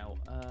inventory out.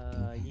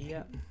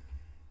 Yeah.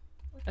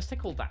 Let's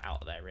take all that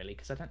out of there, really,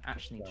 because I don't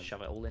actually need to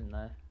shove it all in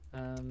there.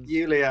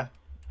 Yulia,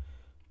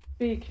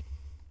 Speak.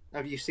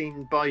 have you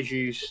seen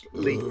Baiju's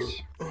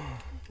leaks?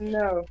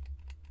 No.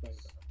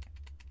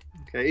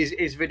 Okay,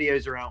 his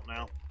videos are out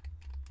now.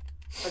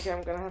 Okay,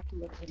 I'm gonna have to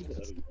look into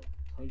this.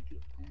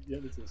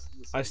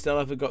 I still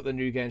haven't got the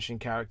new Genshin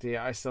character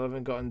yet. I still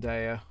haven't gotten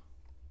Daya.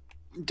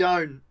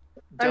 Don't.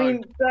 I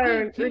mean,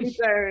 don't. Really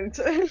don't.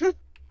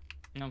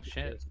 Oh,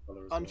 shit.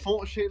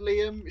 Unfortunately,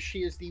 Liam, she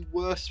is the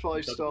worst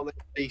 5-star they've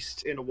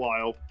released in a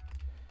while.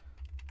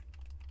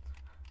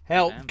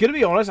 Hell, Damn. gonna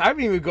be honest, I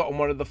haven't even gotten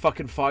one of the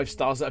fucking 5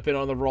 stars that have been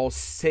on the roll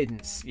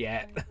since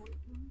yet.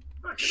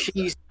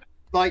 She's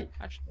like,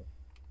 Actually,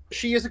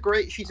 she's a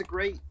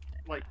great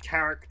like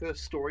character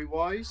story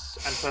wise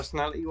and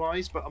personality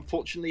wise, but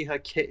unfortunately her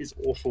kit is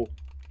awful.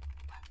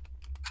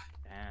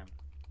 damn.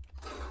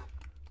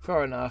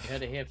 Fair enough. You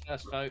heard it here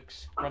first,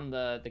 folks. From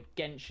the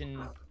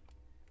Genshin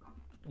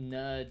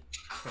nerd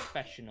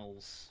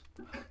professionals.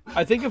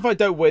 I think if I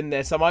don't win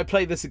this, I might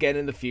play this again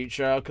in the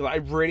future because I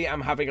really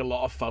am having a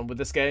lot of fun with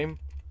this game.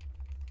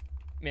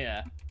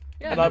 Yeah.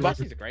 Yeah, And no, I'm- this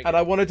is a great And game.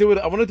 I want to do it.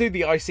 I want to do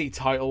the IC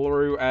title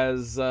route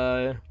as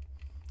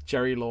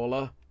Jerry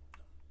Lawler.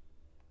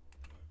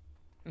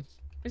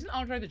 Isn't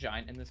Andre the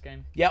Giant in this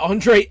game? Yeah,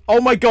 Andre.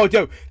 Oh my god,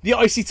 yo, the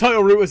IC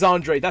title route was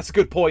Andre. That's a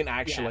good point,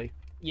 actually.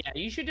 Yeah,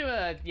 you should do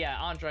a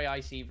Andre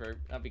IC route.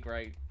 That'd be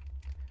great.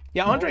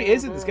 Yeah, Andre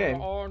is in this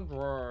game.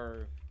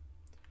 Andre.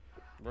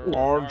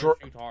 Andre.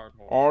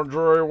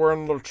 Andre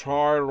win the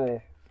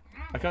title.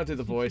 I can't do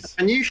the voice.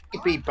 I knew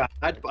she'd be bad,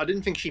 but I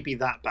didn't think she'd be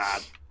that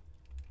bad.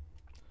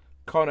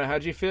 Connor, how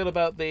do you feel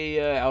about the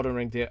Elden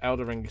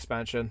Ring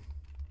expansion?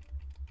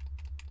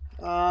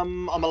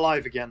 I'm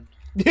alive again.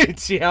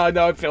 Yeah, I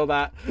know. I feel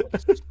that.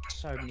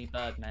 So many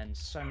birdmen.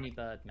 So many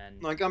birdmen.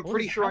 Like, I'm What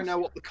pretty was sure I house- know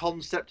what the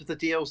concept of the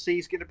DLC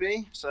is going to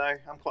be, so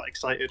I'm quite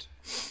excited.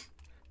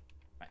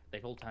 Right,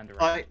 they've all turned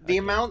around. The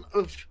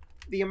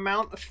Okay.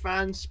 amount of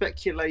fan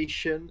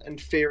speculation and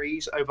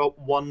theories over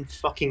one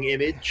fucking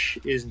image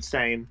is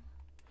insane.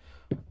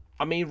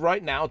 I mean,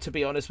 right now, to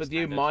be honest with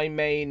you, Standard. my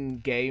main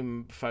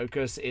game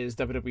focus is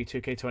WWE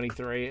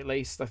 2K23, at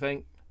least, I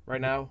think,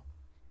 right now.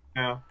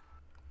 Yeah.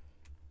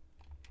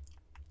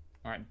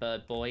 Alright,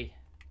 bird boy.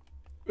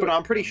 But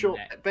I'm pretty sure,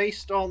 Next.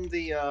 based on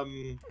the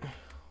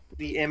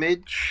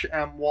image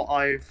and what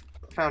I've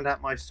found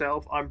out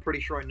myself, I'm pretty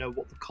sure I know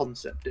what the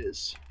concept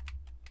is.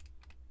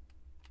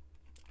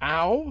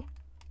 Ow,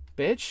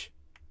 bitch.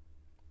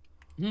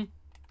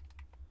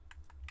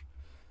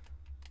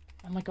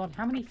 Oh my god,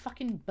 how many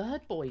fucking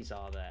bird boys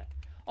are there?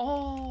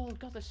 Oh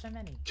god, there's so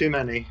many. Too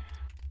many.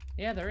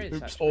 Yeah, there is.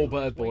 Oops, actually. all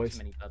bird There's way boys. Too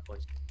many bird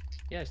boys.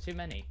 Yeah, there's too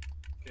many.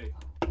 Okay.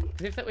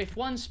 'Cause if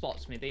one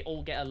spots me, they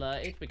all get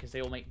alerted because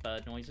they all make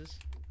bird noises.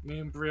 Me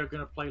and Brie are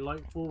going to play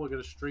Lightfall. We're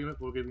going to stream it,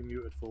 but we're going to be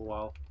muted for a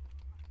while.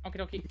 Okie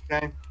dokie.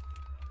 Okay.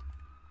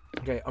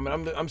 Okay, I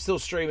mean, I'm still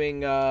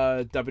streaming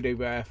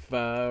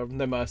WWF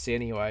No Mercy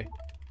anyway.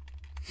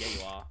 Yeah,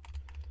 you are.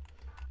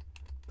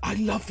 I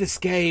love this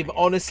game.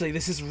 Honestly,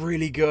 this is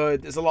really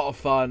good. It's a lot of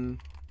fun.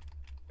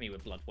 Me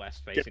with Blood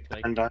West,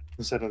 basically. And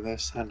instead of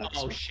this, and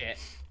Oh shit.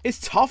 It's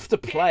tough to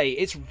play.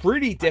 It's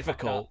really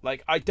difficult.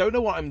 Like, I don't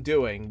know what I'm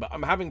doing, but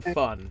I'm having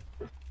fun.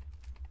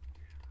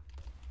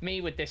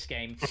 Me with this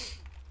game.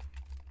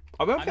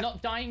 I'm I'm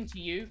not dying to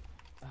you.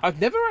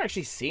 I've never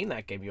actually seen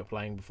that game you're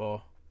playing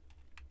before.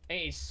 It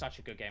is such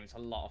a good game. It's a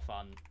lot of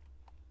fun.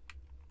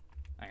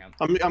 Hang on.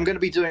 I'm going to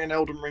be doing an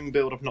Elden Ring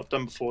build I've not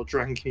done before,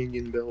 Dragon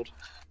Communion build.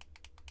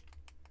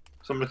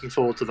 So I'm looking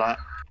forward to that.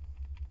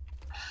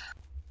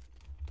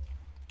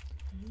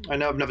 I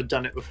know I've never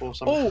done it before,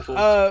 so I'm looking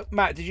forward to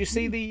Matt, did you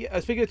see the...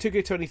 speaking of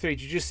 2K23,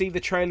 did you see the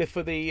trailer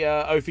for the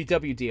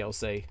OVW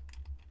DLC?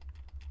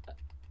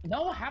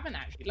 No, I haven't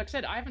actually. Like I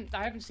said, I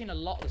haven't seen a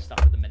lot of the stuff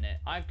at the minute.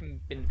 I've been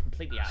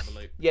completely out of the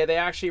loop. Yeah, they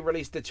actually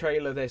released a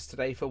trailer this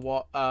today for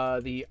what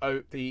the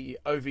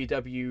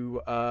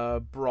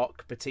OVW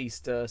Brock,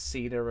 Batista,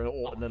 Cena, and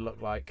Orton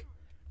look like.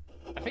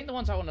 I think the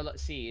ones I want to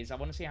see is I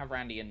want to see how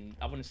Randy and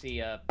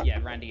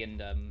Randy and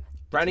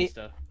Randy-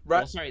 Batista.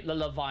 Ra- Oh, sorry, the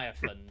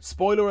Leviathan.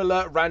 Spoiler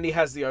alert, Randy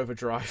has the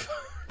overdrive.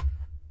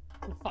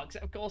 Oh, fuck,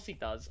 of course he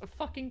does. Of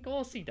fucking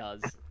course he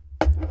does.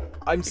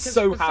 I'm Because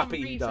so for some happy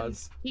he reason,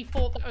 does. He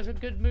thought that was a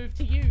good move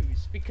to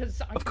use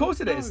because Of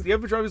course it is. The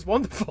overdrive is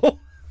wonderful.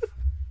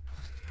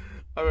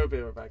 I won't be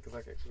right back, because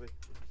actually...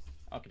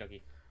 Okie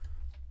dokie.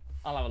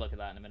 I'll have a look at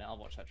that in a minute. I'll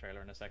watch that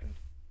trailer in a second.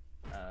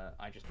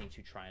 I just need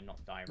to try and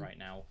not die right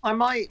now. I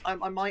might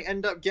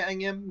end up getting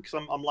him because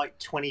I'm like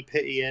 20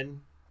 pity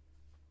in.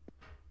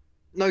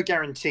 No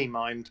guarantee,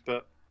 mind,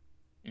 but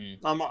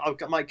I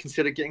might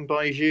consider getting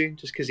Baiju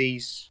just because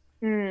he's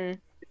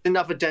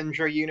another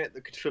Dendro unit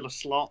that could fill a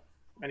slot,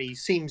 and he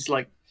seems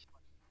like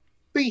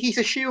he's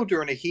a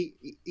shielder and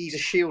he's a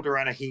shielder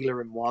and a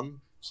healer in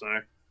one. So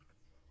at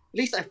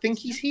least I think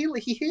he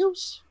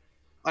heals.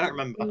 I don't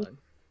remember.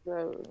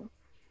 So,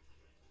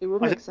 It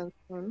would I make don't- sense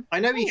for him. I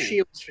know he Oh,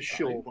 shields for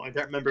sure, but I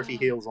don't remember if he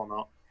heals or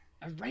not.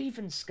 A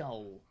Raven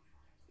Skull.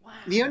 Wow.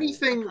 The only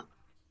thing,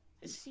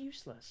 It's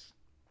useless.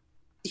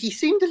 he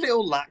seemed a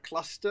little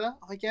lackluster,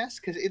 I guess,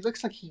 because it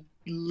looks like he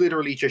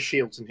literally just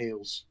shields and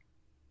heals.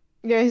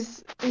 Yeah,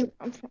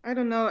 I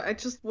don't know. I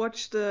just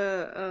watched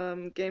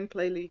the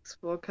gameplay leaks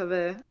for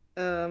Kaveh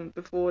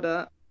before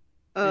that.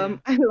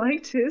 I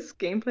liked his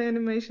gameplay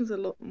animations a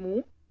lot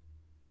more.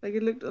 Like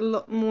it looked a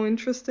lot more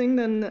interesting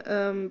than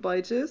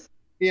Baiji's.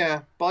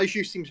 Yeah,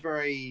 Baiju seems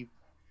very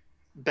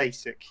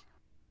basic.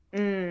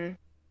 Mm.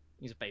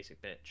 He's a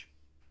basic bitch.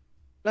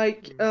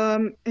 Like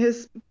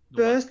his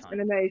The worst burst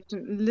kind.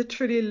 animation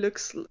literally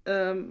looks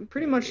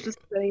pretty much the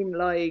same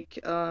like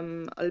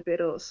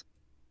Albedo's.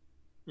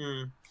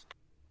 Hmm.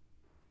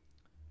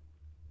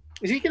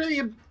 Is he going to be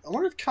I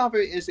wonder if Carver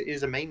is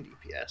a main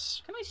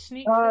DPS. Can I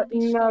sneak through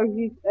these No, skulls?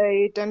 he's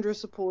a Dendro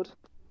support,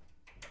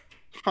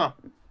 Huh.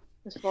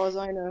 as far as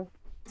I know.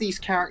 These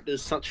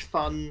characters such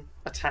fun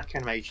attack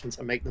animations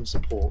and make them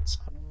supports.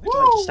 I don't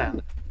understand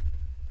it.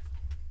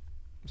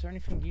 Is there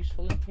anything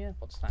useful in here?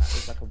 What's that?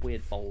 There's like a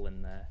weird bowl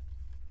in there.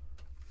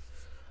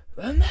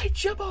 The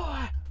nature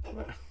boy.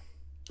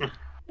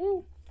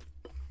 Woo.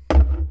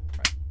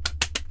 Right.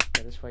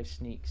 Go this way.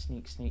 Sneak,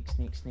 sneak, sneak,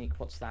 sneak, sneak.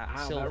 What's that?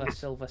 Ow, Silver, that-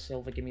 silver,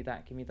 silver. Give me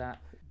that. Give me that.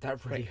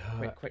 That really Quick, hurt.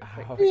 quick, quick,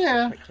 Ow. quick,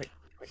 Yeah. quick, quick,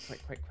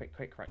 quick, quick, quick,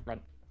 quick, quick, run.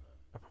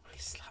 I probably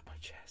slapped my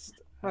chest.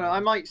 Well, I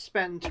might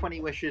spend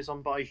 20 wishes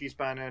on Baiju's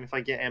banner, and if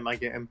I get him, I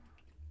get him.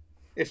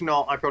 If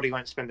not, I probably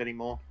won't spend any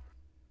more.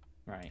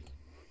 Right.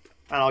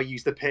 And I'll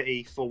use the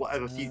pity for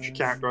whatever future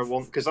character I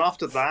want, because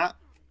after that,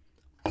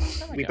 There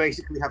we go.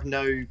 basically have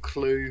no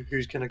clue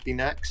who's going to be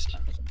next.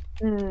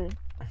 Mm.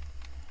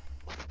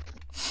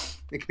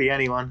 It could be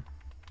anyone.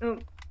 Oh,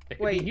 It could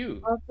wait. be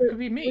you. after It could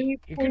be me.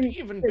 It could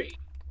even be.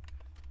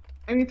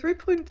 I mean,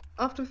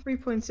 after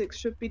 3.6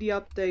 should be the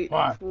update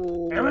What?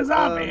 for It was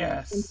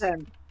obvious.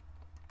 content.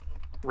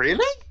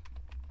 Really?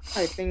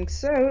 I think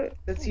so.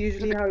 That's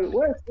usually how it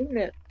works, isn't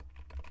it?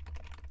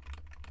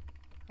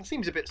 That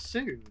seems a bit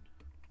soon.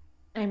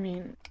 I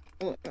mean,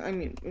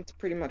 it's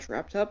pretty much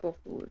wrapped up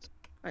afterwards.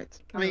 Right.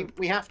 I mean,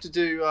 we have to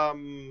do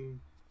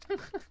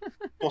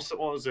what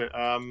was it?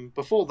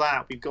 Before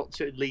that, we've got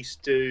to at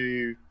least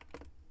do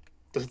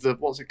the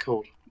what's it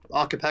called?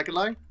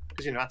 Archipelago,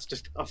 because that's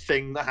just a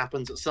thing that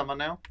happens at summer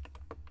now.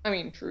 I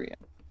mean, true, yeah.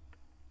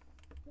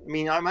 I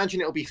mean, I imagine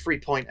it'll be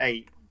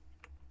 3.8.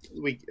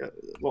 We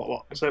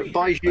what? So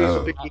Baiju's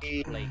will be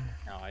Actually,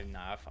 no,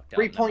 I fucked it up.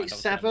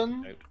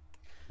 3.7.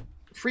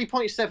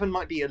 3.7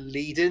 might be a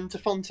lead-in to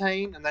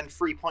Fontaine, and then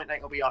 3.8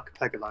 will be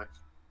Archipelago.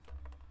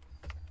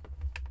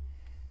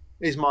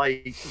 Is my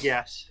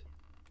guess.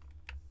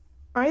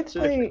 I'd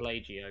So say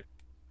Pelagio.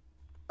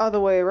 other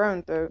way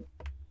around, though.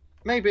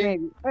 Maybe.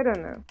 Maybe. I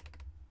don't know.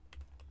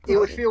 It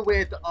would feel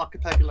weird that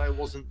Archipelago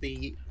wasn't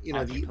the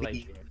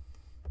Pelagio.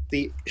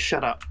 the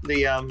shut up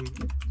the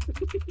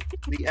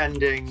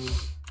ending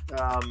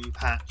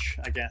patch,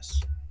 I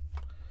guess.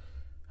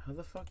 How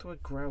the fuck do I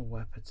grow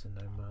weapons in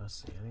No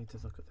Mercy? I need to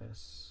look at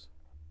this.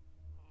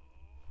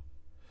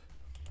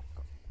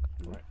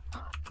 Right.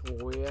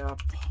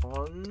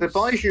 Weapons. So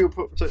Baiju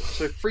will put so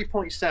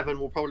 3.7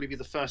 will probably be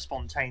the first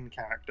Fontaine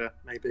character,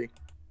 maybe.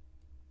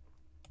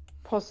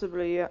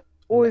 Possibly, yeah.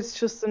 Or it's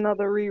just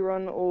another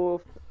rerun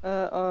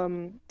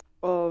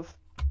of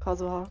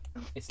Kazuha.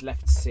 It's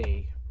left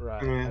C.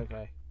 Right. Yeah.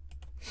 Okay.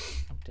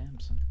 Oh damn,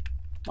 son.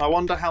 I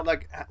wonder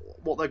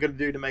what they're going to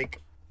do to make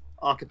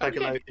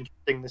Archipelago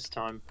interesting this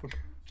time. Did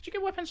you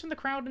get weapons from the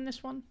crowd in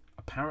this one?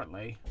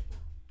 Apparently.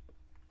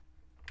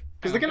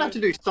 Because they're going to have to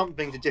do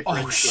something to Oh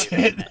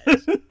differentiate. shit!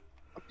 I'm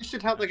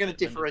interested how they're going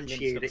to Actually, let me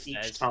differentiate glimpse it each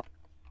upstairs. time.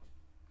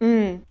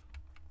 Mm.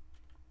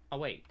 Oh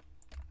wait.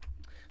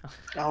 Oh,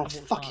 I walked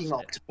fucking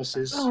past it.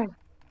 octopuses. Oh,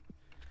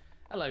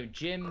 Hello,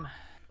 Jim.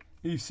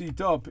 EC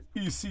dub.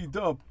 EC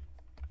dub.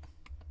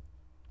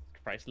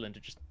 Christ, Linda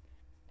just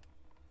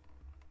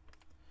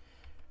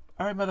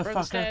Alright, throw the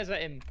motherfucker. stairs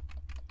at him.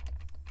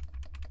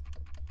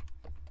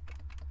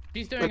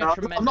 He's doing But a no,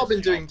 tremendous I've not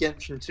been doing job.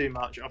 Genshin too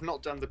much. I've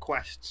not done the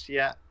quests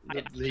yet.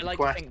 I The like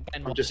quest, to think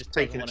Ben I'm Moss just just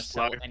taking doesn't want it to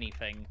slow. sell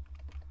anything.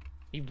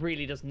 He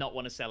really does not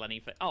want to sell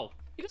anything. Oh,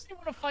 he doesn't even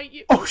want to fight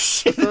you. Oh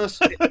shit!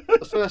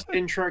 The first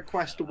intro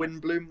quest to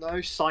Windbloom, though,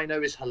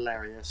 Sino is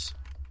hilarious.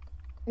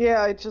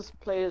 yeah, I just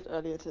played it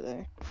earlier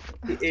today.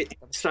 It's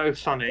so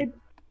funny.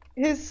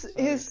 His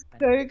Sorry,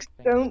 jokes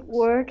don't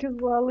work as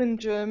well in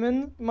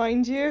German,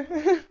 mind you.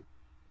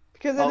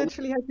 Because I Oh,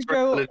 literally had to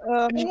go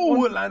Oh, onto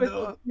Orlando.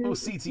 Twitter Oh, to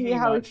see CTE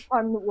how his much.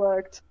 pun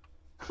worked.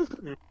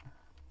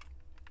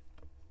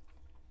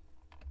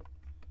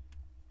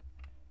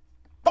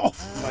 Oh, I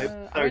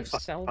so won't fucking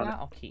sell funny. that.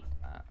 I'll keep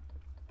that.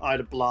 I had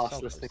a blast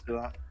So listening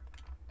close. to that.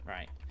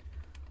 Right.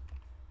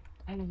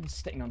 I'm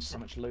sitting on so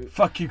much loot.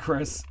 fuck you,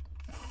 Chris.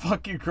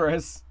 Fuck you,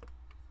 Chris.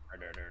 Right,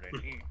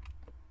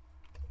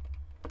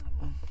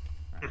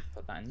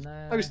 put that in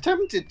there. I was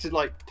tempted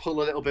to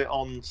pull a little bit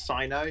on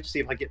Sino, see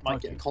if I might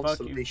Fuck get a you, fuck you,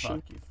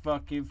 constellation.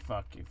 fuck you,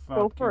 fuck you, fuck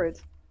Go you. for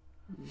it.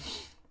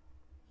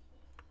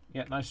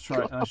 Yeah, nice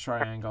try, nice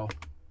triangle.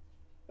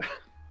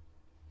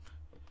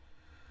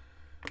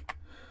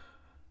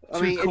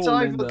 I mean,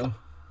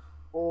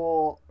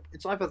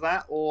 it's either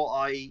that or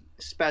I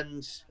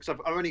spend, because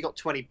I've only got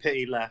 20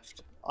 pity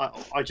left.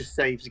 I just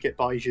save to get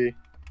Baiju.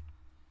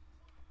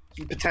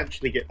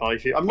 Potentially get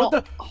Baiju. I'm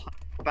not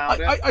about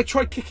it. I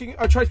tried kicking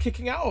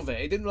out of it.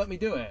 It didn't let me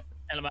do it.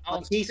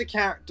 Like, he's a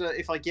character.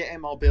 If I get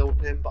him, I'll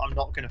build him, but I'm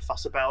not going to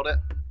fuss about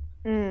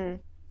it.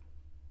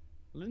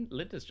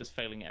 Linda's just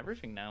failing at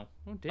everything now.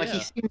 Oh dear.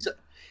 Like,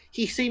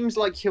 he seems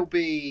like he'll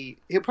probably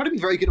be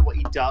very good at what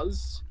he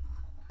does,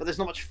 but there's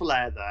not much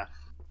flair there.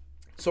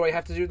 So I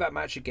have to do that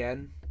match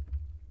again.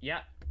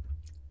 Yeah.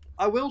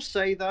 I will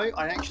say though,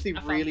 I actually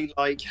really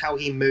like how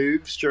he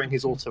moves during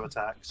his auto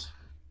attacks.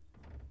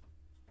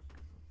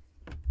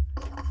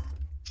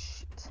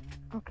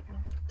 Okay.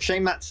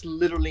 Shame that's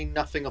literally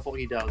nothing of what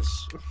he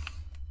does.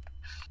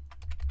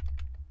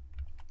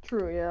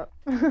 True, yeah.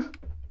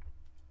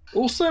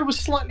 Also, I was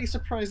slightly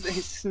surprised that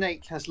his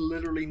snake has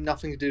literally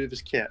nothing to do with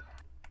his kit.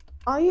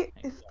 I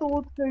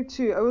thought so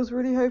too. I was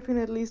really hoping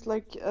at least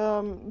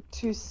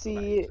to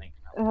see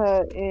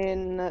her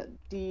in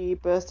the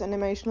burst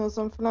animation or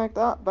something like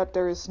that, but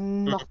there is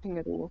nothing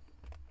at all.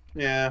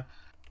 Yeah.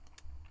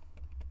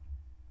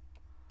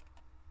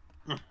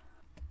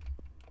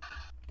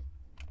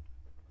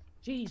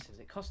 Jesus,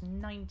 it costs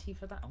 90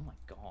 for that. Oh my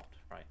god!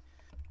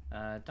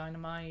 Right.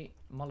 Dynamite,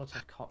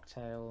 Molotov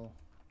cocktail.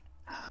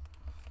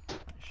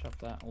 Shove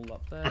that all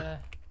up there.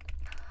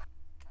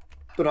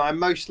 But I'm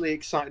mostly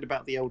excited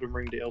about the Elden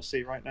Ring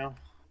DLC right now.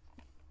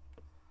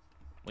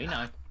 We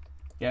know.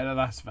 Yeah, no,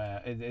 that's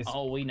fair.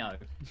 We know.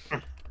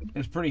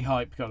 It's pretty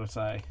hype, gotta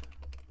say.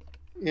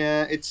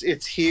 Yeah,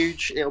 it's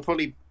huge. It'll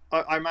probably,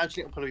 I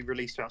imagine it'll probably be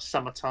released about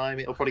summertime.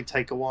 It'll probably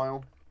take a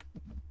while.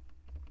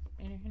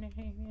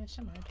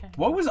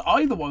 What was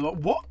either one?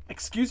 What?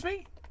 Excuse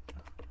me?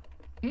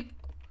 I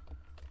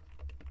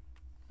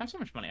have so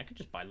much money, I could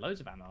just buy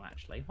loads of ammo,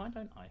 actually. Why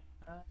don't I?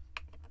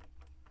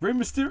 Rey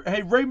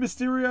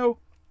Mysterio,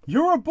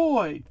 you're a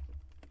boy,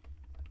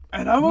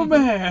 and I'm a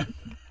man.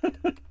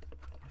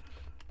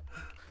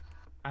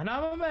 And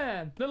I'm a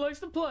man that likes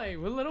to play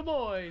with little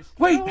boys.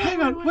 Wait,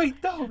 hang on,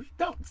 wait, no,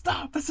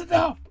 stop, that's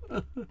enough.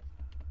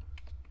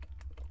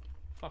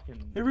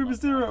 Fucking. Hey, Rey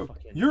Mysterio,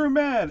 you're a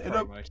man, and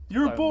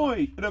you're a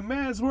boy in a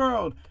man's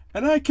world,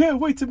 and I can't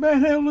wait to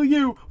manhandle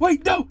you.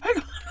 Wait, no, hang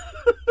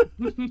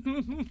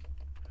on.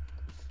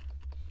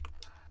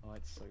 Oh,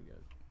 it's so good.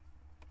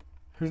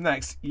 Who's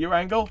next? You,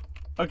 Angle?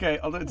 Okay,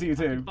 I'll do it to you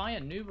too. Buy a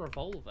new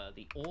revolver,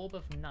 the Orb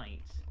of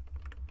Night.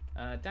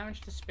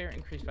 Damage to spirit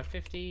increased by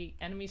 50.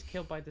 Enemies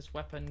killed by this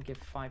weapon give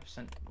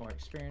 5% more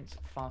experience.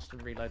 Faster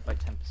reload by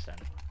 10%.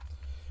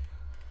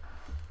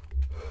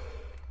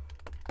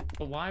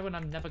 But why when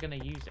I'm never going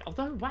to use it?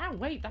 Although, wow,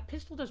 wait, that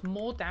pistol does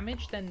more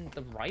damage than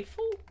the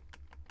rifle?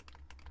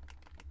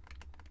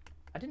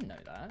 I didn't know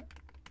that.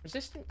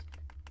 Resistant.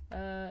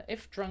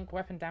 If drunk,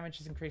 weapon damage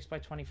is increased by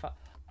 25.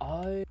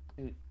 Oh,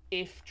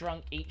 if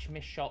drunk, each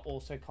missed shot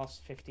also costs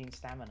 15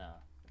 stamina.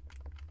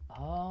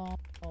 Oh,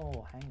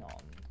 hang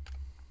on.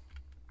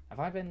 Have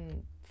I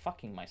been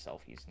fucking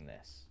myself using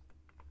this?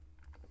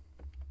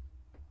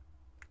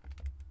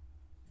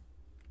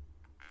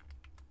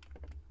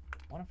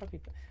 What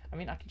if I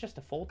mean, I can just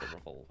afford the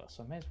revolver,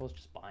 so I may as well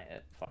just buy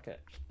it. Fuck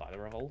it, just buy the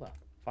revolver.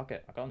 Fuck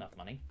it, I've got enough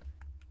money.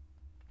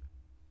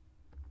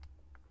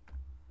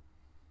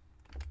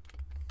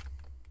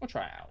 We'll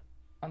try it out.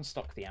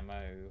 Unstock the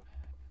ammo.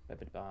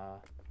 Bar.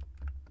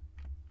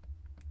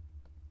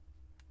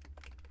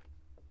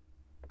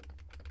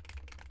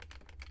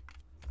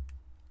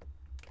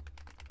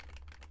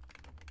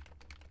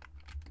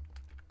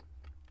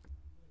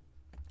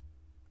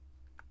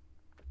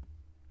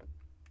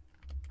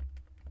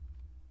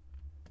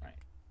 Right.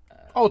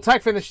 Oh,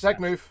 tag finish, tag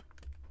move.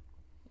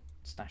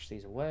 Stash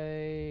these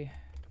away.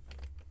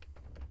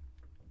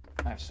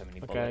 I have so many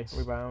bullets. Okay,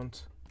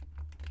 rebound.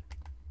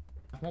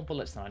 I have more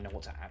bullets than I know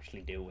what to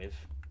actually do with.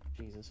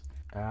 Jesus.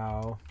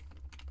 Ow.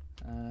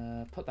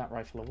 Put that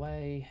rifle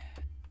away.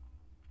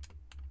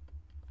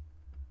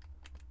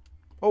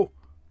 Oh.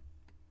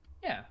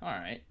 Yeah,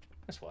 alright.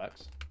 This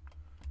works.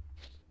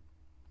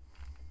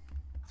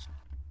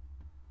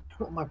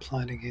 What am I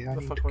planning here? I What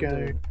the need fuck to am I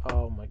go. doing?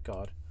 Oh my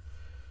god.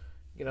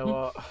 You know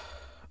what?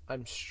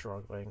 I'm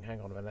struggling.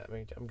 Hang on a minute.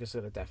 I'm just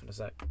gonna deafen a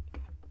sec.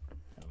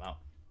 I'm out.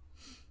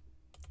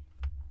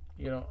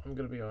 You know, I'm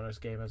gonna be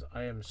honest, gamers.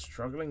 I am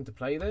struggling to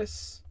play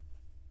this.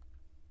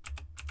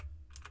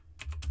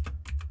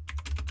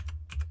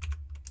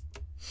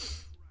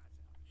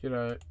 You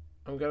know,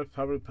 I'm gonna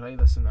probably play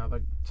this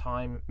another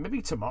time,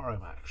 maybe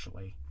tomorrow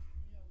actually.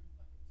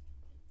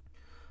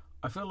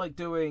 I feel like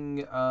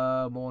doing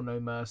more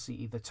No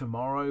Mercy either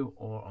tomorrow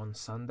or on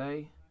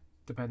Sunday,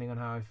 depending on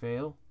how I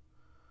feel.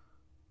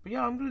 But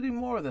yeah, I'm gonna do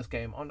more of this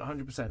game on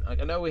 100%. Like,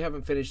 I know we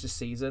haven't finished the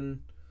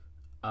season.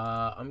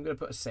 I'm gonna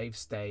put a save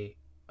state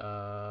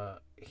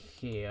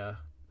here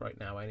right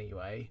now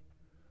anyway.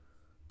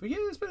 But yeah,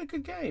 it's been a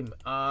good game.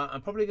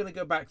 I'm probably gonna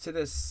go back to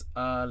this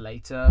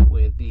later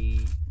with the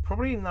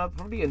probably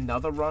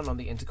another run on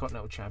the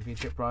Intercontinental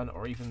Championship run,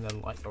 or even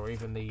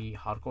the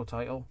hardcore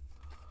title.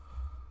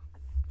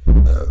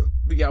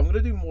 But yeah, I'm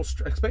gonna do more.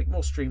 Expect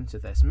more streams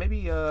of this.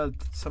 Maybe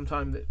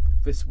sometime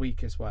this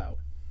week as well.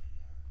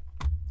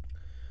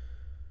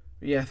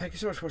 Yeah, thank you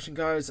so much for watching,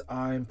 guys.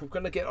 I'm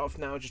gonna get off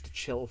now just to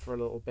chill for a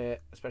little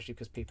bit, especially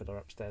because people are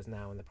upstairs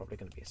now and they're probably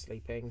gonna be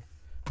sleeping.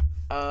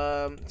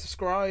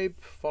 Subscribe,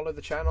 follow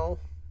the channel.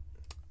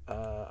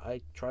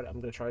 I'm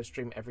gonna try to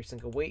stream every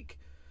single week.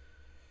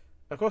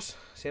 Of course,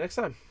 see you next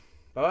time.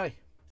 Bye bye.